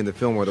Fillmore became the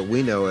Fillmore that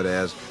we know it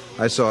as,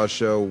 I saw a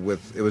show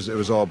with, it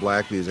was all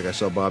black music. I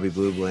saw Bobby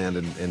Blue Bland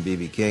and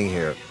B.B. King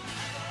here.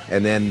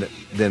 And then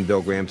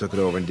Bill Graham took it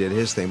over and did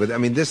his thing. But I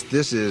mean,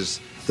 this is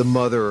the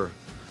mother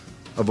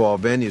of all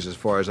venues as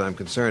far as I'm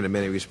concerned in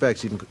many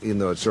respects, even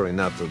though it's certainly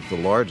not the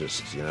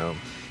largest, you know.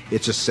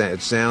 It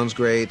sounds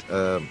great.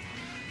 The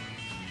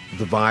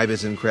vibe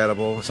is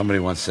incredible. Somebody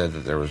once said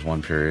that there was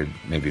one period,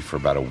 maybe for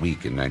about a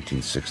week in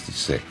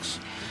 1966,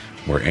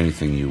 where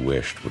anything you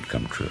wished would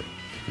come true.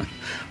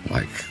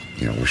 Like,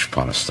 you know, wish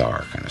upon a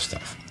star kind of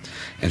stuff.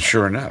 And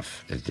sure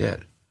enough, it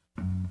did.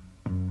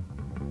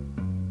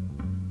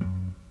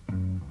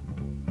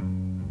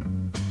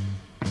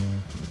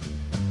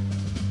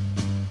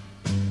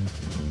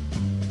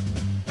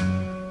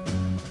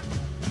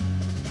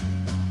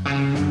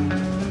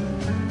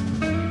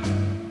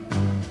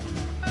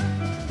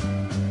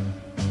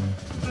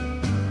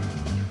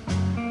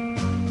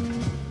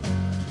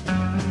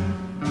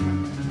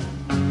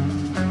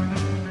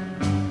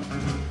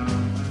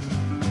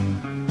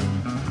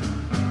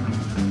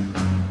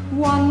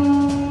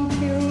 One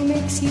pill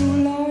makes you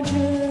larger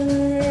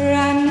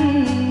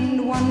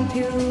and one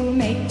pill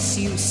makes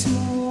you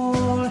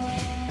small,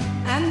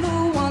 and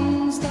the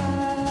ones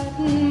that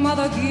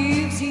mother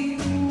gives you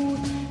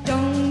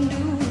don't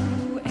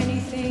do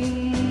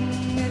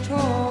anything at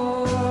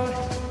all.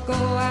 Go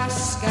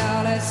ask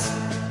Alice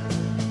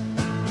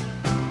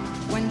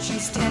when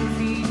she's 10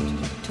 feet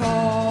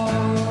tall.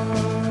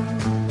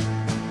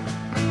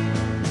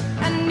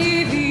 And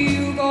if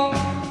you go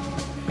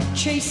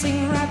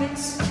chasing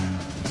rabbits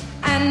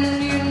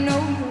and you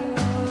know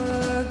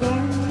you're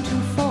going to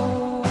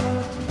fall,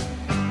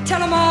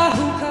 tell 'em a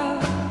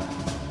hookah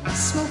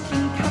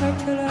smoking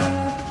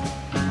caterpillar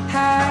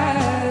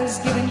has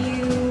given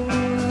you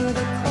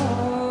the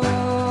call.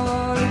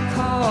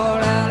 Call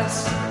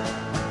Alice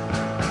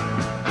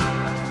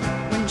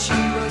when she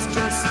was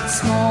just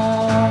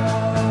small.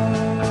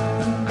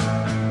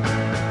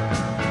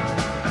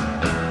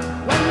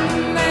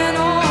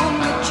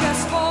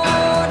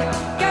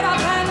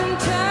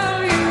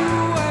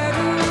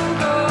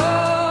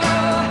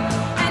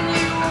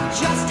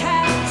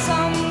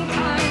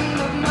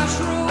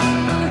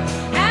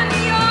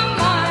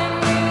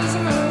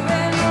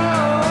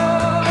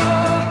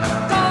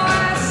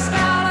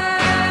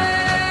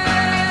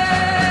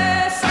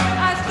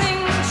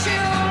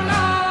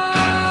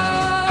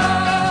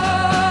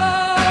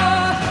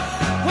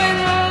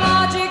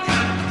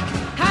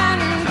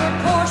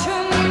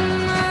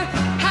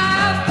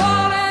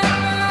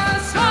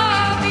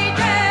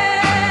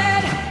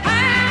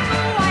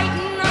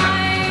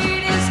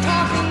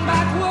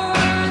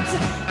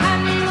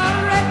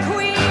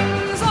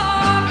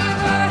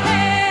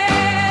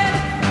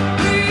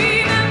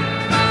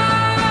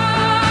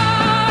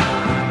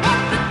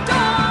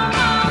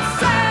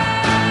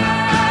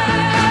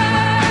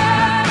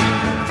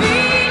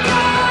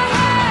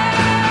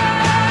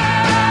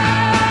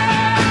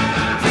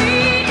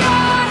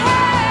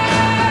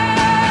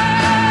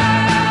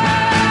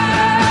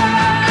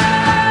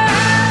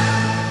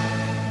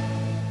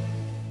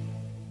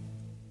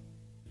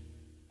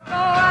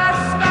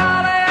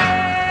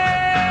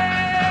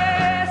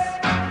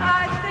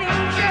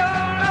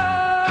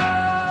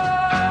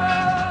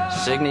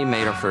 Ronnie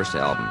made our first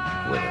album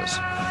with us,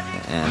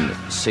 and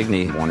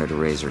Signe wanted to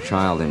raise her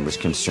child and was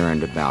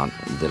concerned about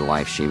the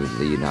life she would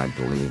lead, I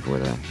believe,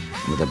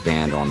 with a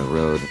band on the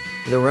road.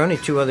 There were only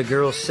two other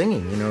girls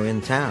singing,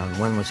 in town.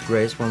 One was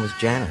Grace, one was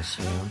Janice,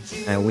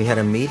 And we had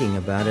a meeting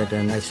about it,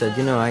 and I said,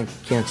 I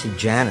can't see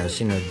Janice,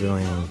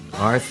 doing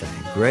our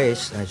thing.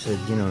 Grace, I said,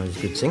 is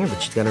a good singer,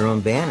 but she's got her own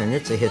band, and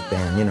it's a hit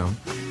band,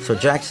 So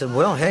Jack said,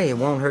 well, hey, it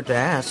won't hurt to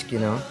ask,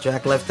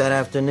 Jack left that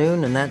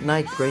afternoon, and that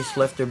night, Grace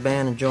left her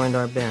band and joined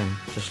our band,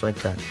 just like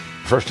that.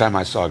 First time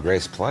I saw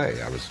Grace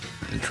play, I was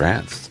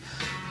entranced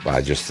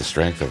by just the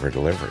strength of her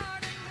delivery.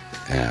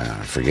 And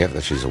I forget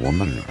that she's a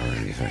woman or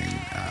anything.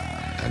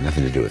 Had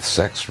nothing to do with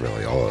sex,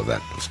 really, although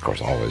that, of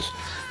course, always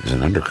is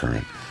an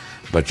undercurrent.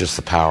 But just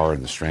the power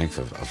and the strength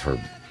of her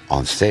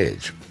on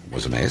stage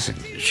was amazing.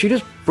 She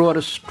just brought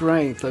a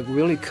strength, like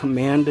really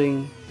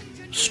commanding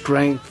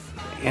strength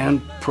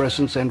and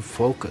presence and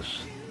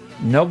focus.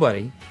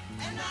 Nobody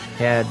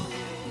had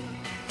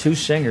two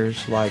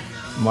singers like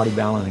Marty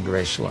Balin and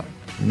Grace Slick.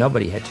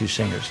 Nobody had two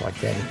singers like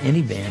that in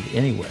any band,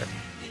 anywhere.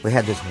 We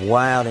had this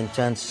wild,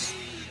 intense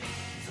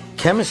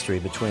chemistry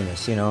between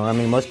us,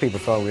 most people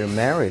thought we were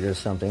married or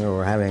something, or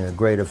were having a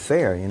great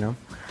affair,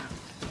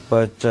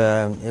 But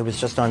it was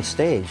just on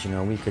stage,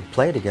 we could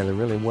play together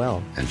really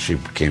well. And she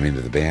came into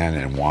the band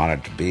and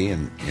wanted to be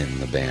in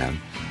the band,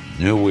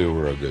 knew we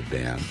were a good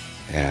band,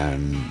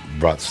 and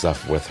brought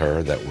stuff with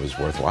her that was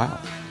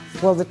worthwhile.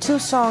 Well, the two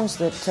songs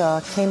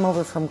that came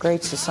over from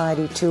Great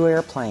Society to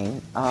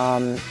Airplane,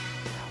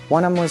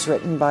 one of them was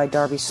written by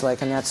Darby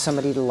Slick, and that's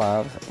Somebody to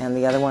Love, and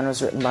the other one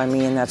was written by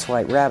me, and that's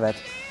White Rabbit.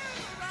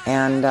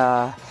 And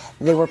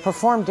they were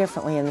performed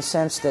differently in the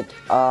sense that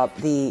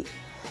the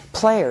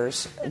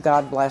players,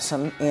 God bless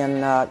them,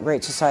 in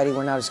Great Society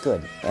were not as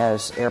good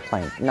as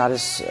Airplane. Not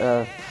as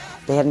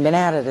they hadn't been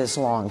at it as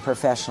long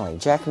professionally.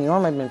 Jack and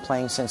Yorm had been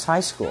playing since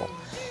high school.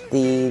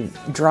 The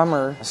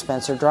drummer,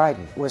 Spencer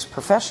Dryden, was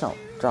professional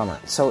drummer.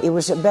 So it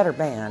was a better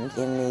band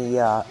in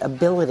the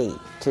ability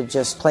to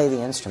just play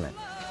the instrument.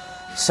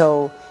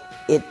 So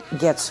it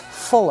gets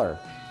fuller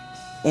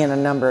in a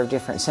number of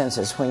different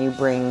senses when you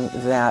bring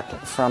that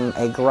from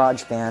a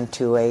garage band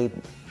to a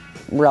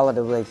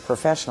relatively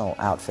professional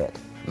outfit.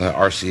 The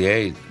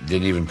RCA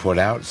didn't even put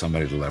out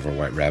Somebody to Love or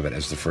White Rabbit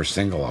as the first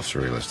single off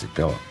Surrealistic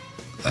Pillow.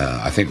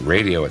 I think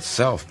radio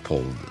itself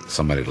pulled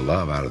Somebody to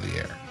Love out of the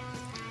air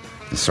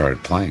and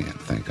started playing it,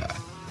 thank God.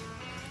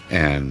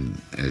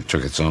 And it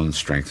took its own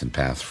strength and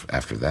path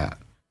after that.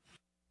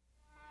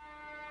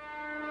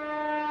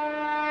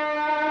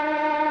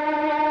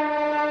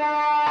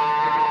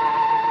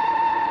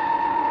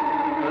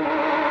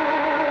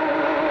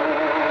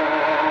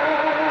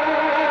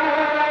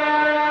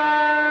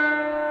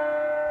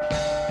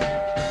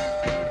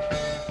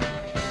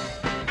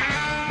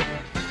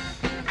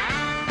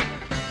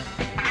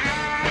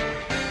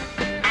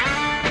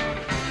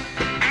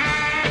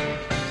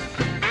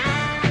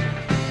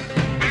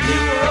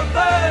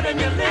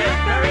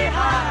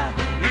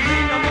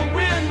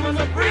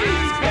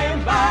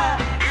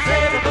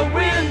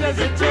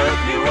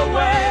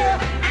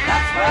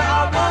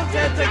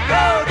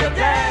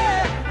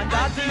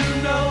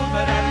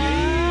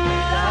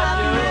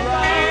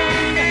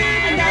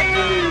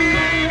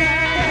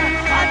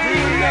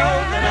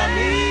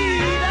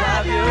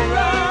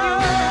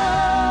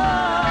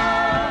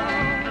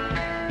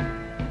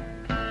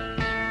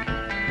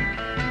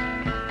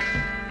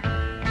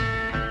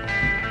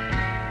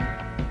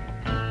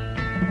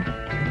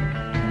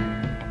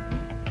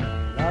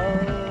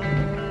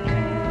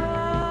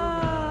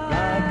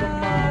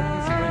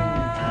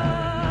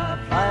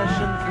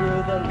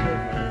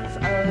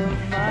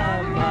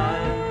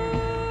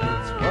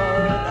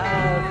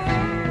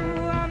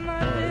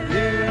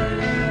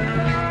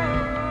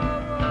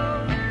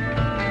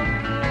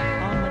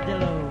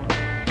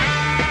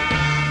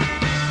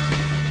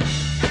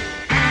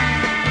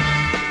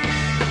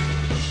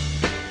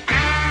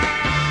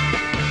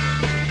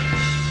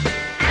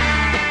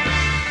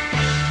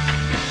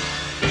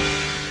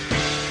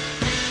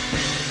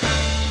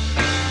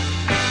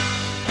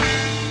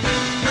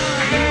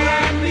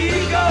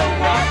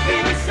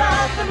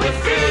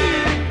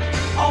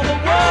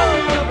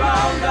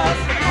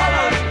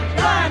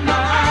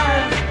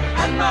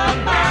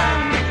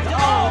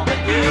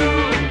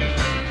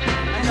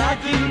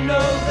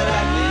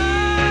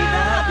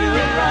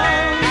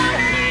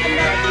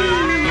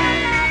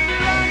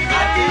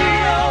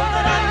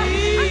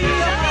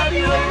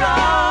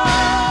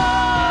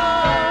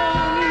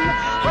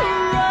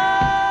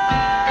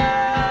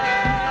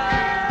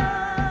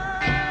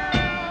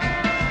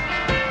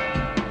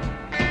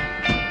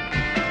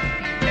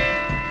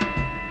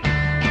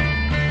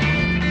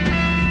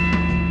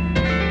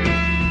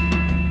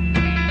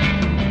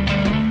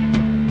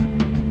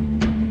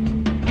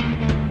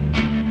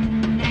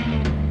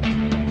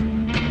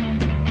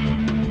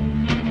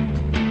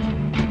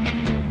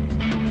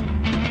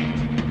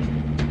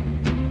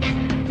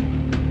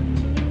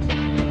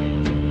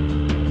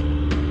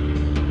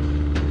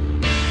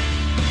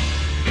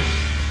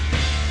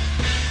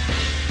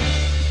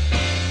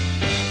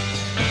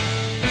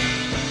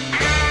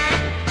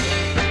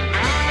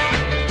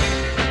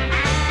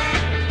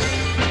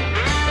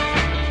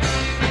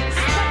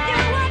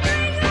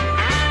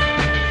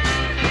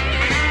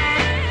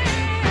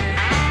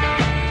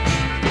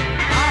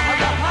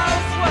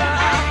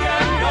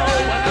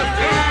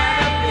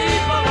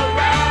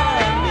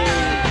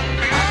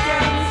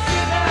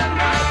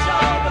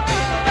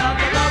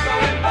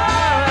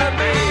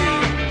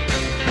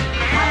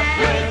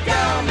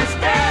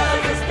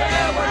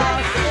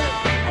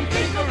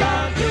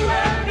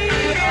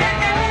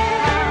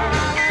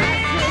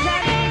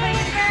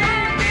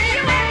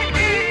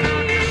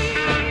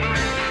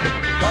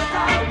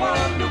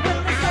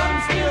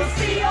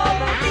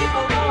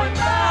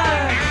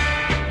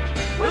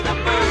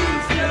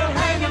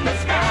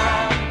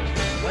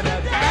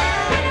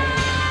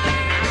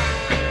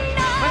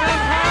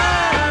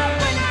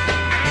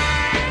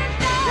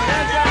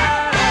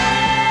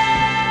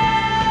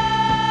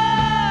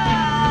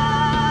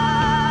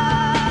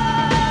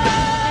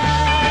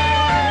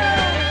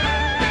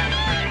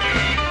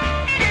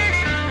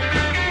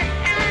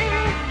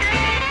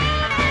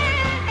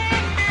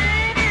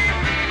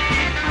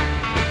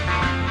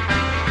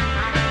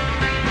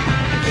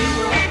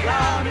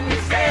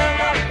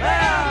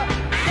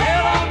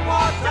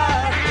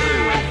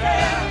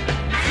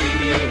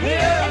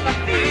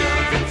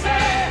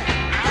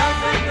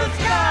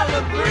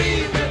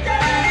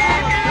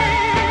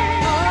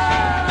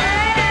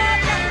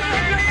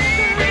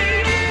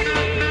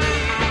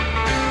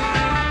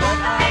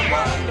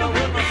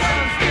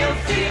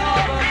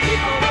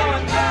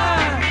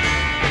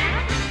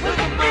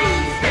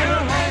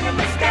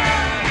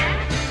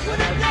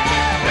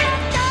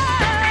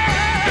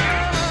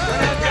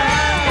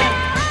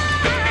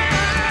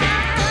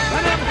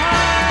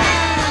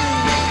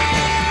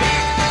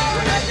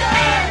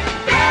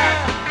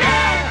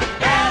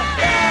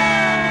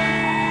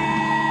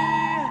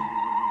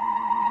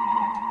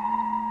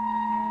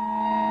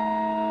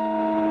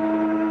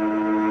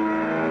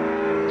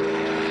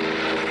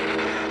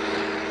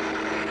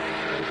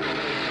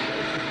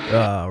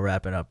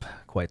 Wrapping up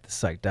quite the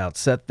psyched out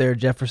set there.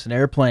 Jefferson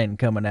Airplane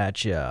coming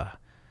at you.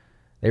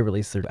 They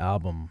released their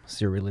album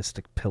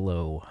Surrealistic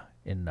Pillow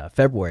in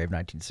February of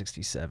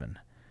 1967,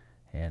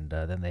 and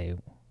then they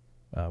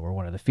were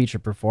one of the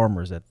featured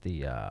performers at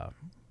the I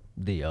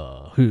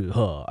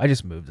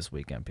just moved this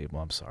weekend, people.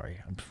 I'm sorry.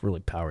 I'm really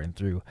powering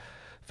through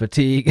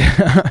fatigue.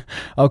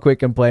 I'll quit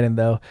complaining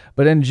though.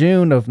 But in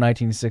June of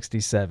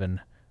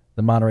 1967,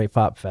 the Monterey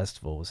Pop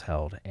Festival was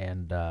held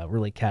and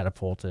really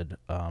catapulted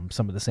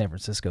some of the San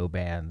Francisco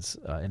bands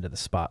into the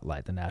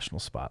spotlight, the national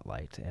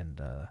spotlight.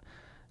 And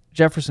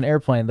Jefferson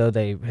Airplane, though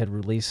they had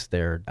released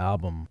their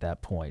album at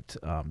that point,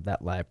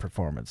 that live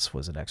performance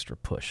was an extra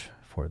push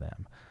for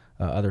them.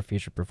 Other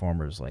featured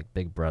performers like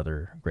Big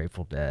Brother,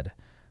 Grateful Dead,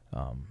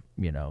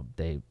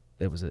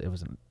 it was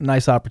a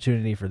nice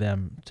opportunity for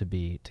them to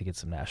get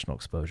some national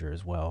exposure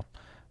as well.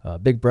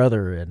 Big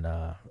Brother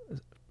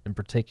in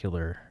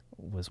particular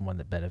was one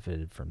that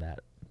benefited from that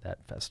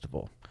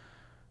festival.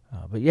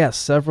 But yes,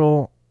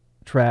 several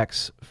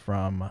tracks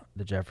from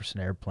the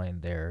Jefferson Airplane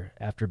there.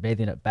 After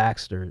Bathing at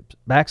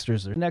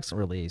Baxter's their next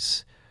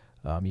release,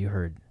 you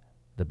heard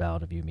The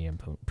Ballad of You, Me,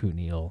 and Pooh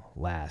Neal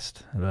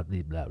last. Blah,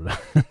 blah, blah, blah.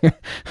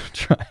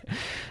 Try.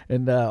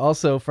 And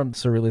also from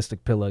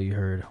Surrealistic Pillow, you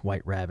heard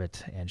White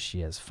Rabbit and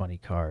She Has Funny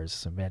Cars.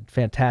 Some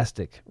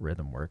fantastic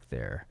rhythm work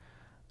there.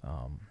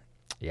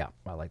 Yeah,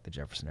 I like the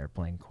Jefferson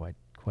Airplane quite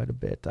a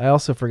bit. I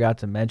also forgot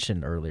to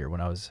mention earlier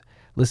when I was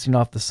listing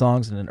off the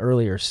songs in an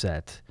earlier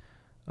set,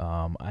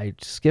 I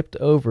skipped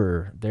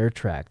over their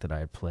track that I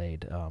had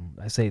played.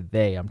 I say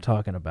they, I'm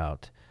talking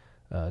about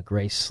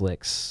Grace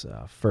Slick's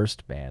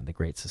first band, The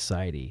Great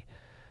Society,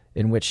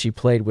 in which she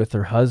played with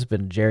her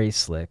husband, Jerry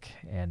Slick,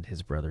 and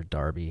his brother,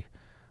 Darby.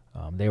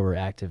 They were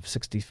active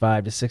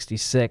 65 to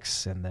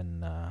 66, and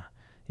then,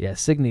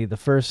 Signe, the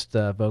first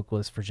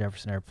vocalist for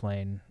Jefferson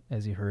Airplane,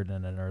 as you heard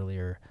in an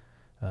earlier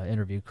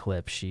interview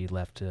clip, she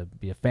left to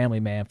be a family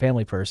ma'am,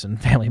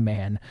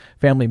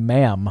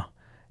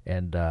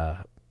 and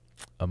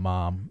a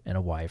mom and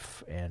a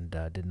wife, and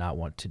did not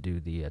want to do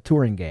the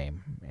touring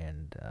game.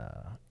 And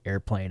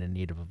Airplane, in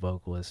need of a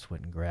vocalist,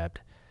 went and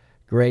grabbed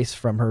Grace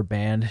from her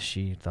band.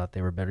 She thought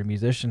they were better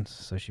musicians,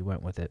 so she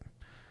went with it.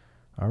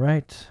 All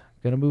right,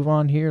 gonna move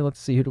on here. Let's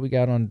see, who do we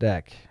got on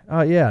deck?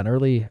 Oh yeah, an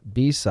early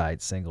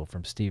B-side single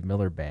from Steve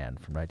Miller Band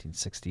from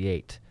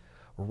 1968.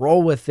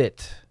 Roll With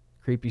It.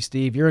 Creepy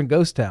Steve, you're in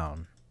Ghost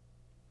Town.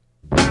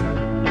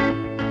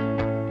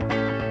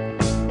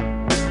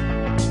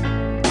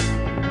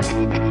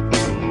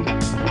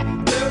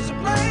 There's a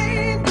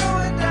plane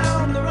going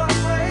down the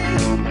runway.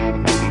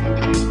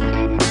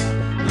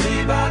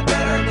 Leave, I'd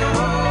better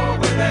go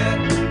with it.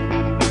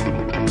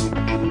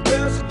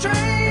 There's a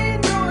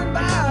train going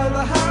by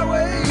the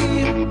highway.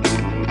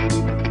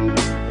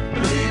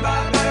 Leave,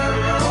 I'd better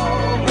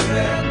roll with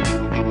it.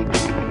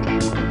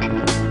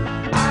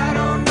 I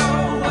don't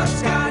know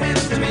what's got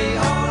into me.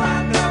 All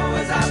I know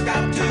is I've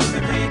got to be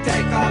free.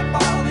 Take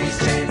off all these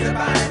chains that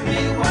bind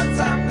me. Once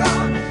I'm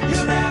gone,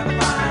 you'll never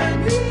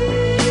find me.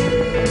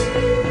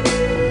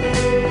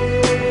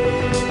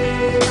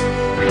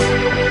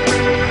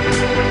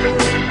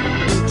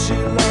 Did she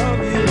love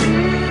you?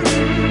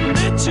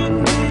 Did she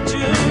need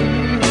you?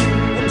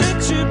 Did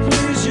she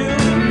please you?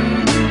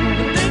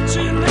 Did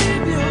she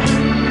leave you?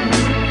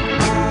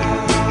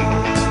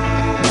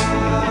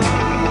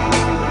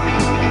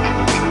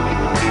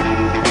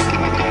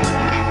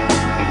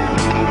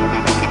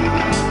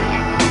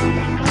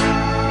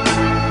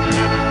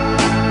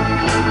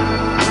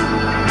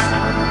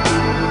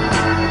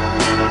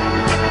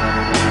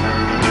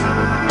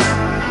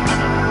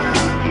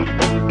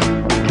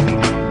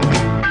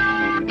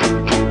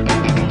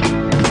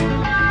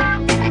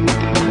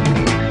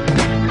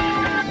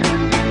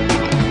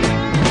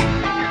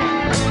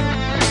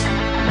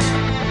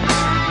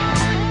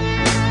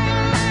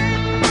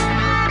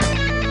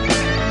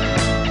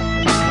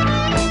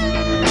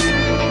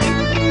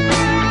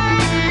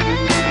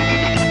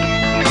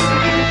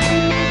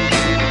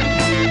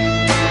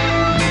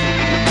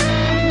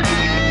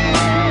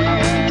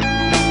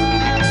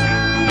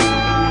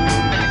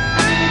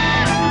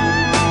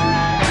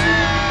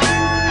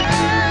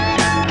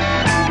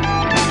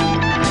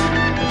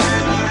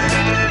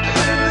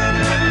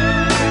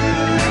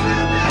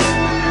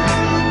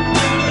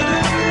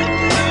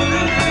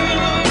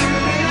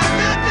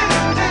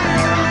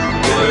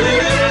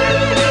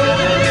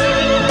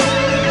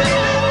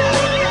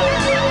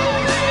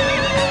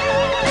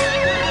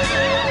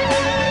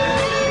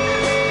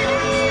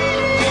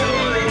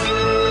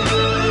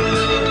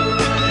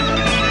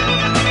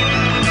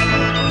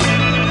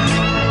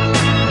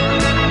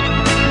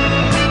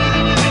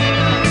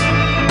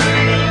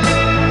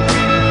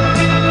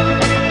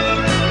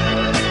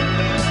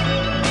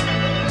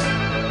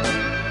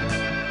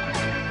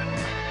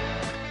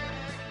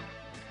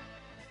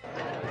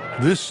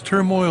 This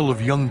turmoil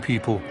of young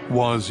people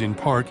was, in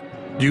part,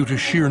 due to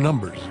sheer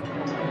numbers.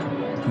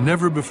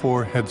 Never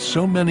before had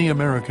so many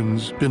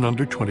Americans been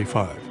under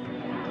 25.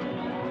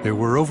 There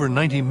were over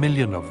 90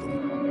 million of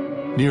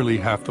them, nearly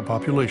half the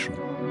population.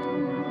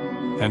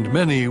 and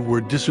many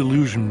were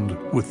disillusioned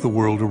with the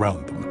world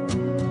around them.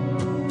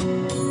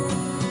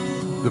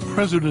 The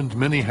president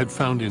many had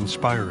found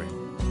inspiring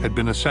had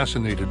been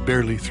assassinated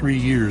barely 3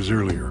 years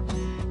earlier.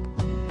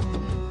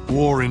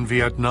 War in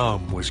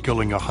Vietnam was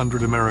killing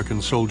 100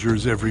 American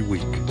soldiers every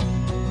week.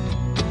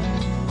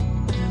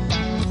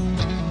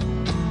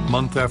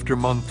 Month after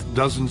month,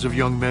 dozens of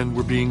young men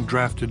were being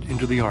drafted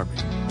into the Army.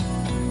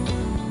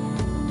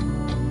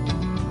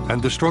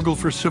 And the struggle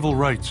for civil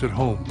rights at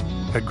home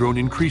had grown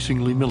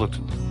increasingly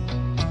militant.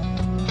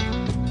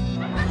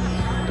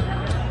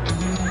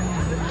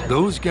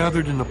 Those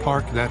gathered in the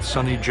park that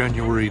sunny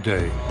January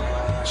day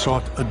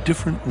sought a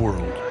different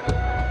world.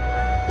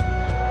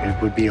 It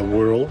would be a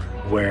world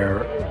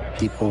where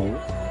people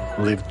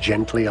live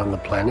gently on the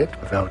planet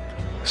without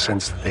the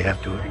sense that they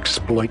have to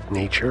exploit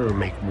nature or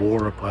make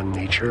war upon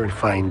nature and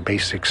find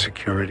basic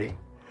security.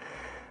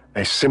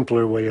 A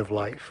simpler way of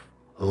life,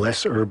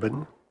 less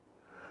urban,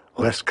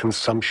 less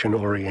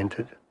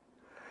consumption-oriented,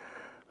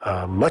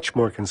 much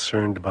more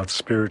concerned about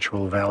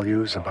spiritual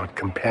values, about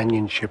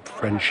companionship,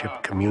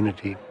 friendship,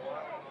 community,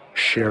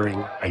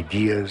 sharing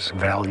ideas,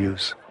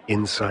 values,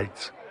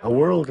 insights. A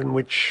world in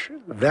which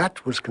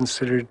that was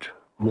considered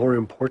more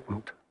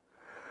important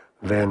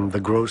than the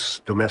gross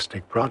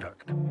domestic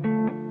product.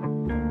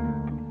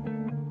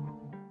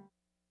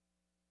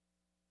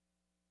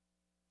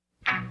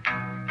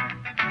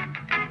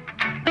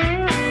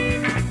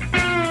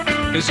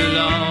 It's a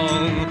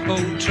long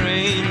old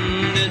train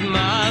that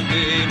my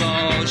babe,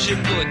 oh, she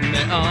put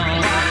me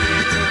on. Why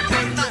did you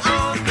put me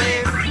on,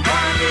 babe?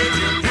 Why did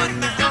you put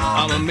me on?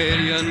 I'm a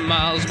million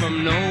miles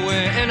from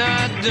nowhere and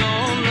I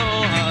don't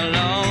know how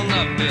long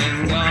I've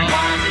been gone.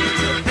 Why did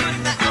you put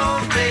me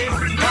on, babe?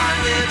 Why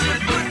did you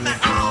put me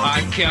on? I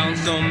count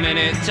so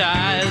many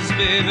ties,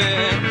 baby,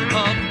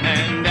 up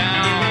and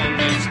down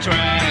this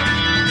track.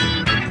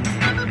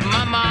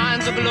 My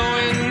mind's a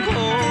blowing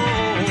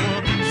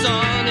cold,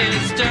 sun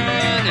is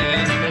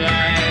turning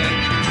black.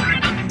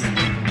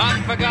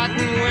 I've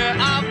forgotten where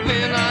I've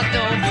been, I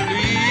don't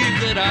believe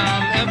that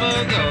I'm ever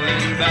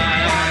going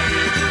back. Why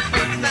did you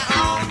put me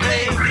on,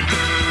 babe?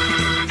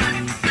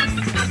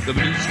 The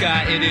blue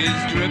sky, it is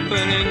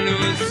dripping into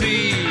a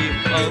sea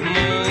of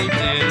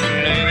molten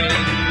lead.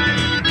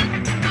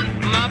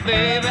 My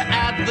baby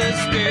at the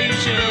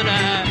station,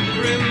 I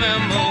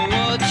remember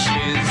what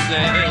she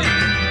said.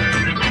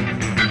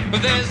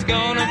 There's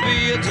gonna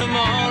be a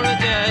tomorrow,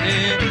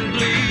 Daddy,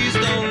 please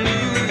don't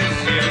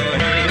lose your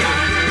head.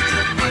 Why did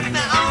you put me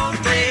on,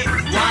 babe?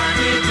 Why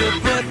did you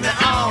put me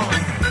on?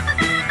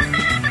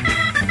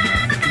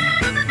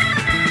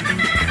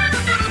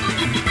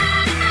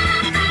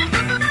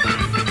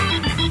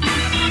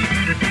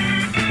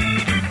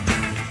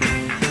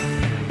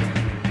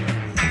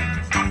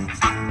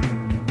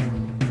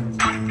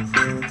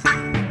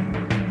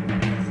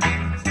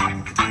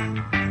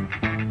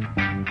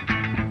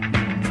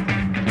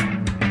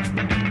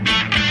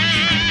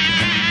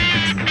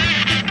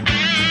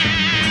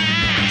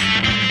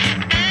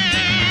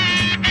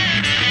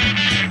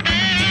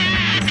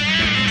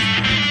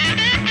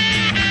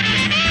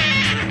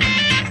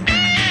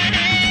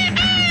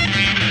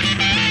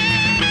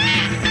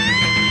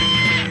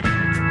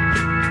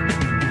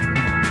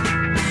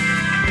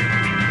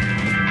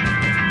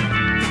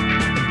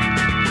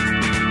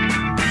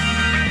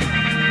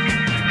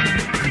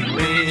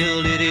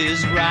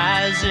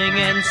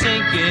 And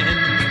sinking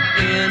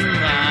in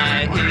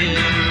my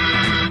ear.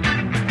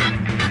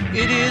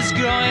 It is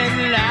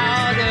growing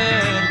louder,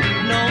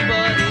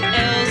 nobody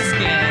else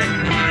can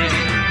hear.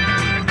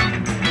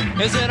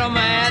 Is it a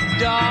mad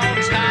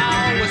dog's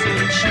howl,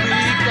 whistle,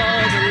 shriek,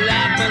 or the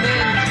laughing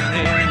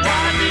engine?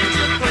 Why did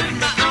you put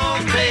me on,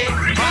 babe?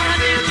 Why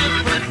did you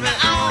put me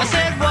on? I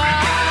said why?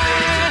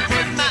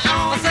 Put me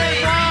on, I said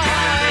why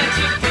did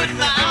you put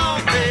me on,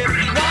 babe?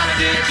 Why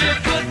did you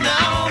put me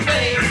on,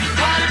 babe?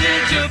 Why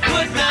did you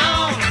put me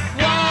on?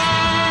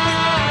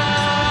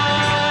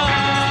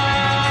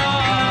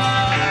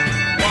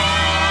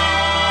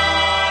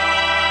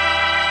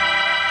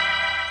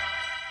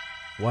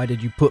 Why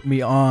Did You Put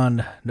Me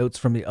On? Notes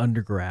from the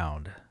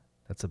Underground.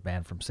 That's a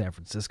band from San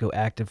Francisco,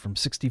 active from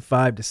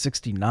 65 to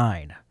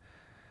 69.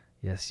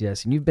 Yes,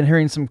 yes. And you've been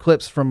hearing some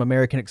clips from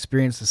American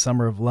Experience, the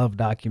Summer of Love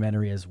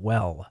documentary as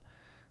well.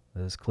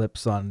 Those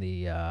clips on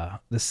the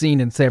scene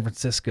in San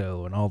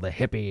Francisco and all the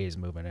hippies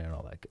moving in and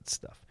all that good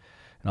stuff.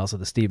 And also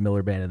the Steve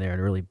Miller Band in there, an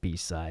early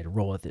B-side,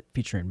 Roll With It,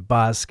 featuring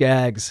Boz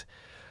Scaggs.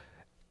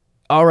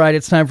 All right,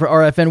 it's time for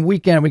RFN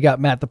Weekend. We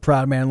got Matt the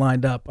Prod Man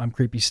lined up. I'm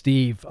Creepy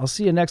Steve. I'll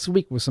see you next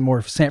week with some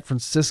more San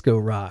Francisco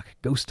rock.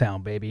 Ghost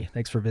Town, baby.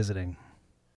 Thanks for visiting.